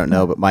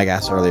Know. But Mike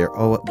asked earlier,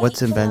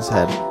 what's in Ben's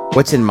head?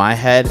 What's in my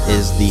head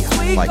is the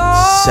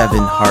 7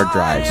 hard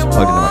drives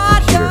plugged into my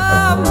computer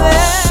of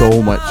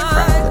so much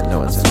crap that no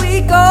one's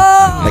heard.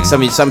 Like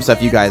some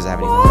stuff you guys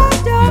haven't even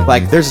heard.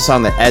 Like there's a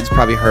song that Ed's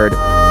probably heard.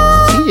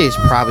 TJ's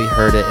probably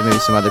heard it, and maybe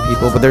some other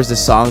people. But there's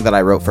this song that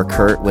I wrote for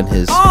Kurt when one of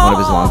his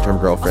long-term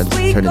girlfriends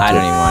turned into I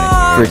don't even want to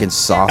hear freaking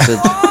sausage.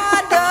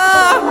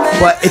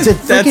 But it's a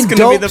That's freaking gonna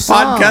dope be the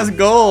song. podcast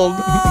gold.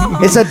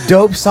 It's a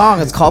dope song.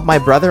 It's called My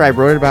Brother. I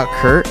wrote it about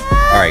Kurt.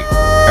 All right,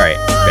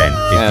 Ben.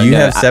 If you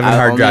have 7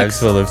 hard drives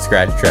full of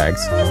scratch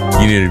tracks,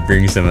 you need to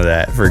bring some of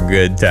that for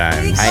good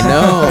times. I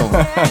know.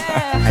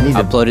 I need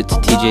to upload it to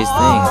TJ's thing.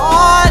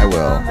 I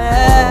will.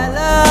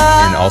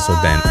 And also,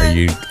 Ben, are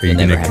you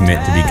going to commit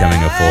to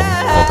becoming a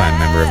full-time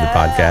member of the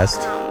podcast?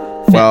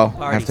 Well,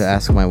 I have to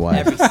ask my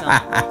wife. Good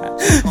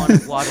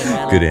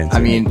answer. I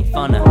mean,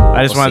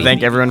 I just want to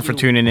thank everyone for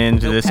tuning in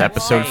to this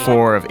episode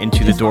 4 of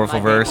Into the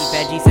Dorfulverse.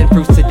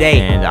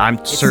 And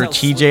I'm Sir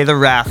TJ the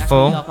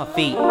Wrathful.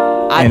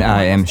 And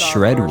I am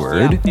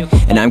Shredword.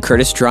 And I'm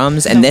Curtis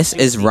Drums. And this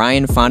is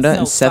Ryan Fonda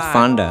and Seth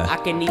Fonda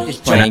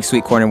playing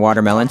Sweet Corn and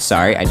Watermelon.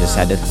 Sorry, I just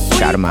had to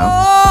shout them out.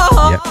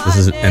 Yep.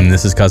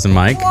 This is Cousin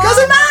Mike.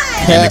 Cousin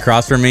Mike. And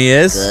across from me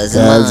is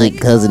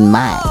Cousin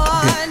Mike.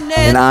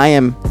 And I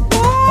am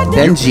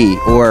Benji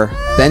or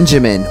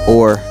Benjamin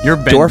or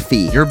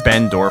Dorfy. You're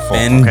Ben Dorful.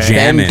 Ben okay?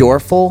 Jammin. Ben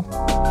Dorful?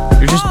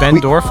 You're just Ben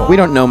Dorful. We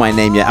don't know my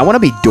name yet. I want to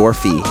be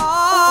Dorfy.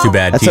 It's too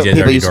bad. That's what TJ's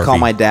people already used to call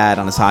Dorothy. my dad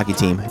on his hockey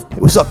team. Hey,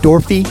 what's up,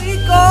 Dorothy?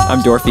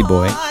 I'm Dorothy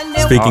boy.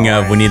 Speaking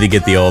of, we need to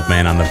get the old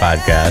man on the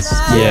podcast.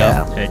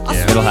 Yeah. Heck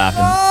yeah. It'll happen.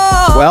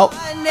 Well,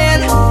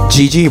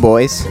 GG,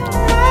 boys.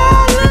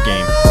 Good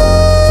game.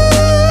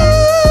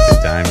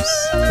 Good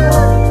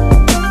times.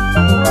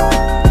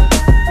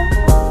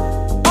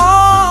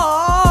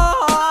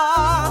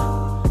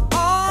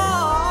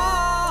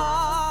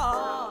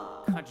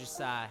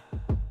 Countryside,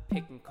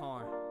 picking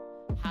corn,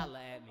 holla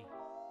at me,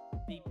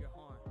 beep your horn.